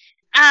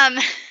 I'm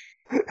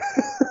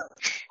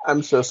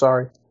so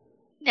sorry.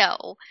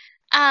 No.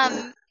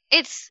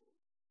 It's,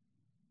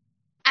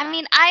 I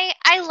mean,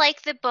 I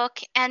like the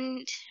book,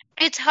 and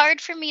it's hard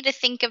for me to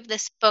think of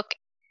this book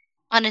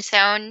on its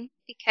own,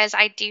 because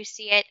I do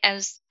see it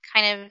as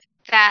kind of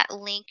that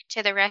link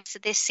to the rest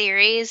of this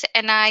series,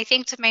 and I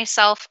think to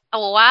myself,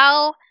 oh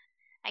wow,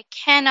 I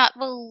cannot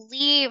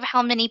believe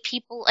how many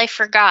people I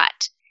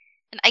forgot,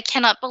 and I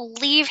cannot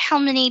believe how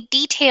many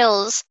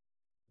details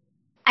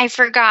I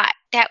forgot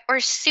that were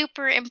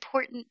super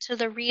important to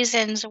the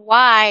reasons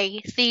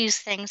why these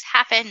things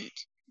happened.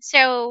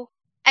 So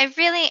I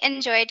really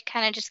enjoyed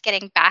kind of just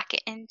getting back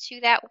into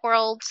that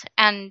world,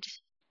 and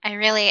I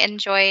really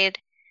enjoyed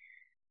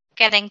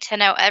getting to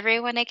know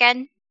everyone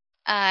again.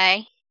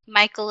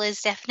 Michael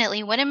is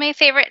definitely one of my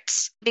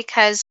favorites,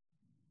 because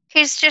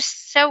he's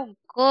just so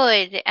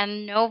good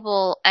and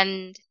noble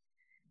and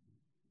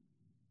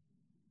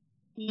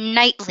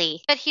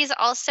knightly, but he's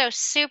also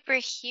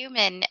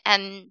superhuman,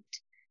 and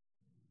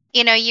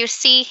you know, you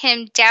see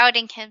him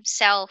doubting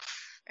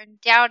himself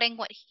and doubting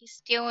what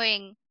he's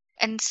doing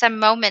in some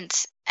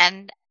moments.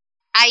 And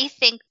I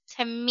think,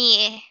 to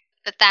me,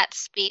 that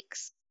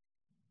speaks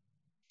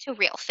to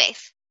real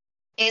faith.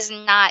 Is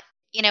not,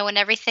 you know, when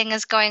everything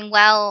is going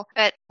well,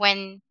 but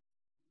when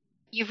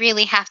you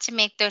really have to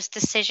make those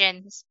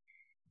decisions.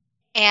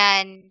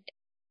 And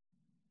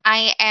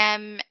I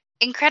am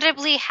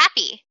incredibly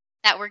happy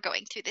that we're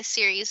going through this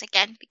series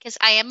again, because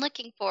I am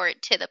looking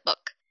forward to the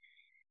book.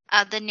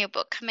 The new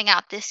book coming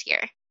out this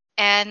year,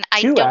 and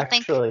I don't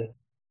think 2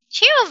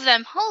 of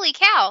them. Holy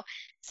cow!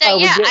 So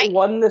we get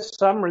one this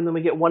summer, and then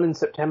we get one in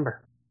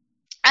September.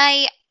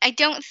 I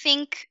don't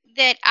think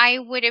that I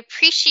would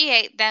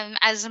appreciate them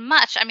as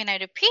much. I mean,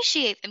 I'd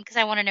appreciate them because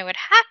I want to know what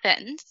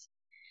happens,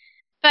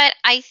 But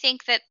I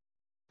think that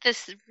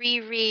this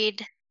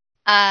reread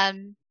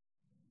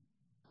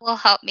will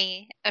help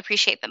me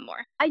appreciate them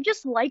more. I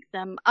just like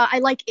them. I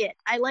like it.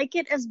 I like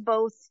it as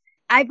both.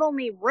 I've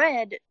only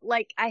read,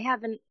 like, I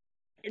haven't.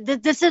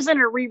 This isn't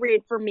a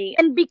reread for me.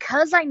 And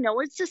because I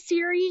know it's a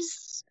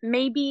series,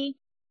 maybe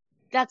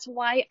that's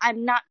why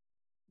I'm not,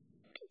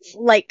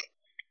 like,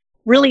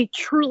 really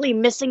truly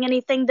missing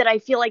anything, that I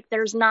feel like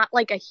there's not,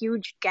 like, a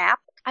huge gap.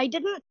 I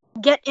didn't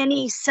get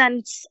any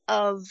sense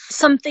of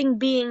something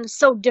being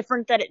so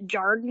different that it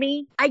jarred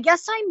me. I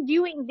guess I'm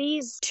viewing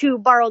these, to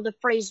borrow the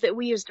phrase that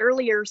we used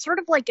earlier, sort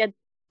of like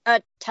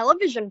a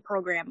television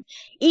program.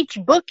 Each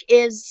book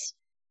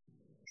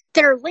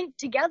they're linked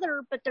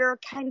together, but they're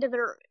kind of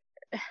their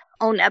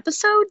own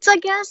episodes, I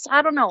guess.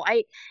 I don't know.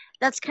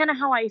 That's kind of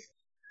how I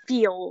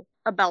feel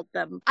about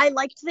them. I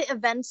liked the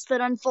events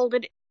that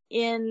unfolded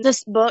in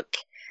this book.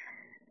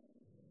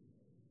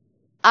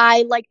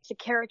 I liked the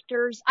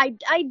characters.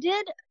 I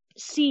did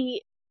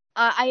see,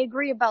 I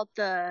agree about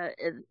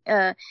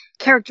the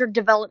character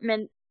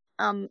development,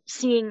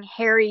 seeing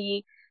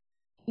Harry,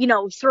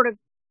 sort of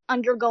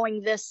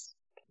undergoing this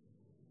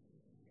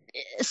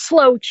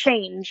slow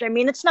change. I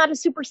mean, it's not a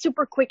super,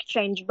 super quick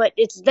change, but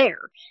it's there,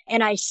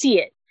 and I see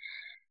it.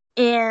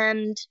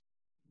 And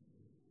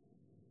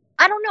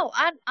I don't know.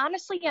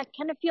 Honestly, I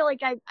kind of feel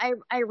like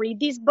I read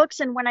these books,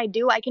 and when I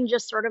do, I can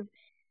just sort of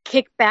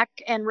kick back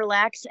and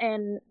relax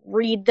and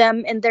read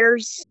them. And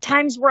there's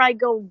times where I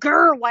go,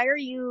 "Grr, why are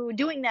you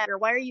doing that?" or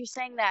 "Why are you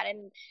saying that?"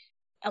 And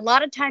a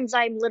lot of times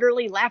I'm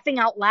literally laughing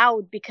out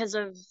loud because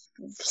of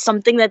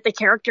something that the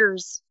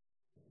characters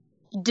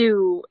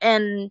do.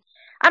 And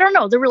I don't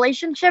know, the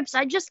relationships,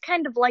 I just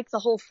kind of like the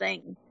whole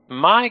thing.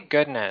 My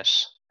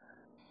goodness.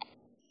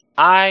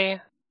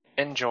 I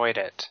enjoyed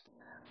it.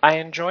 I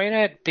enjoyed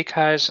it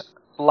because,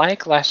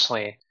 like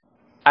Leslie,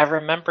 I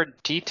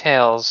remembered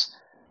details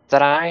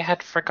that I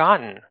had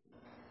forgotten.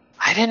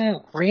 I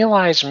didn't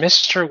realize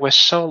Mr. was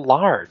so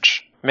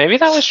large. Maybe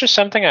that was just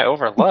something I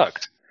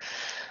overlooked.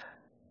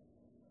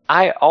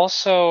 I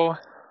also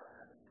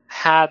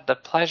had the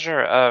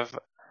pleasure of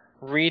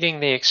reading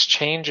the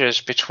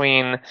exchanges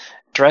between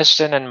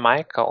Dresden and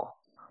Michael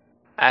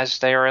as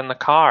they are in the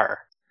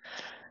car,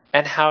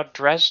 and how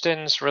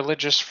Dresden's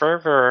religious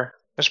fervor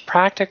was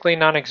practically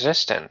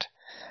non-existent,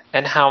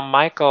 and how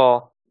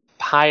Michael,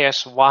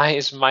 pious,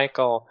 wise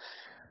Michael,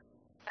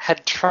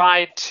 had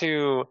tried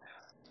to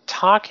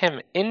talk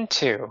him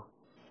into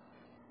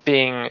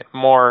being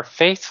more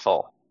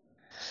faithful.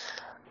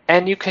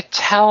 And you could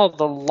tell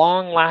the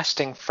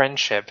long-lasting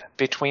friendship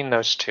between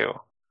those two.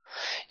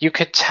 You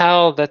could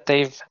tell that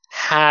they've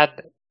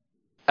had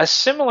a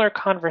similar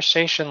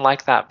conversation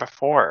like that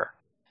before.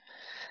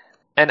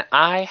 And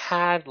I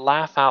had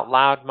laugh out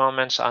loud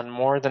moments on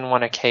more than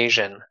one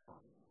occasion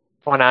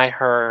when I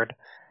heard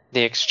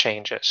the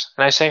exchanges.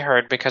 And I say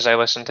heard because I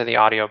listened to the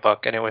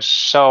audiobook, and it was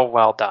so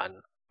well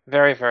done.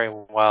 Very, very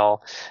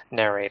well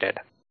narrated.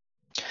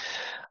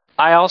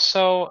 I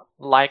also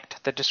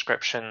liked the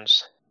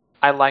descriptions.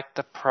 I liked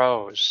the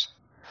prose.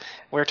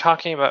 We were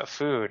talking about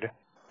food.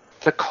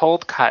 The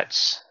cold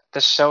cuts,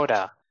 the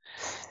soda.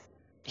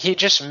 He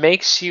just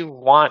makes you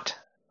want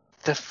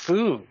the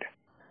food.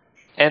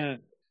 And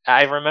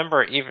I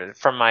remember, even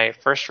from my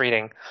first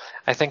reading,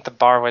 I think the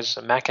bar was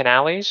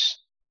McAnally's.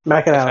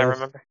 If I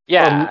remember.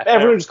 Yeah.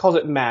 Everyone just calls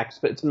it Max,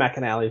 but it's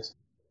McAnally's.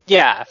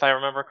 Yeah, if I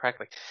remember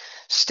correctly.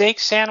 Steak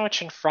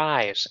sandwich and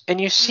fries. And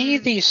you see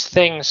these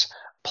things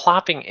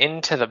plopping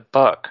into the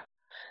book.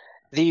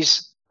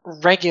 These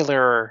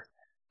regular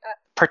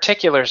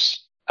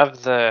particulars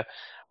of the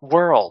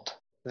world.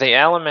 The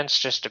elements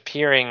just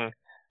appearing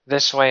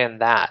this way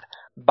and that.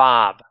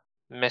 Bob,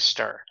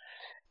 Mr.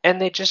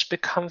 And they just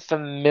become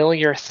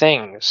familiar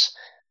things.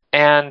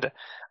 And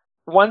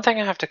one thing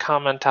I have to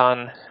comment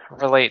on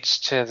relates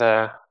to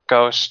the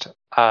ghost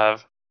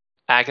of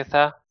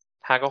Agatha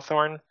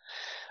Hagglethorne.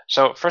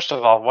 So, first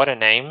of all, what a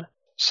name.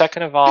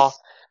 Second of all,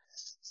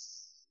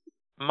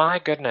 my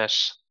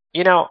goodness.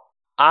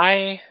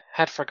 I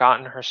had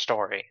forgotten her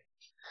story.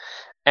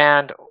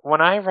 And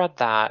when I read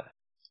that,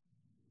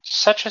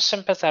 such a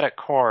sympathetic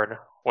chord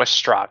was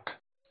struck.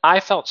 I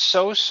felt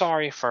so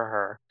sorry for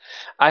her.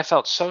 I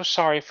felt so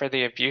sorry for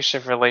the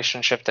abusive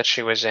relationship that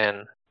she was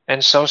in,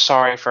 and so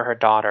sorry for her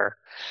daughter,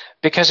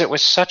 because it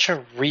was such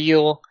a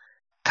real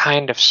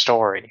kind of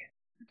story.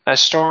 A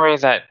story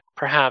that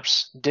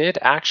perhaps did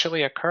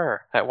actually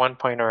occur at one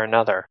point or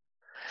another.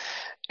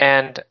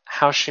 And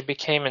how she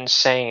became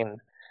insane,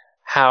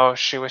 how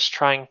she was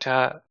trying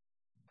to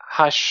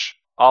hush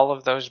all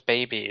of those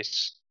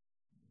babies.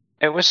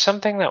 It was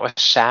something that was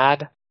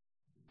sad,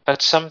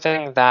 but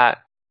something that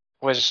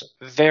was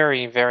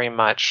very, very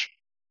much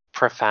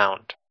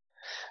profound.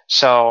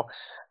 So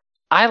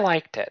I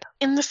liked it.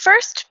 In the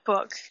first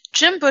book,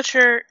 Jim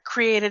Butcher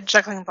created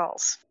juggling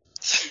balls.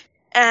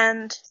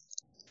 And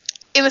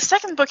in the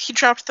second book, he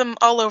dropped them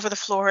all over the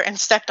floor and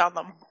stepped on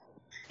them.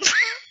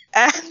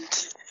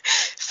 And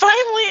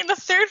finally, in the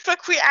third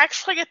book, we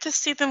actually get to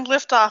see them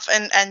lift off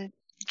and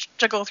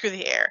juggle through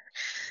the air.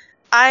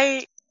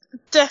 I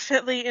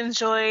definitely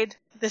enjoyed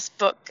this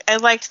book. I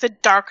liked the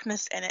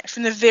darkness in it.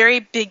 From the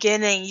very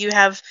beginning, you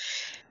have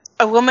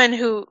a woman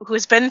who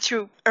has been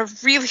through a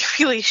really,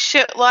 really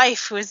shit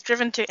life, who is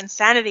driven to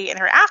insanity in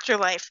her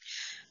afterlife,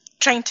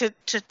 trying to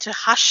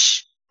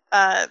hush,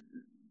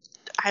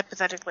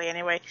 hypothetically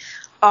anyway,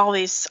 all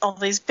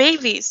these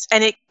babies,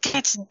 and it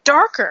gets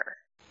darker,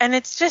 and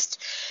it's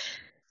just,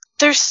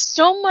 there's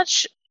so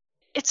much.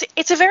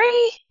 It's a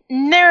very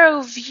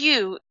narrow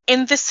view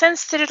in the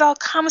sense that it all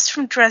comes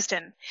from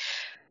Dresden,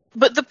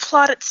 but the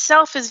plot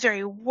itself is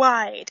very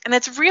wide, and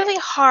it's really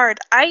hard.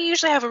 I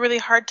usually have a really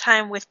hard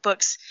time with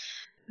books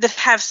that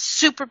have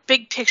super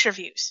big picture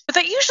views, but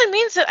that usually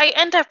means that I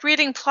end up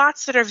reading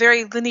plots that are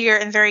very linear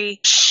and very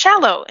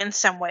shallow in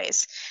some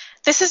ways.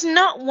 This is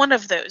not one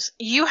of those.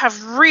 You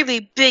have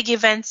really big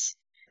events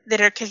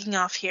that are kicking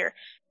off here.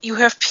 You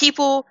have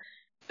people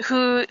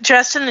who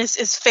Justin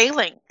is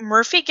failing.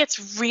 Murphy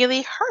gets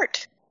really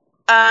hurt.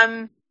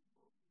 And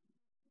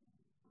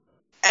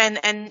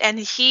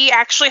he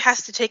actually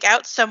has to take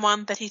out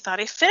someone that he thought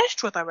he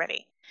finished with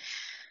already.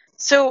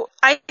 So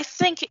I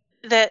think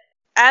that,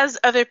 as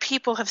other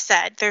people have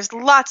said, there's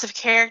lots of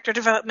character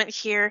development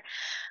here.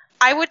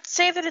 I would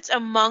say that it's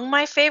among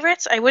my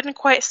favorites. I wouldn't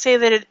quite say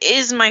that it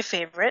is my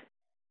favorite.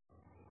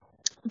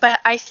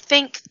 But I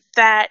think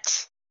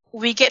that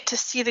we get to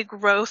see the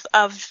growth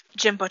of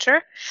Jim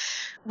Butcher.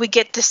 We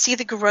get to see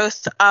the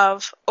growth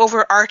of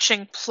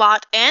overarching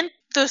plot and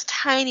those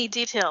tiny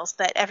details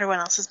that everyone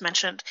else has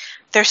mentioned.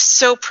 They're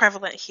so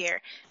prevalent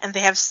here, and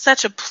they have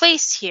such a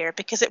place here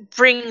because it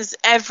brings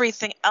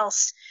everything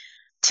else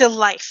to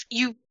life.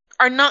 You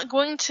are not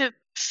going to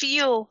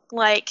feel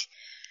like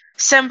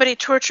somebody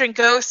torturing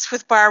ghosts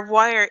with barbed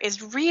wire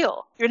is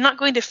real. You're not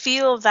going to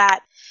feel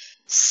that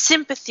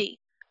sympathy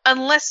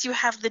unless you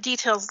have the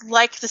details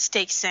like the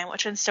steak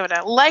sandwich and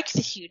soda, like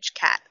the huge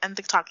cat and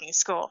the talking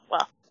skull.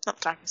 Well, not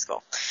the talking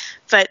skull,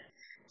 but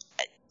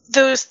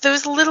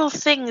those little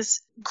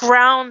things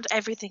ground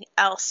everything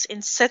else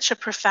in such a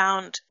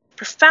profound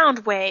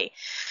way,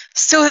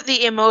 so that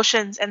the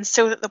emotions and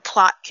so that the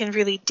plot can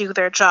really do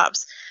their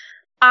jobs.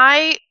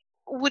 I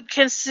would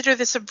consider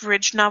this a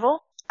bridge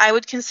novel. I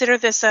would consider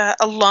this a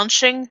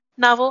launching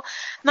novel,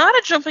 not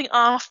a jumping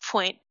off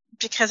point,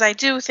 because I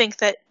do think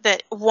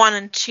that 1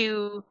 and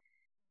 2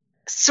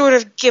 sort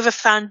of give a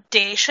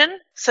foundation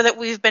so that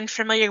we've been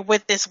familiar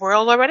with this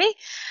world already.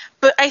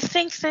 But I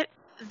think that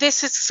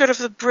this is sort of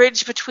the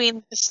bridge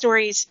between the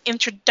story's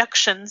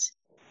introductions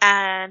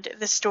and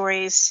the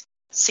story's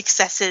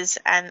successes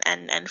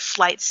and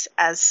flights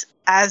as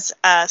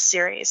a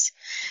series.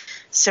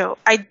 So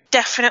I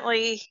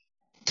definitely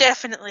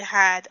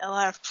had a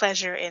lot of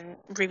pleasure in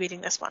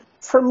rereading this one.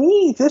 For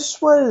me,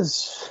 this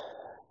was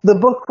the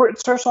book where it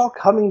starts all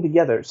coming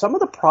together. Some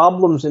of the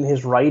problems in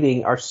his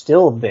writing are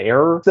still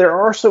there. There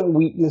are some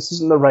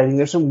weaknesses in the writing.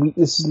 There's some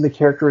weaknesses in the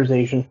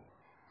characterization.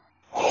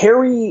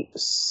 Harry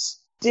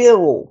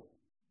still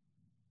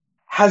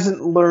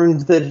hasn't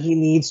learned that he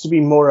needs to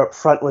be more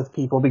upfront with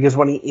people, because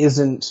when he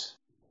isn't,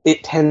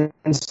 it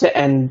tends to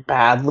end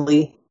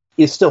badly.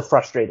 Is still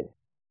frustrating.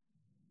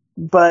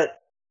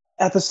 But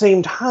at the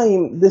same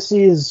time, this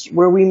is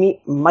where we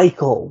meet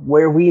Michael,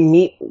 where we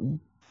meet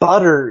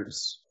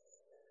Butters.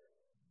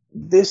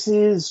 This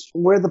is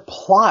where the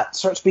plot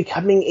starts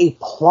becoming a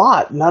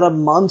plot, not a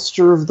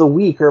monster of the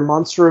week or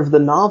monster of the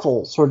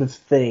novel sort of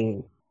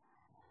thing.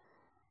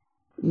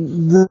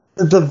 The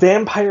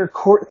vampire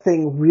court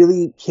thing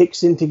really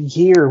kicks into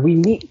gear. We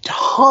meet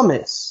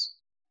Thomas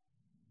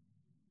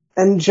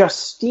and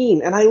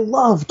Justine, and I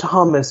love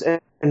Thomas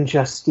and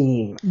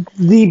Justine.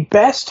 The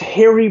best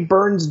Harry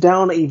burns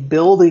down a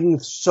building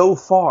so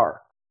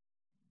far.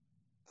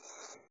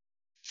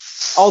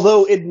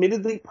 Although,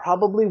 admittedly,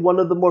 probably one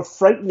of the more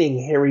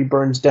frightening Harry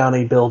burns down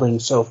a building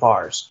so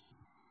far.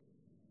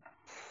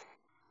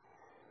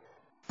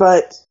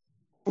 But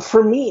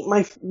for me,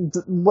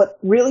 what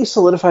really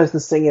solidifies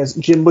this thing as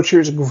Jim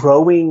Butcher's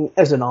growing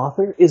as an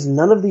author is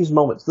none of these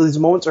moments. These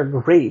moments are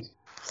great,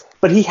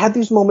 but he had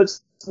these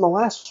moments in the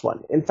last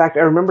one. In fact,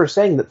 I remember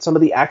saying that some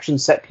of the action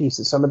set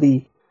pieces, some of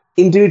the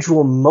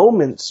individual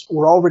moments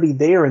were already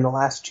there in the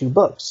last 2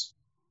 books.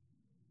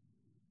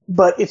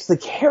 But it's the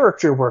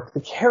character work, the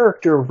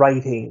character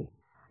writing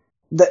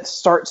that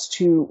starts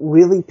to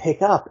really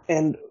pick up.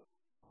 And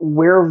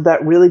where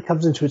that really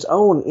comes into its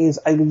own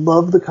is I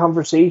love the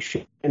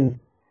conversation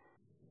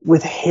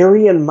with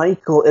Harry and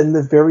Michael in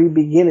the very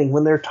beginning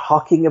when they're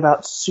talking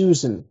about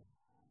Susan.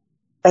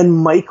 And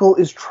Michael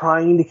is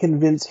trying to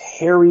convince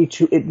Harry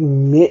to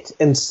admit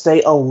and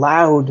say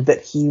aloud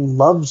that he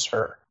loves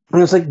her.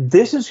 And it's like,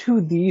 this is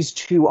who these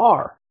two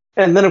are.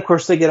 And then, of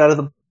course, they get out of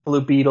the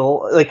Blue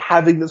Beetle, like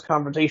having this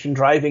conversation,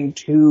 driving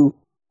to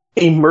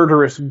a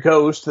murderous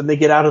ghost, and they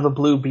get out of the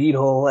Blue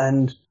Beetle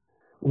and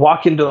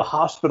walk into the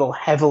hospital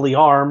heavily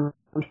armed.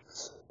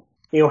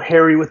 You know,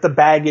 Harry with the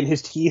bag in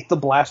his teeth, the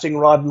blasting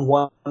rod in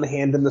one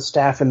hand and the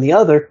staff in the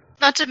other.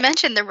 Not to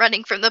mention they're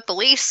running from the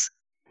police.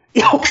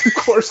 Yeah, of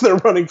course they're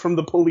running from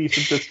the police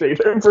at this stage.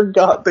 I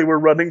forgot they were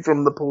running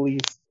from the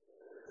police.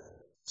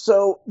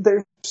 So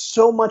there's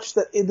so much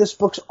that this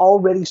book's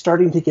already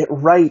starting to get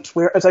right,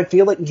 whereas I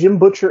feel like Jim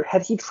Butcher,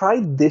 had he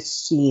tried this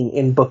scene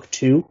in book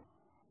 2,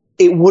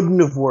 it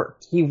wouldn't have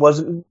worked. He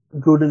wasn't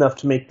good enough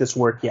to make this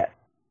work yet.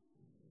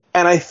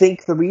 And I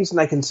think the reason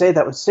I can say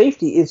that with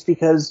safety is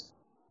because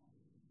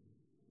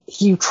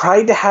he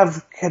tried to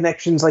have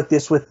connections like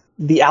this with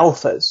the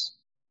alphas,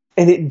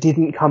 and it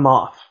didn't come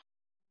off.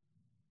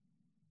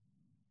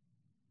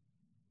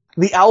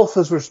 The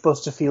alphas were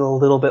supposed to feel a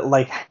little bit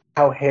like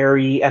how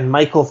Harry and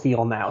Michael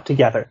feel now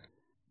together,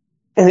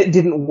 and it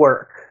didn't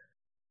work.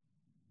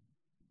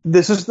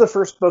 This is the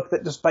first book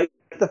that, despite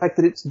the fact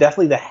that it's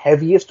definitely the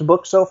heaviest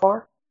book so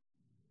far,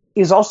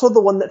 is also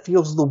the one that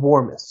feels the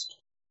warmest.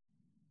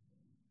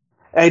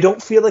 I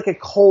don't feel like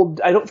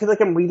I don't feel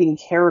like I'm reading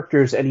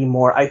characters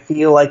anymore. I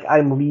feel like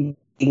I'm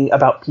reading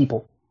about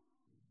people.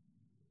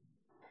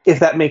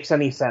 If that makes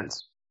any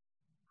sense.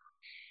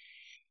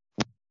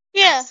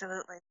 Yeah.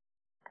 Absolutely.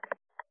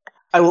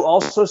 I will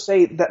also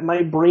say that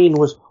my brain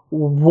was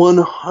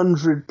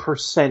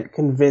 100%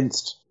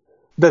 convinced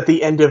that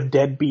the end of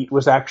Deadbeat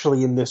was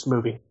actually in this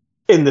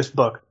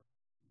book.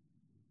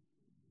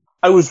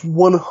 I was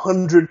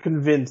 100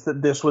 convinced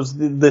that this was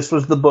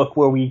the book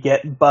where we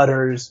get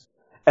Butters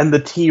and the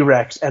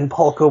T-Rex and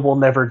Polka will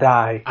never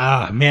die.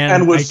 Ah, man,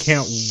 and was I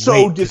can't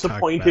so wait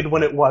disappointed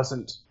when it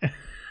wasn't.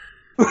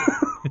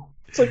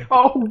 It's like,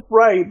 oh,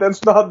 right,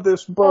 that's not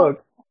this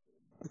book.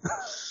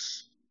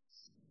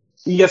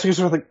 Yes, you're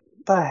sort of like,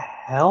 the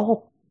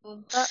hell?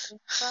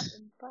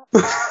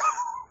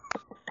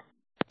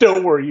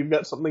 Don't worry, you've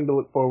got something to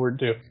look forward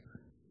to.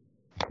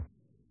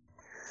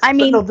 I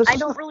mean, no, I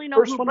don't really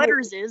know who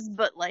Butters is,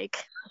 but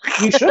like...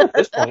 You should at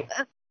this point.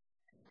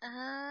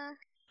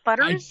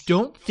 Butters? I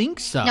don't think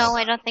so. No,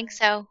 I don't think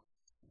so.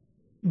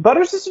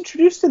 Butters is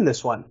introduced in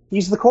this one.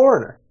 He's the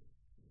coroner.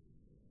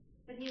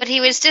 But he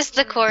was just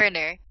the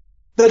coroner.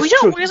 That's we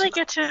don't really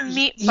get to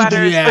meet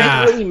Butters. It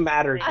doesn't really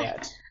matter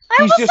yet.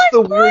 He's just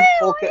the weird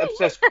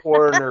polka-obsessed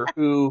coroner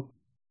who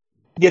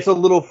gets a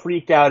little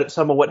freaked out at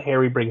some of what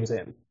Harry brings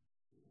in.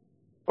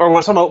 Or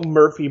what some of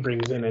Murphy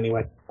brings in,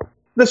 anyway.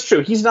 That's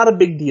true. He's not a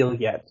big deal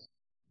yet.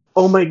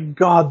 Oh my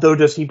god, though,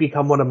 does he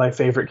become one of my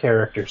favorite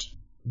characters.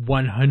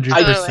 100%.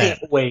 I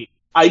can't wait.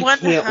 I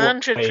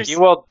can't wait. You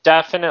will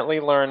definitely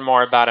learn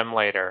more about him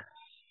later.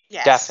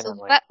 Yes.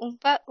 Definitely.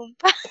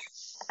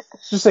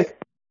 It's just like,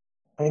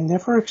 I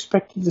never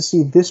expected to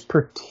see this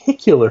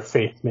particular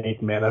faith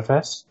made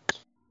manifest.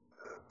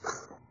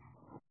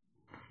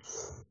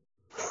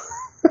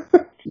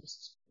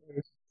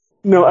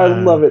 No, I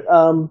love it.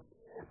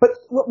 But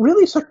what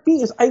really struck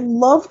me is I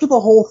loved the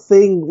whole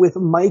thing with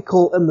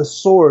Michael and the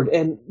sword.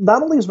 And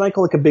not only is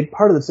Michael like a big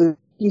part of this,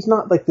 he's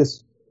not like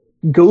this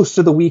ghost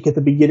of the week at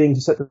the beginning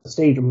to set the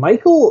stage.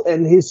 Michael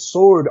and his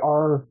sword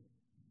are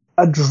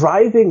a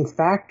driving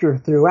factor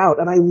throughout.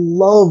 And I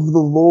love the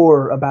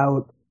lore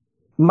about...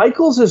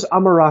 Michael's is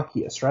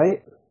Amarakius,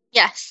 right?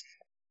 Yes.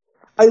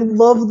 I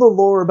love the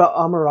lore about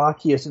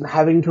Amarakius and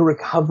having to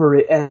recover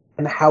it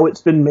and how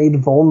it's been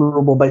made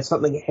vulnerable by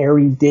something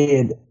Harry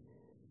did.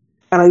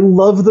 And I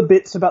love the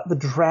bits about the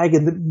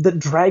dragon. The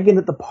dragon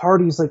at the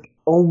party is like,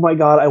 oh my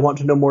god, I want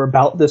to know more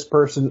about this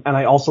person, and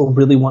I also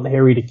really want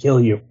Harry to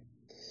kill you.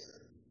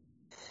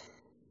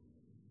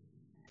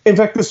 In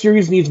fact, the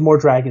series needs more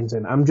dragons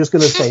in. I'm just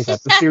going to say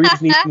that. The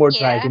series needs more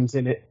dragons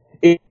in it.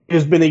 It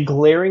has been a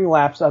glaring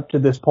lapse up to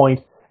this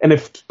point, and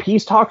if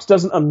Peace Talks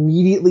doesn't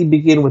immediately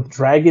begin with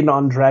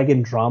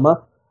dragon-on-dragon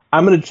drama,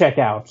 I'm going to check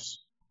out.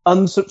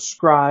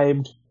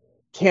 Unsubscribed,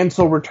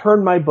 cancel,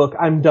 return my book,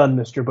 I'm done,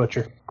 Mr.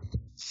 Butcher.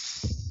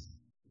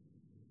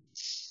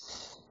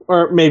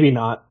 Or maybe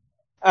not.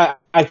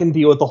 I can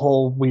deal with the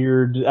whole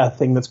weird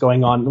thing that's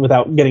going on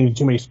without getting into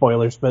too many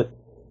spoilers, but...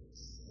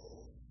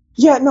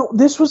 Yeah, no,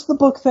 this was the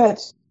book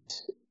that...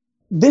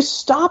 This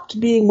stopped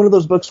being one of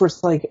those books where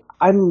it's like,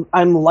 I'm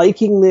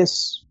liking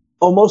this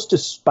almost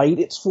despite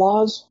its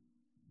flaws,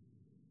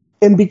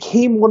 and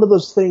became one of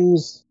those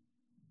things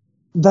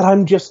that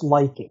I'm just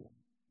liking.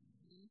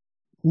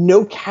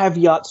 No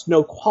caveats,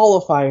 no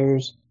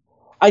qualifiers.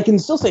 I can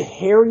still say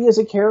Harry as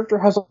a character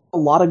has a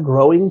lot of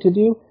growing to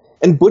do,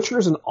 and Butcher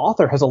as an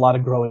author has a lot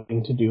of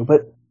growing to do,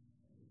 but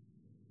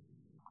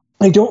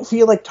I don't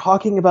feel like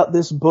talking about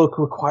this book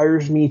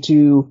requires me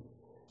to,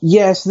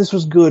 yes, this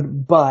was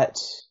good, but...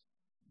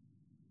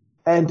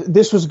 And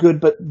this was good,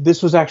 but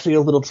this was actually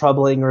a little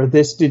troubling, or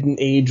this didn't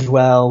age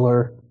well,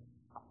 or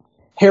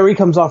Harry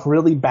comes off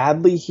really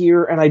badly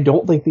here, and I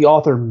don't think the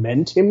author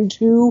meant him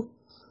to.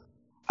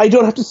 I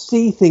don't have to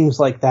see things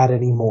like that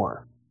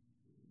anymore.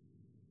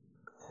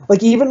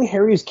 Like, even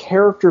Harry's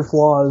character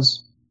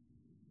flaws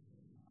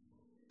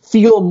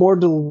feel more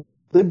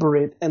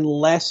deliberate and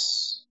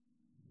less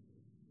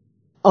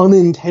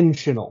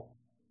unintentional.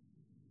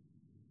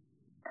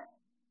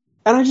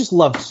 And I just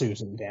love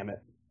Susan, damn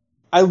it.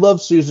 I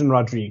love Susan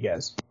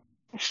Rodriguez.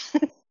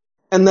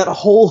 And that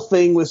whole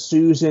thing with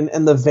Susan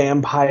and the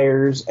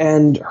vampires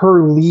and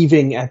her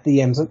leaving at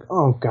the end. It's like,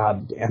 oh,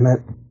 god damn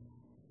it.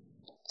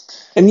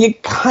 And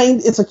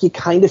it's like you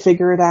kind of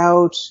figure it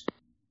out.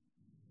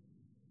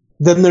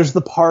 Then there's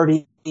the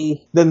party,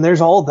 then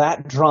there's all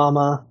that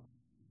drama,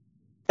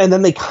 and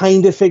then they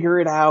kind of figure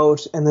it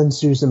out, and then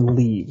Susan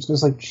leaves.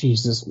 It's like,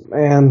 Jesus,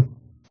 man.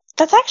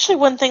 That's actually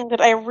one thing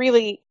that I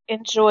really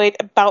enjoyed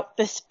about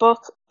this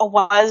book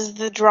was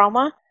the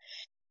drama.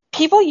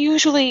 People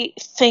usually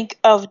think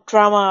of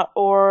drama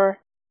or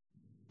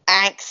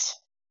angst,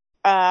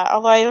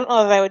 although I don't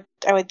know that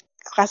I would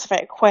classify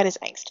it quite as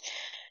angst.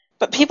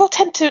 But people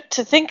tend to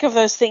think of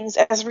those things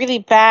as really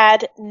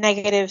bad,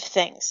 negative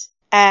things.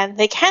 And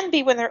they can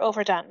be when they're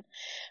overdone.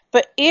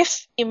 But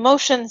if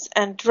emotions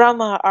and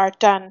drama are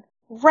done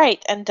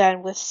right and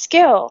done with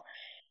skill,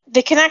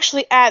 they can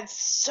actually add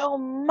so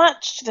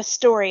much to the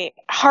story.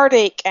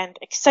 Heartache and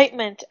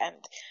excitement and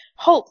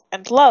hope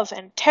and love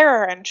and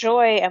terror and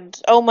joy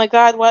and, oh my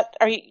god,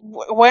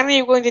 when are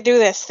you going to do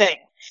this thing?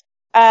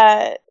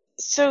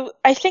 So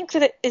I think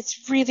that it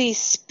really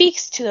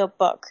speaks to a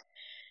book,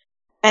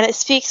 and it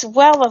speaks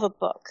well of a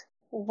book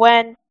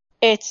when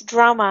its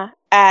drama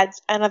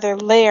adds another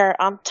layer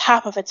on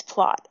top of its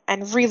plot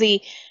and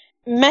really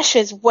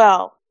meshes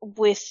well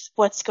with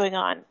what's going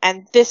on.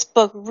 And this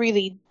book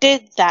really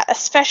did that,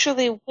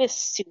 especially with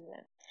Susan.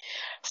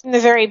 From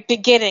the very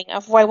beginning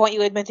of Why Won't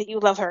You Admit That You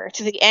Love Her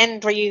to the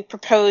end where he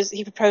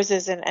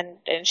proposes and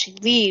she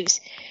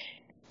leaves.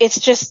 It's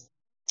just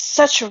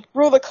such a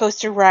roller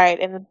coaster ride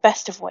in the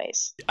best of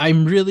ways.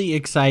 I'm really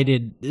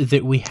excited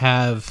that we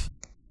have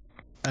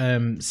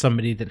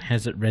somebody that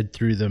hasn't read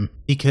through them,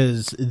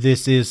 because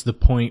this is the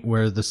point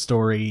where the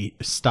story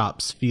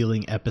stops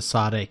feeling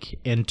episodic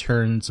and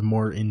turns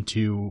more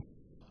into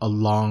a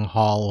long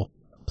haul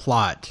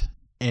plot.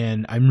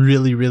 And I'm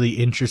really, really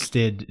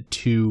interested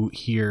to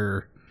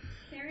hear.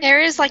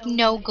 There is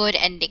no good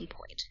ending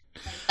point,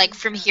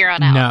 from here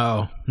on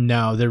out.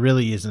 No, there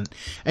really isn't.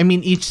 I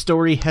mean, each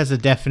story has a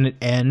definite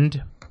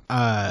end.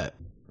 I'd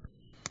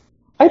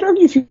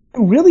argue if you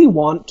really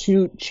want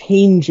to,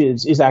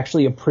 Changes is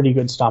actually a pretty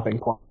good stopping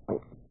point.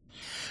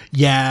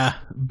 Yeah,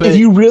 but if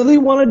you really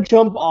want to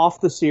jump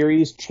off the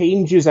series,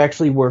 Changes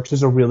actually works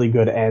as a really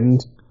good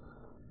end.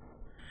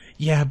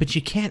 Yeah, but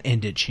you can't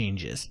end it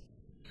Changes.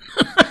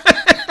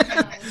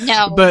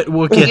 No. But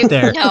we'll get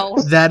there. No.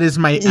 That is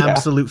my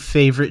absolute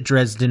favorite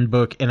Dresden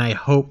book, and I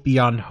hope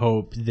beyond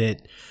hope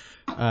that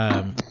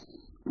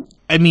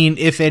I mean,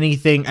 if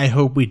anything, I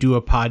hope we do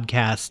a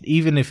podcast,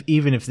 even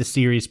if the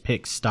series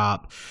picks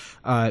stop,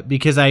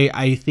 because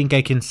I think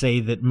I can say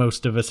that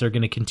most of us are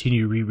going to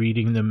continue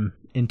rereading them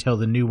until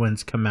the new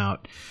ones come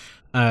out.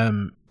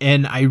 And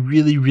I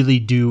really, really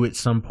do at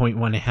some point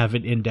want to have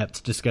an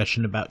in-depth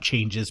discussion about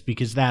Changes,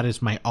 because that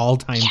is my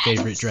all-time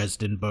favorite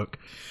Dresden book.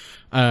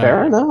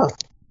 Fair enough.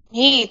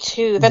 Me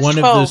too. That's one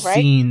 12, of those right?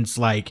 scenes,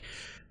 I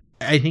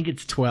think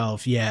it's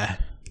 12, yeah.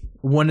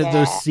 One of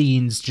those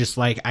scenes, just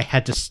I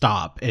had to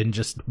stop and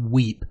just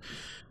weep,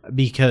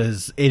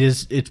 because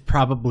it's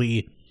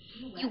probably...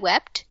 You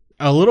wept?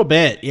 A little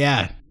bit,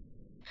 yeah.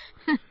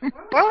 Where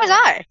was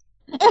I?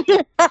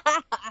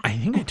 I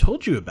think I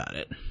told you about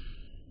it.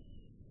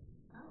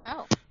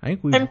 Oh.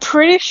 I'm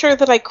pretty sure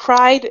that I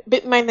cried,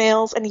 bit my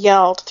nails, and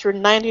yelled through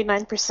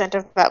 99%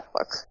 of that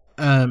book.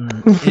 And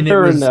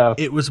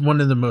it was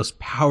one of the most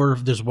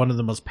there's one of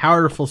the most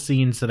powerful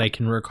scenes that I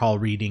can recall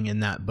reading in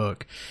that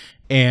book.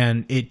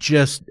 And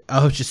just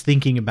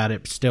thinking about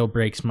it still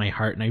breaks my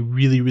heart. And I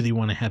really, really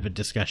want to have a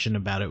discussion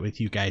about it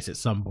with you guys at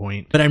some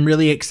point. But I'm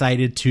really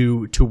excited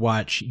to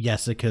watch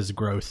Jessica's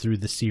growth through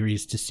the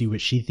series, to see what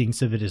she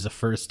thinks of it as a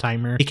first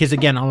timer. Because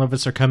again, all of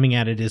us are coming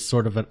at it as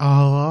sort of an,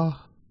 I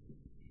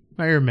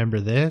remember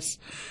this.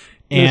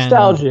 And,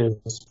 nostalgia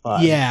is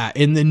fun. Yeah,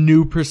 and the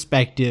new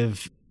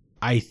perspective,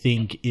 I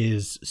think,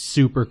 is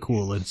super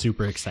cool and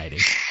super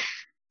exciting.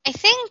 I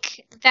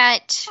think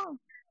that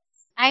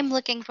I'm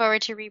looking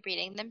forward to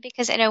rereading them,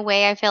 because in a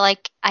way I feel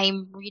like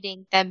I'm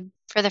reading them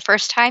for the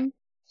first time,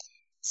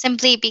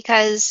 simply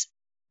because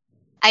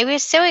I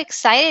was so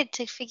excited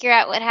to figure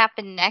out what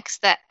happened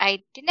next that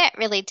I didn't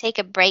really take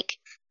a break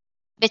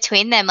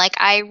between them.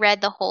 I read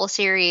the whole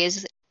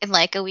series in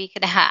a week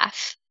and a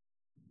half.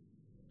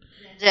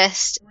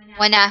 Just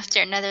one after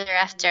another.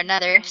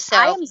 So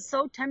I am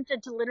so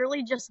tempted to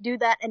literally just do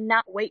that and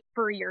not wait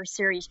for your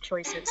series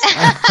choices.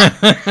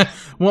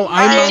 Well,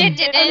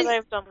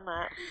 I've done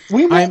that.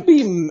 We won't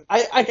be.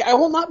 I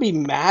will not be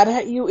mad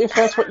at you if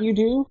that's what you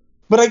do.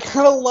 But I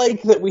kind of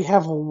like that we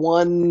have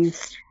one.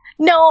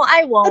 No,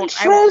 I won't.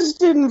 A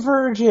Dresden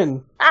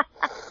virgin.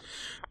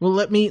 Well,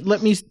 let me.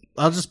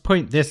 I'll just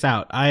point this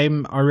out.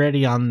 I'm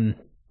already on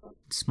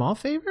Small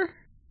Favor.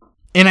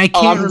 And I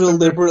can't I'm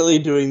deliberately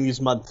doing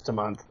these month to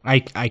month.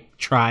 I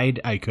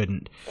tried. I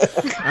couldn't.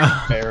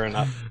 Fair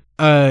enough.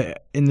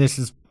 And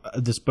this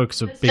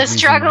book's a big. The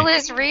struggle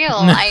is real.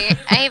 I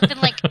have been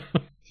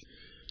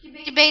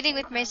debating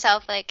with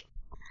myself.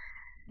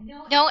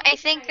 No, I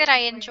think that I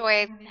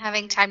enjoy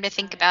having time to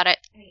think about it.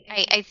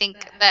 I think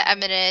that I'm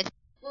gonna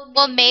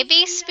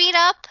maybe speed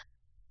up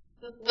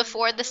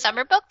before the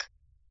summer book.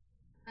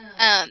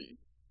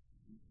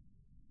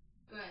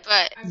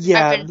 But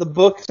yeah, the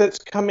book that's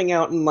coming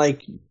out in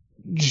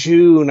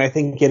June, I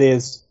think it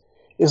is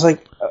is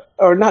like,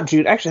 or not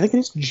June. Actually, I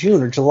think it's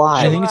June or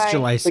July. I think it's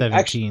July Like,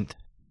 17th.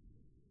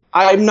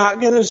 I'm not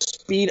going to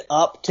speed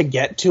up to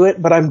get to it,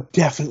 but I'm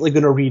definitely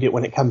going to read it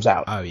when it comes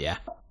out. Oh, yeah.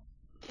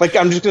 Like,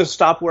 I'm just going to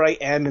stop where I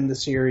am in the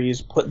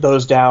series, put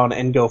those down,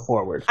 and go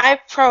forward. I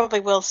probably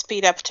will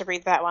speed up to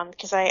read that one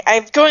because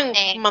I'm going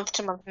month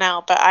to month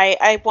now, but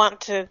I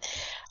want to.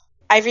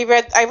 I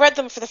read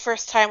them for the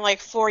first time like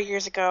 4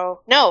 years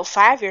ago. No,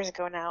 5 years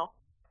ago now.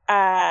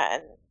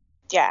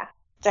 Yeah,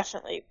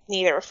 definitely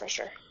need a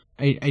refresher.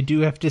 I do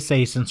have to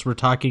say, since we're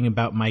talking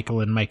about Michael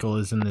and Michael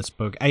is in this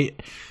book, I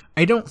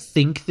don't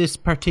think this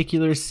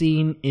particular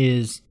scene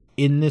is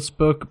in this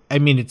book. I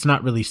mean, it's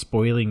not really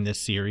spoiling this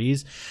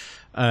series.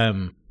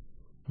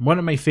 One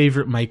of my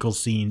favorite Michael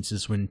scenes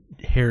is when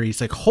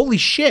Harry's like, "Holy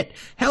shit,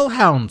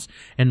 hellhounds!"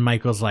 And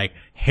Michael's like,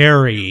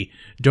 "Harry,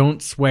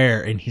 don't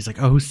swear." And he's like,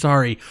 "Oh,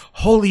 sorry.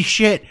 Holy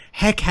shit,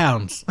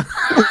 heckhounds." No,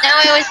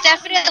 it was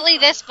definitely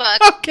this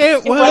book. Okay,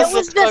 it was. It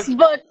was this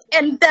book,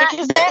 and that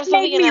was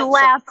made me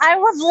laugh. I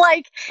was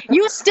like,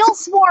 "You still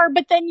swore,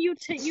 but then you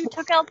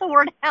took out the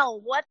word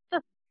hell. What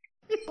the?"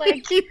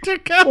 Like, He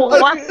took out.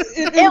 what?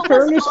 In It was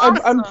fairness, I'm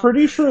awesome.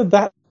 pretty sure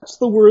that's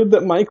the word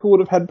that Michael would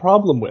have had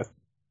problem with.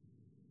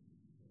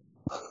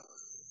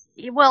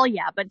 Well,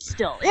 yeah, but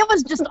still, it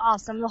was just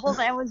awesome. The whole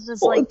thing was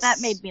just Well, like that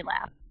it's- made me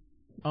laugh.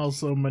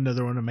 Also,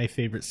 another one of my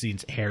favorite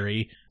scenes,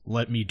 Harry,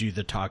 let me do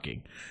the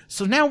talking.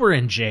 So now we're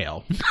in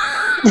jail.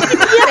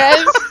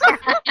 Yes.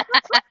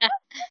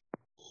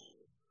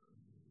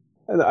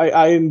 And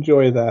I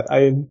enjoy that.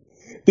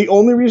 The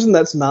only reason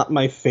that's not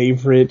my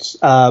favorite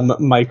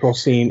Michael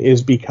scene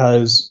is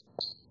because,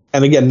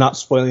 and again, not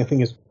spoiling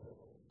anything, is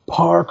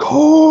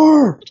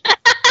parkour!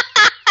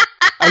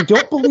 I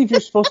don't believe you're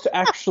supposed to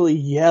actually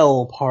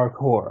yell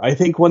parkour. I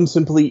think one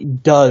simply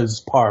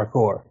does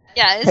parkour.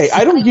 Yes. Hey,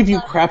 I don't give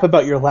you crap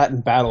about your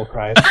Latin battle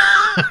cries.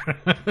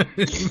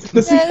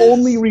 That's the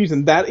only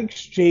reason. That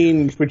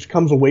exchange, which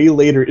comes way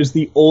later, is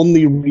the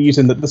only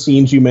reason that the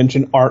scenes you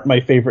mentioned aren't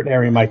my favorite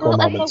Harry Michael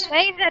Well, and moments. the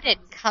way that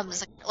it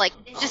comes, like,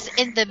 just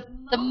in the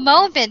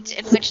moment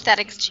in which that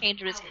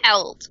exchange was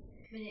held,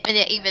 made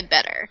it even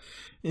better.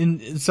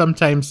 And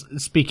sometimes,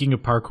 speaking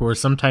of parkour,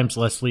 sometimes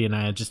Leslie and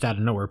I just out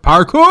of nowhere,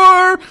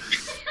 parkour!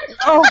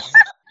 Oh,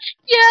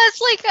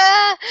 Yes, like,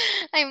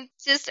 I'm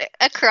just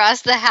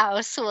across the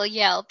house will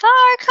yell,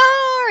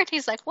 parkour! And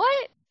he's like,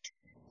 what?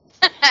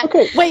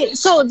 Okay, wait.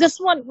 So this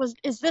one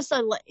is this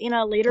in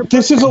a later?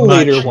 this book? is a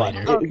Much later one.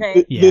 later.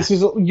 Okay. This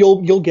is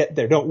you'll get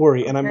there. Don't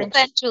worry. And I'm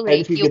Eventually,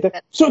 if you you'll get there.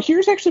 get So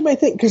here's actually my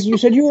thing, because you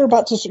said you were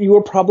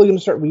probably going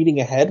to start reading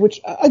ahead, which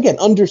again,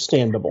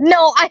 understandable.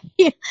 No,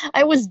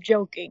 I was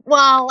joking.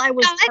 Well, I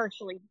was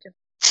partially joking.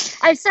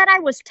 I said I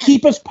was 10.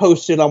 Keep us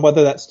posted on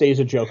whether that stays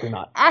a joke or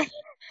not. I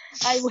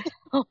will.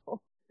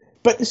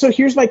 But so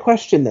here's my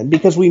question then,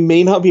 because we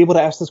may not be able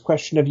to ask this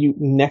question of you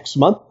next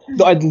month,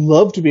 though I'd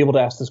love to be able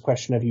to ask this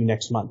question of you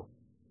next month.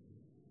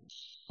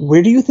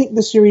 Where do you think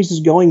the series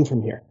is going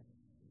from here?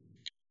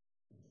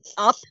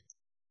 Up.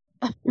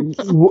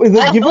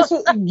 Give us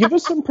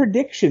some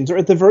predictions, or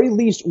at the very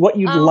least, what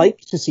you'd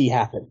like to see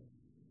happen.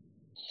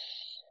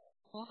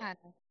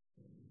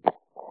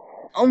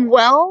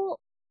 Well,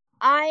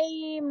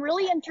 I'm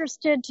really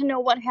interested to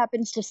know what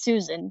happens to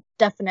Susan.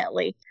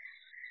 Definitely.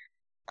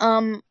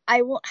 I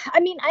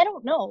mean, I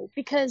don't know,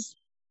 because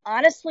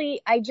honestly,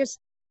 I just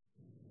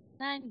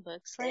 9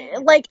 books.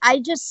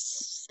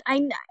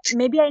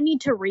 maybe I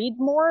need to read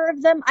more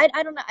of them. I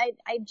don't know.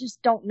 I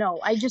just don't know.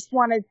 I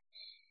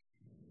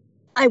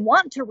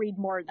want to read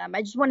more of them.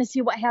 I just want to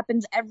see what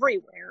happens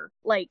everywhere.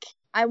 Like,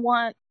 I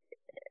don't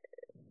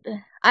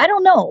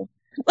know.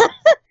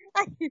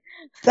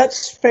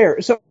 That's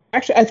fair. So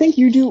actually, I think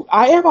you do.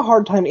 I have a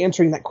hard time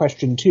answering that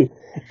question too.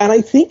 And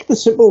I think the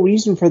simple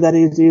reason for that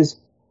is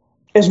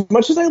as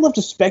much as I love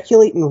to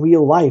speculate in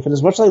real life, and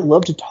as much as I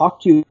love to talk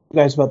to you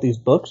guys about these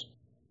books,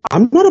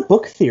 I'm not a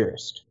book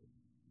theorist.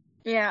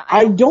 Yeah.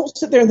 I don't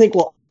sit there and think,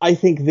 well, I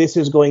think this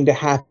is going to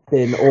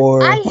happen,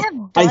 or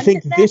I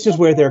think this is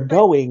where they're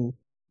going.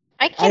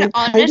 I can I kind of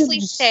honestly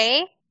just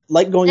say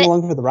like going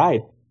along for the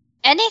ride.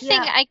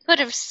 anything Yeah. I could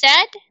have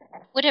said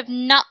would have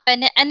not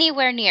been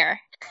anywhere near.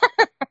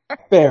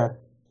 Fair.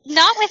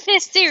 Not with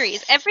this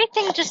series.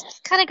 Everything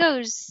just kind of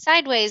goes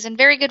sideways in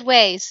very good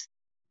ways.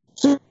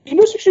 So, you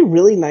know what's actually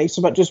really nice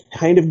about just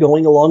kind of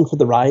going along for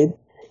the ride?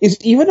 Is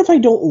even if I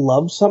don't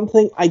love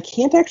something, I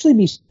can't actually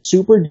be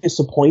super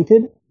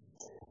disappointed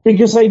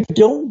because I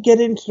don't get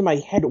into my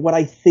head what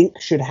I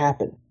think should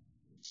happen.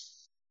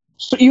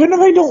 So even if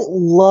I don't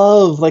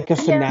love, like, a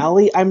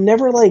finale, I'm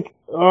never like,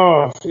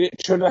 oh,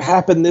 it should have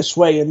happened this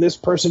way, and this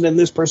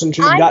person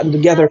should have gotten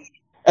together,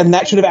 and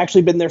that should have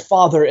actually been their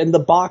father, and the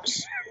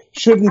box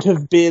shouldn't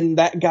have been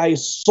that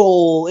guy's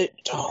soul. It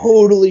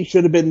totally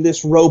should have been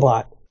this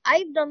robot.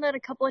 I've done that a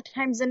couple of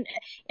times, and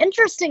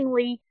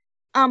interestingly,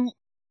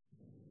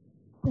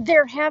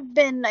 there have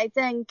been, I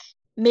think,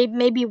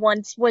 maybe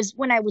once was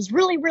when I was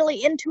really,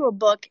 really into a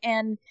book,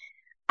 and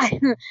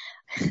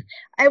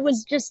I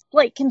was just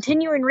like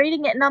continuing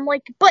reading it, and I'm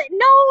like, but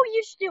no,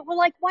 you should. Well,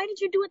 like, why did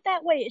you do it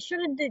that way?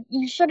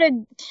 You should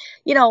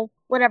have,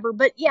 whatever.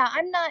 But yeah,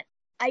 I'm not.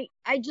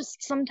 I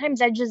just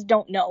sometimes I just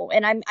don't know,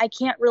 and I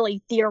can't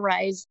really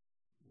theorize,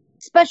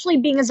 especially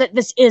being as that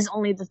this is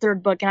only the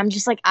third book, and I'm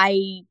just like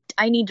I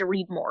need to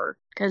read more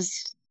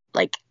because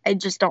like I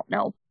just don't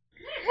know.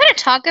 I'm gonna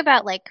talk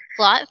about like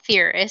plot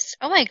theorists.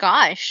 Oh my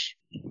gosh,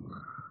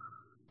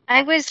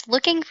 I was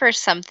looking for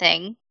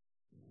something.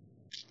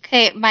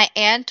 Okay, my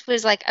aunt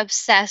was like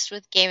obsessed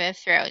with Game of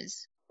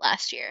Thrones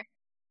last year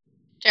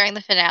during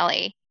the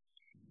finale.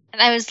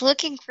 And I was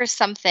looking for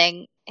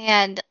something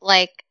and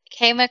like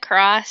came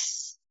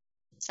across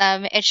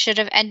some It Should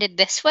Have Ended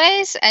This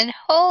Ways, and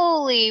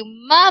holy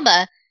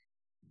mama,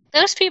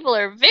 those people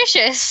are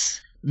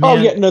vicious. Man. Oh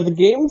yeah, no, the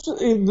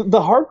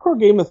hardcore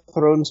Game of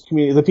Thrones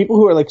community, the people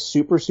who are like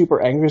super,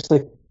 super angry, it's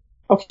like,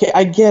 okay,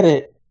 I get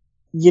it.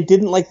 You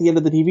didn't like the end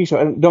of the TV show.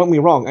 And don't get me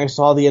wrong, I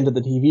saw the end of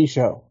the TV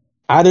show.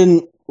 I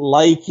didn't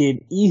like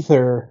it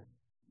either,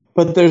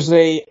 but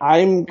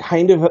I'm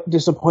kind of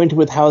disappointed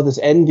with how this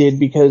ended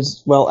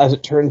because, well, as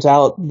it turns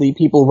out, the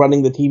people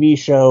running the TV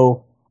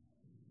show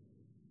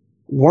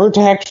weren't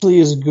actually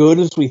as good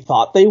as we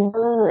thought they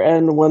were,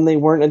 and when they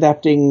weren't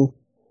adapting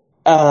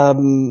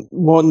Martin's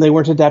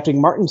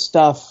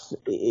stuff,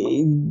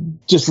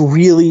 it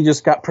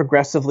just got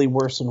progressively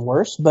worse and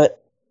worse.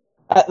 But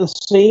at the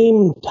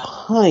same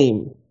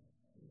time,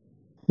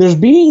 there's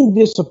being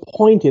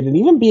disappointed and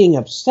even being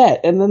upset,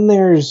 and then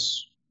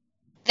there's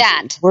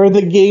that where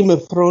the Game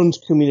of Thrones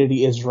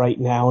community is right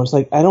now. It's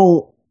like, I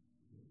don't...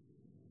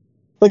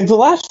 Like, the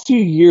last few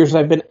years,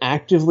 I've been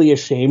actively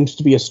ashamed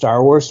to be a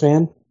Star Wars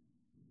fan.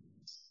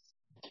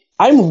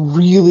 I'm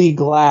really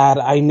glad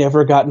I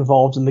never got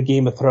involved in the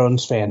Game of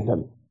Thrones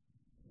fandom.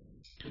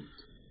 It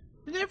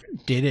never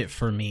did it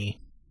for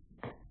me.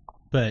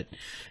 But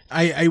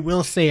I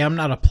will say I'm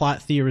not a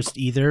plot theorist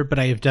either, but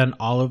I have done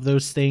all of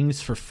those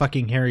things for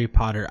fucking Harry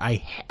Potter.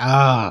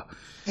 I'll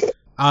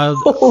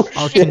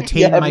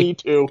contain my... Me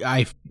too.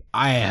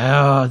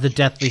 The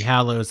Deathly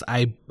Hallows.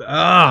 I've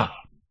done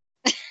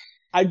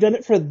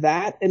it for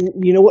that,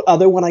 and you know what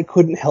other one I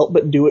couldn't help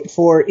but do it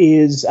for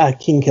is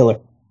King Killer.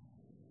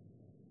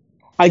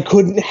 I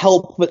couldn't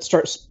help but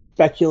start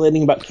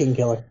speculating about King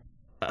Killer.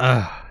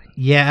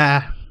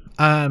 Yeah.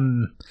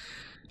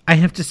 I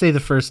have to say the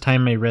first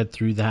time I read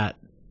through that,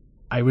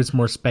 I was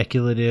more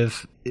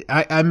speculative.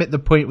 I'm at the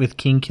point with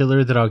King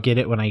Killer that I'll get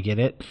it when I get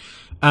it.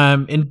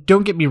 And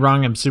don't get me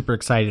wrong, I'm super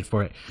excited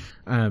for it.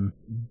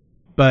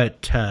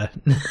 But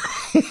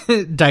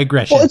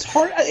digression. Well, it's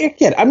hard.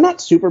 Again, I'm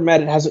not super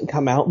mad it hasn't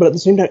come out, but at the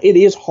same time, it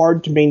is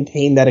hard to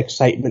maintain that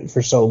excitement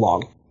for so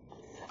long.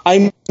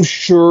 I'm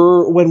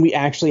sure when we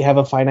actually have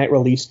a finite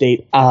release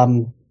date,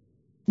 the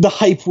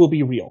hype will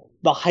be real.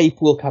 The hype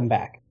will come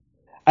back.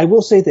 I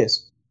will say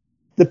this.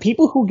 The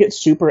people who get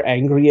super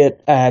angry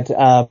at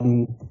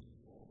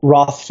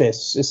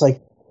Rothfuss, it's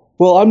like,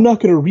 well, I'm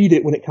not going to read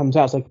it when it comes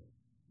out. It's like,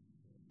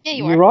 yeah,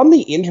 you're on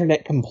the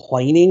internet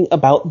complaining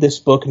about this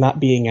book not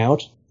being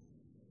out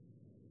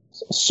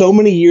so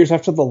many years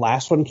after the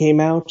last one came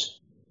out.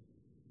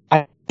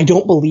 I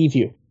don't believe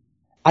you.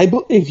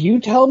 If you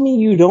tell me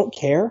you don't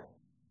care,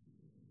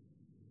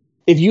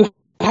 if you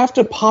have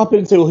to pop in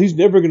and say, well, he's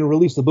never going to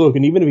release the book,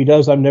 and even if he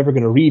does, I'm never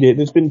going to read it,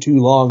 and it's been too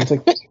long. It's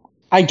like,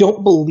 I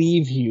don't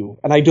believe you.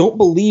 And I don't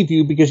believe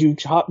you because you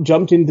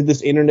jumped into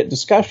this internet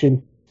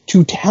discussion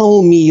to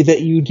tell me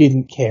that you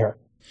didn't care.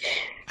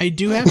 I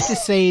do have to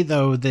say,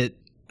 though, that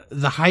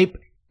the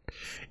hype,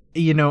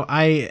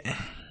 the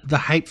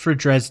hype for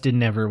Dresden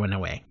never went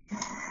away.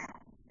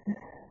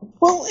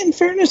 Well, in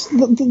fairness,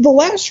 the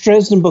last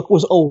Dresden book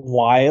was a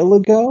while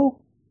ago,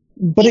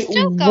 but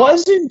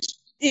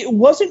it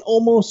wasn't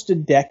almost a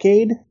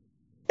decade.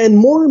 And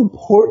more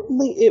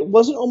importantly, it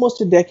wasn't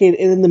almost a decade,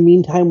 and in the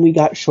meantime, we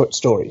got short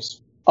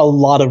stories. A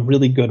lot of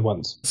really good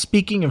ones.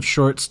 Speaking of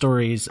short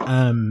stories,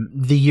 The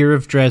Year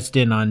of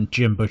Dresden on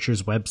Jim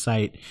Butcher's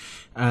website,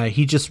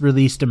 he just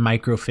released a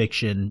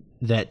microfiction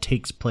that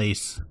takes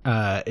place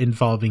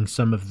involving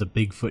some of the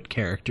Bigfoot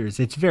characters.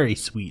 It's very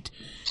sweet.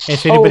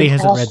 If anybody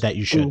hasn't read that,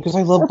 you should. Because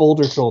I love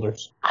Boulder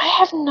Shoulders. I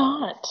have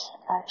not,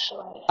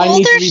 actually. I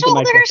need to read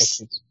Shoulders. the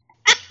microfictions.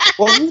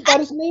 What was that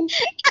his name?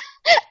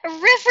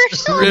 River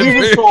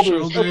Shoulders.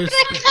 Shoulders.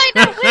 I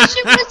kind of wish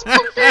it was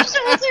Boulder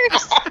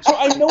Shoulders. So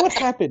I know what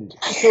happened.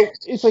 So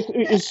it's like,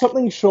 it's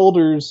something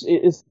Shoulders.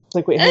 It's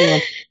like, wait, hang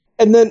on.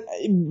 And then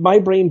my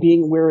brain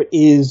being where it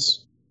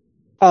is.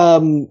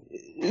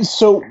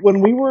 So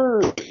when we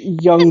were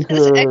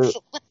younger,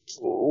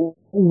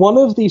 one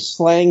of the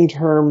slang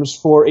terms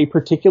for a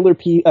particular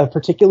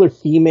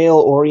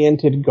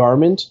female-oriented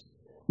garment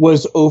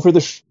was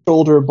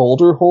over-the-shoulder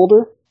boulder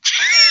holder.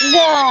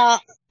 Yeah.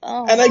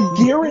 Oh. And I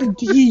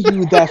guarantee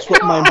you that's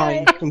what my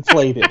mind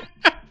conflated.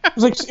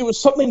 It was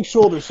something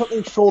shoulder,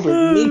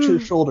 nature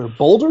shoulder,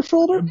 boulder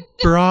shoulder?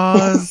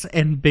 Bras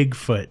and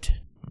Bigfoot.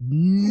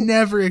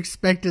 Never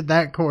expected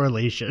that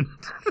correlation.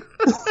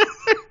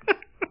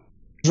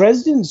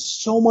 Dresden's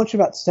so much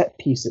about set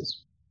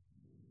pieces.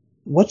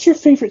 What's your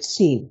favorite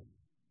scene?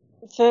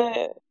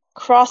 The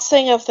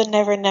crossing of the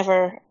Never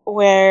Never,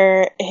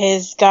 where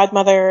his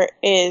godmother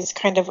is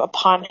kind of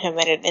upon him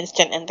in an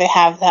instant, and they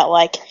have that,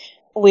 like,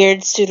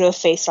 weird pseudo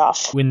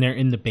face-off. When they're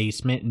in the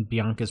basement, in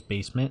Bianca's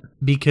basement,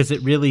 because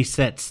it really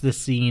sets the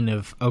scene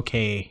of,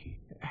 okay,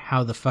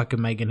 how the fuck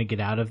am I going to get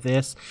out of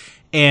this?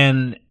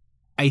 And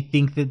I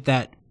think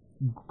that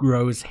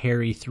grows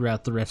Harry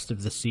throughout the rest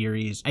of the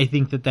series. I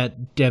think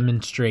that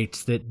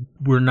demonstrates that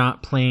we're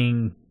not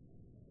playing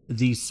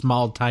these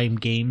small-time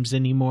games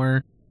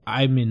anymore.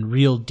 I'm in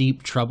real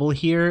deep trouble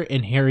here,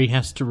 and Harry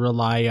has to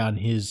rely on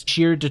his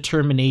sheer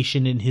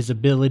determination and his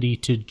ability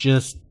to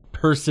just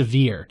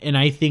persevere. And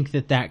I think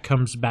that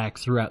comes back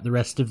throughout the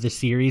rest of the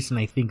series, and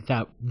I think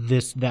that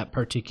that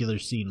particular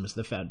scene was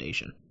the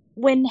foundation.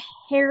 When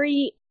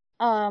Harry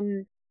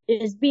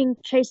is being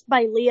chased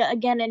by Leah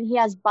again, and he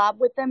has Bob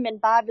with him, and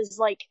Bob is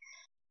like,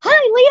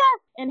 "Hi, Leah!"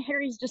 And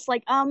Harry's just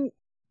like,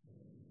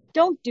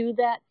 don't do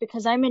that,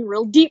 because I'm in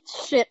real deep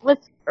shit with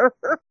her.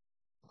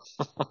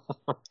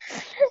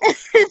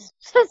 It's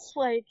just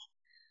like...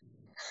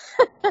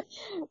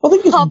 Well, the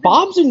thing is,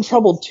 Bob's in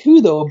trouble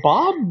too, though.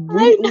 Bob...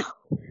 I know.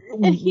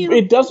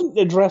 It doesn't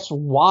address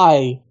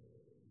why,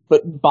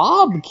 but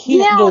Bob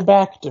can't go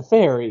back to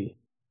Fairy.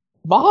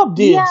 Bob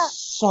did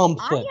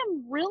something. I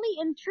am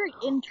really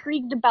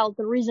intrigued about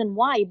the reason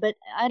why, but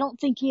I don't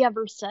think he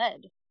ever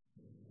said.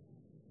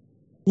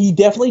 He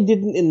definitely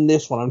didn't in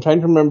this one. I'm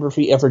trying to remember if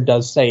he ever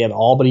does say it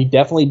all, but he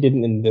definitely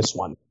didn't in this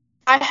one.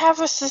 I have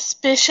a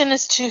suspicion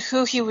as to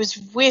who he was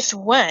with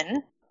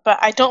when, but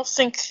I don't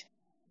think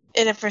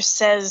it ever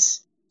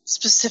says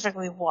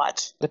specifically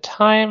what. The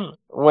time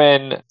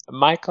when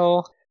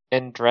Michael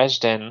and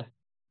Dresden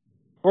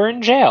were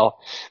in jail.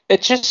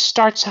 It just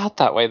starts out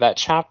that way, that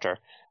chapter.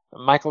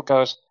 Michael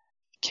goes,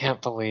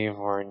 "Can't believe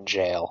we're in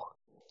jail."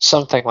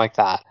 Something like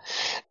that.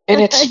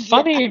 And it's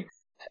funny.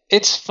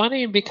 It's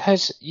funny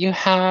because you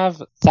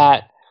have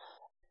that,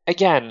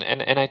 again,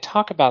 and I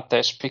talk about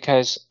this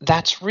because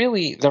that's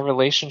really the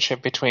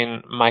relationship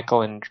between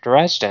Michael and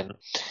Dresden.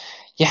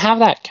 You have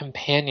that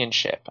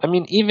companionship. I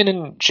mean, even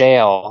in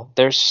jail,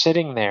 they're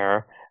sitting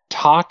there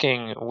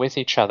talking with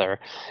each other.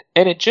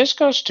 And it just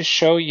goes to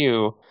show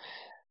you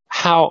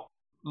how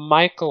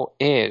Michael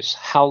is,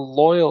 how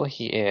loyal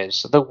he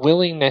is, the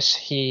willingness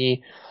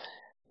he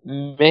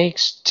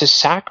makes to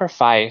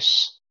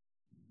sacrifice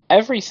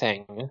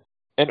everything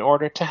in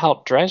order to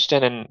help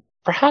Dresden, and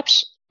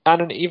perhaps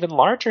on an even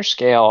larger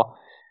scale,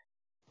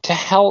 to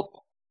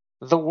help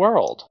the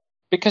world.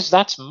 Because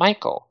that's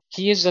Michael.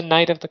 He is a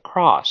Knight of the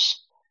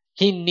Cross.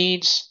 He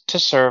needs to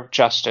serve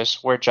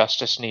justice where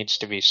justice needs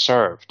to be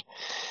served.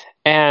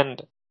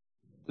 And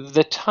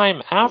the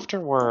time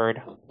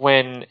afterward,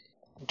 when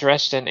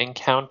Dresden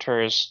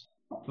encounters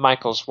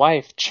Michael's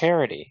wife,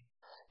 Charity,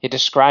 he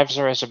describes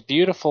her as a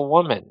beautiful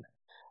woman,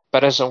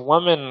 but as a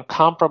woman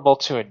comparable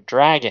to a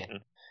dragon,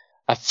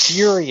 a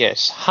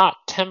furious,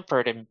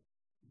 hot-tempered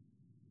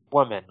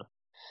woman.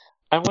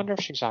 I wonder if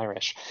she's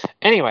Irish.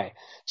 Anyway,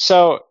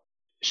 so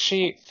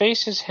she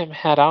faces him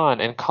head on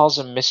and calls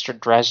him Mr.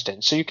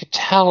 Dresden. So you could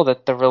tell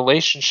that the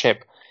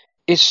relationship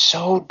is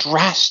so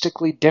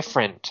drastically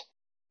different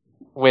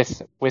with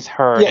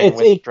her and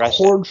with Dresden. It's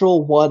a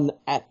cordial one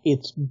at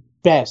its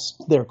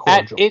best. They're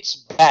cordial. At its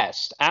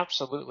best,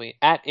 absolutely.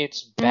 At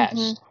its best.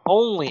 Mm-hmm.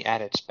 Only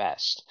at its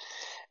best.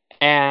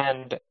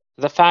 And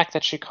the fact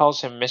that she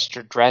calls him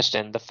Mr.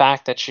 Dresden, the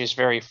fact that she's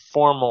very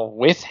formal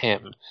with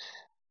him,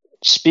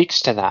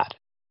 speaks to that.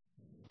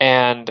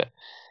 And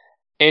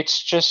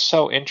it's just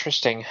so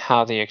interesting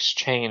how the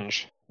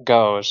exchange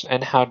goes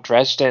and how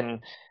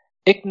Dresden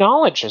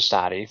acknowledges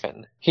that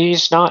even.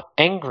 He's not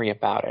angry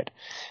about it.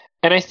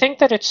 And I think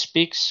that it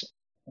speaks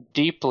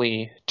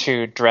deeply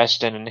to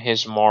Dresden and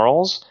his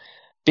morals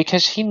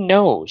because he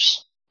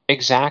knows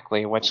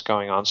exactly what's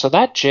going on. So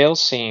that jail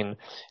scene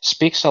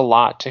speaks a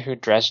lot to who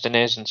Dresden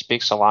is and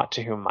speaks a lot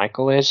to who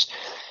Michael is.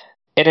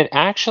 And it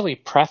actually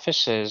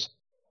prefaces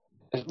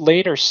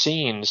later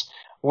scenes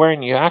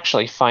wherein you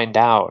actually find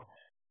out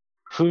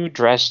who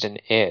Dresden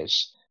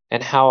is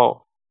and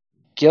how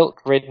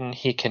guilt-ridden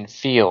he can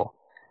feel,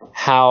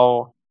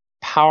 how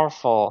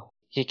powerful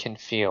he can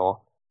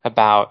feel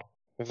about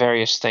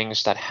various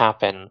things that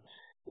happen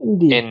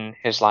in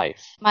his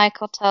life.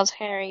 Michael tells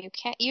Harry, "You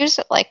can't use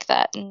it like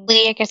that." And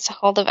Leah gets a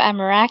hold of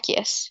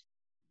Amaracius.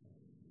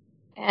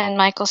 And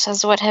Michael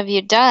says, "What have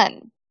you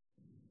done?"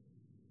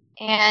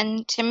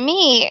 And to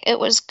me, it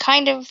was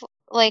kind of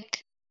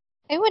like,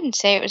 I wouldn't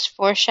say it was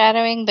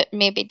foreshadowing, but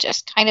maybe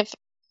just kind of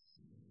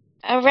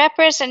a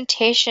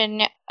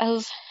representation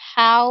of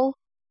how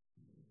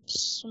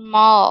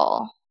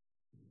small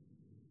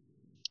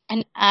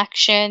an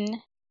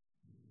action,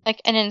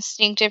 like an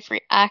instinctive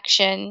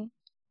reaction,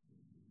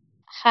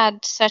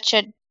 had such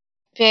a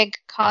big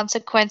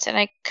consequence. And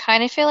I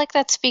kind of feel like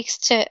that speaks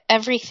to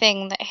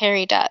everything that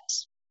Harry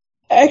does.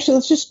 Actually,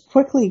 let's just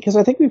quickly, because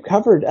I think we've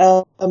covered.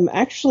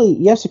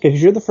 Actually, Jessica,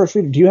 because you're the first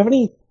reader, do you have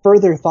any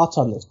further thoughts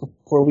on this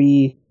before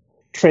we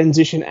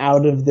transition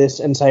out of this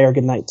and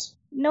Diarga Nights?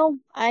 No,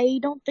 I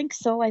don't think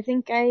so. I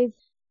think I've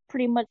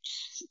pretty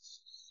much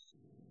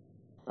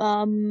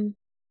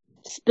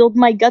spilled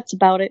my guts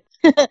about it.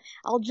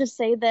 I'll just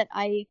say that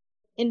I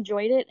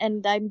enjoyed it,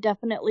 and I'm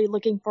definitely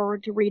looking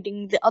forward to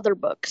reading the other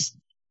books.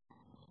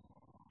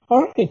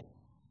 All right.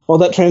 Well,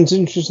 that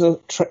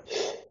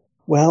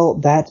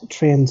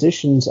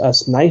transitions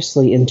us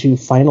nicely into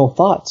final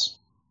thoughts.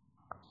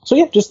 So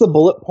yeah, just the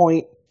bullet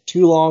point,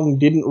 too long,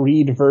 didn't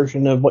read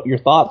version of what your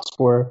thoughts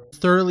were.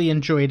 Thoroughly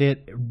enjoyed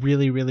it.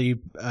 Really,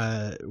 really,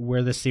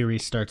 where the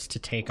series starts to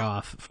take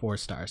off, 4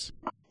 stars.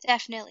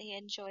 Definitely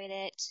enjoyed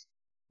it.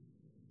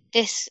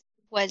 This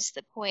was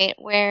the point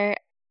where,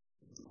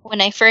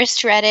 when I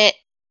first read it,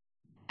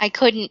 I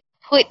couldn't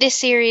put the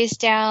series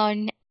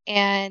down,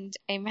 and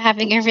I'm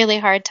having a really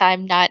hard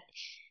time not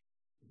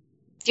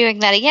doing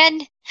that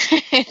again.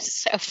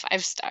 So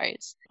 5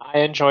 stars. I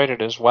enjoyed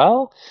it as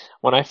well.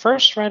 When I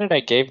first read it,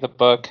 I gave the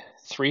book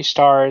 3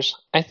 stars.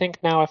 I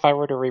think now if I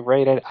were to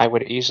re-rate it, I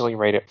would easily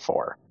rate it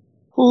 4.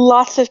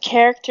 Lots of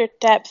character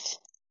depth,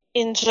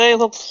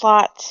 enjoyable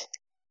plot,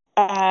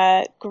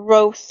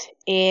 growth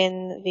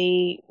in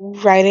the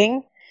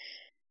writing.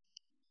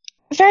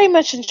 Very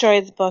much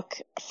enjoyed the book.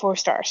 4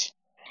 stars.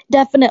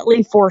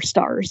 Definitely 4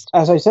 stars.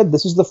 As I said,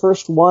 this is the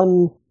first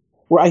one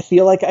where I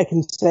feel like I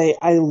can say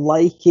I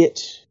like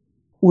it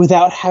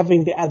without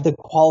having to add the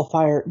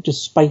qualifier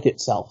despite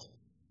itself.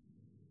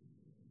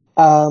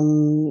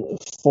 4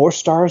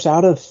 stars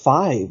out of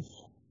 5.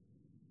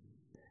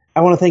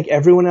 I want to thank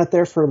everyone out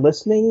there for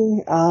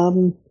listening.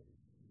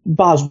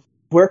 Boz,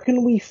 where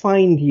can we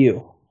find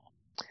you?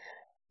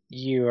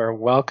 You are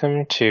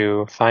welcome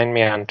to find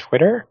me on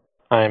Twitter.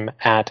 I'm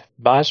at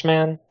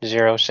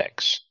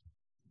Bosman06.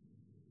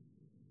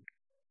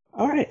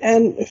 All right,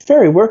 and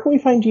Ferry, where can we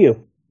find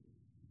you?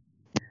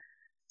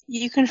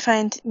 You can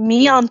find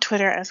me on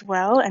Twitter as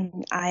well,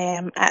 and I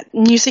am at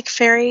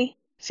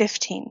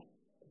MusicFairy15.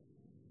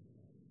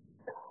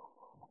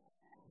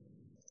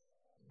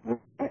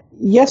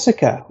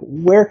 Jessica,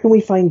 where can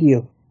we find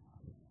you?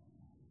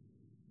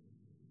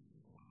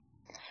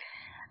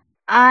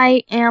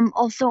 I am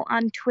also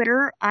on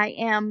Twitter. I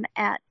am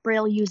at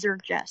Braille User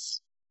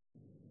Jess.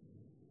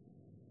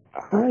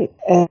 All right,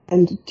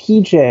 and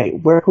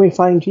TJ, where can we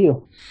find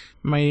you?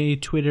 My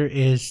Twitter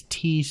is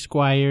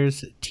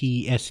tsquires,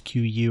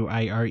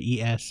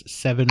 TSQUIRES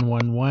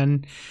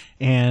 711,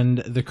 and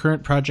the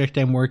current project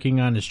I'm working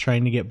on is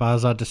trying to get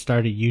Bazad to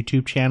start a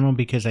YouTube channel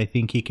because I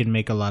think he can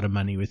make a lot of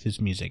money with his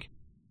music.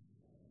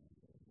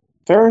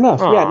 Fair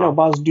enough. Aww. Yeah, no,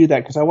 Boz, do that,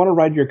 because I want to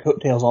ride your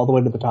coattails all the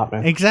way to the top,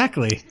 man.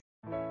 Exactly.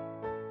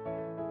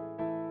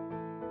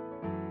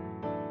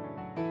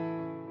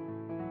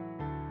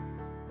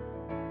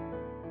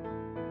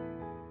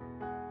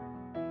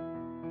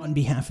 On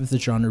behalf of the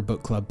Genre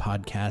Book Club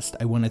podcast,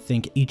 I want to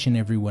thank each and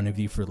every one of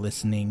you for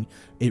listening.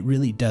 It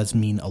really does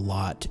mean a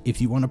lot. If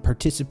you want to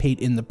participate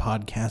in the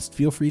podcast,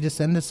 feel free to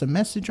send us a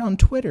message on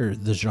Twitter.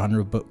 The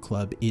Genre Book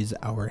Club is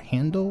our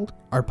handle.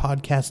 Our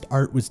podcast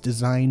art was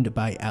designed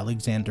by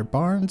Alexander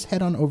Barnes.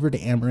 Head on over to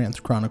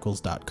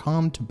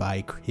amaranthchronicles.com to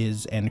buy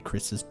his and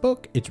Chris's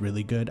book. It's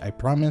really good, I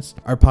promise.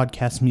 Our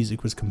podcast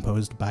music was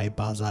composed by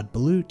Bazad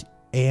Balut,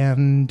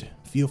 and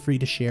feel free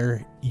to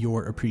share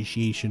your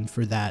appreciation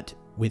for that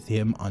with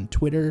him on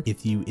Twitter.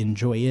 If you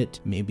enjoy it,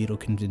 maybe it'll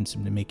convince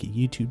him to make a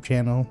YouTube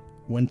channel.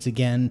 Once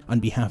again,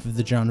 on behalf of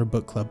the Genre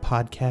Book Club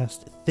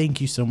podcast,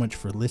 thank you so much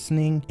for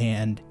listening,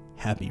 and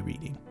happy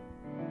reading.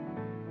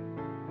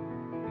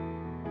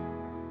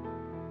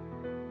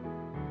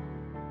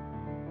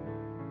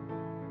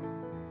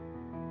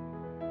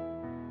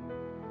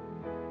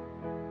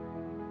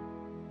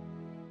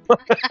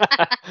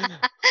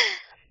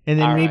 And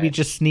then All maybe right.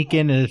 just sneak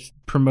in a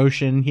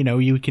promotion,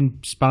 you can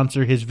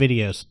sponsor his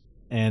videos.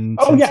 And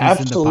Oh, since yeah, he's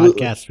absolutely. in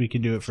the podcast, we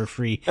can do it for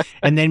free.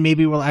 And then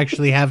maybe we'll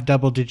actually have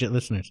double-digit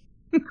listeners.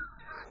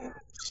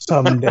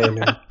 Someday,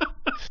 man.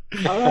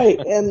 All right,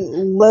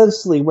 and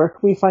Leslie, where can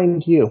we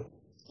find you?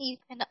 You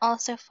can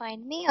also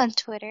find me on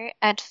Twitter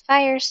at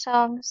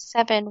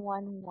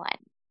Firesong711.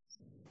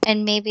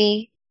 And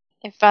maybe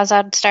if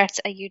Bazad starts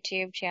a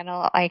YouTube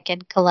channel, I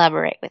can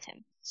collaborate with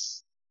him.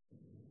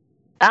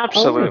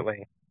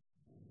 Absolutely.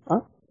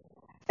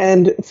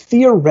 And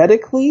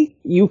theoretically,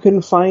 you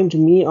can find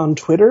me on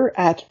Twitter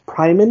at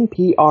Preiman,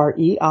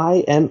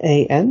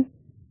 Preiman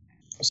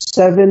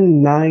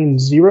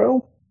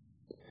 790.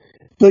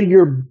 Though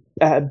you're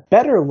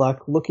better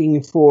luck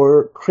looking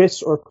for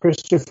Chris or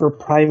Christopher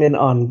Preiman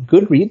on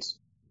Goodreads,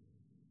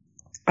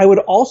 I would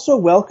also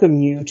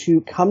welcome you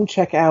to come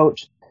check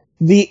out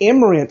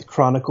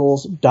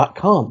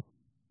theamaranthchronicles.com.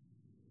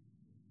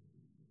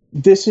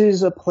 This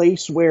is a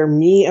place where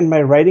me and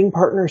my writing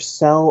partner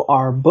sell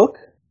our book,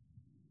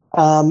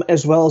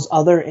 as well as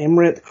other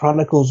Amaranth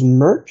Chronicles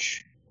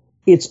merch.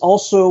 It's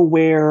also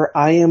where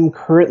I am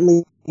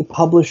currently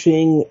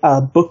publishing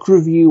a book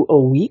review a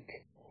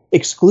week,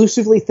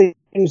 exclusively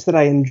things that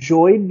I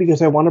enjoyed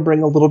because I want to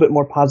bring a little bit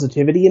more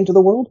positivity into the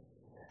world,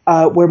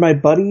 where my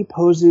buddy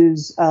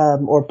posts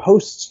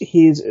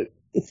his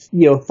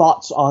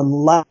thoughts on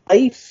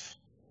life,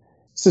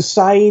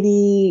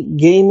 society,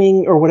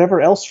 gaming, or whatever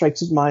else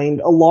strikes his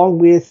mind, along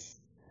with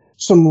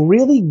some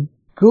really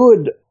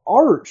good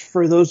art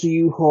for those of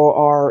you who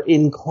are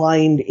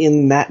inclined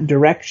in that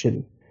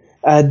direction.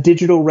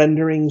 Digital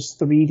renderings,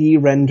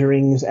 3D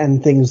renderings,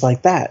 and things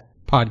like that.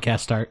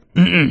 Podcast art.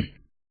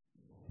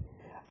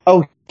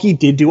 Oh, he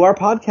did do our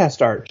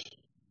podcast art.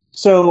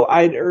 So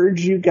I'd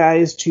urge you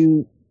guys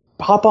to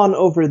pop on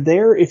over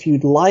there if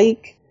you'd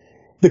like.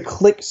 The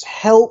clicks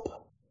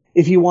help.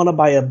 If you want to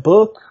buy a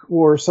book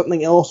or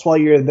something else while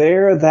you're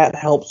there, that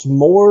helps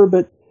more.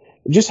 But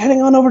just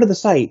heading on over to the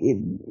site, it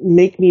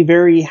make me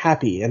very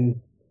happy, and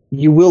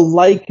you will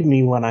like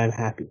me when I'm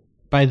happy.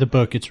 Buy the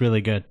book. It's really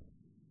good.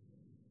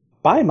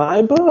 Buy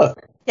my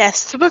book.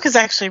 Yes, the book is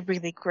actually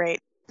really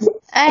great.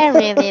 I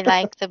really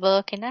like the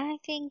book, and I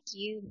think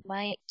you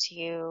might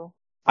too.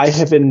 I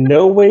have in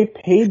no way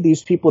paid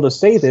these people to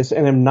say this,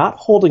 and am not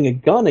holding a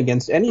gun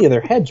against any of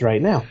their heads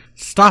right now.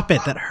 Stop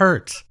it. That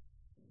hurts.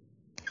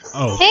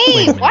 Oh, wait a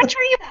Hey, minute. watch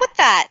where you put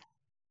that.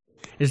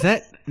 Is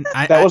that...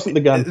 That wasn't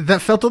the gun.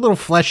 That felt a little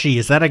fleshy.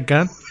 Is that a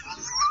gun?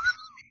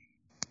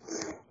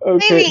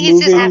 Okay, Maybe he's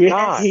just moving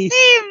happy to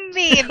see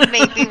me and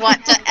made me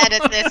want to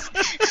edit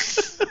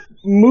this.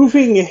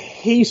 moving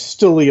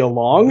hastily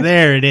along.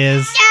 There it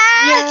is.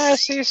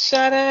 Yes, you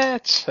said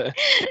it.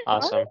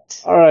 Awesome.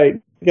 All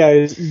right,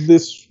 guys,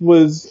 this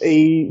was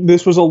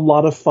a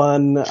lot of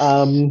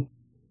fun.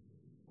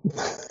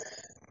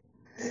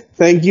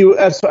 Thank you.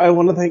 So I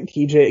want to thank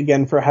TJ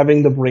again for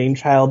having the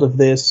brainchild of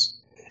this,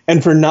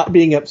 and for not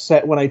being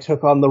upset when I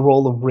took on the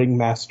role of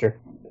ringmaster.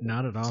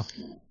 Not at all.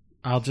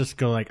 I'll just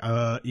go like,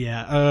 so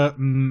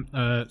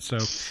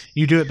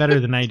you do it better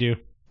than I do.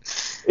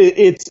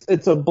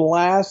 It's a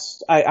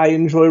blast. I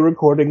enjoy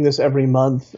recording this every month,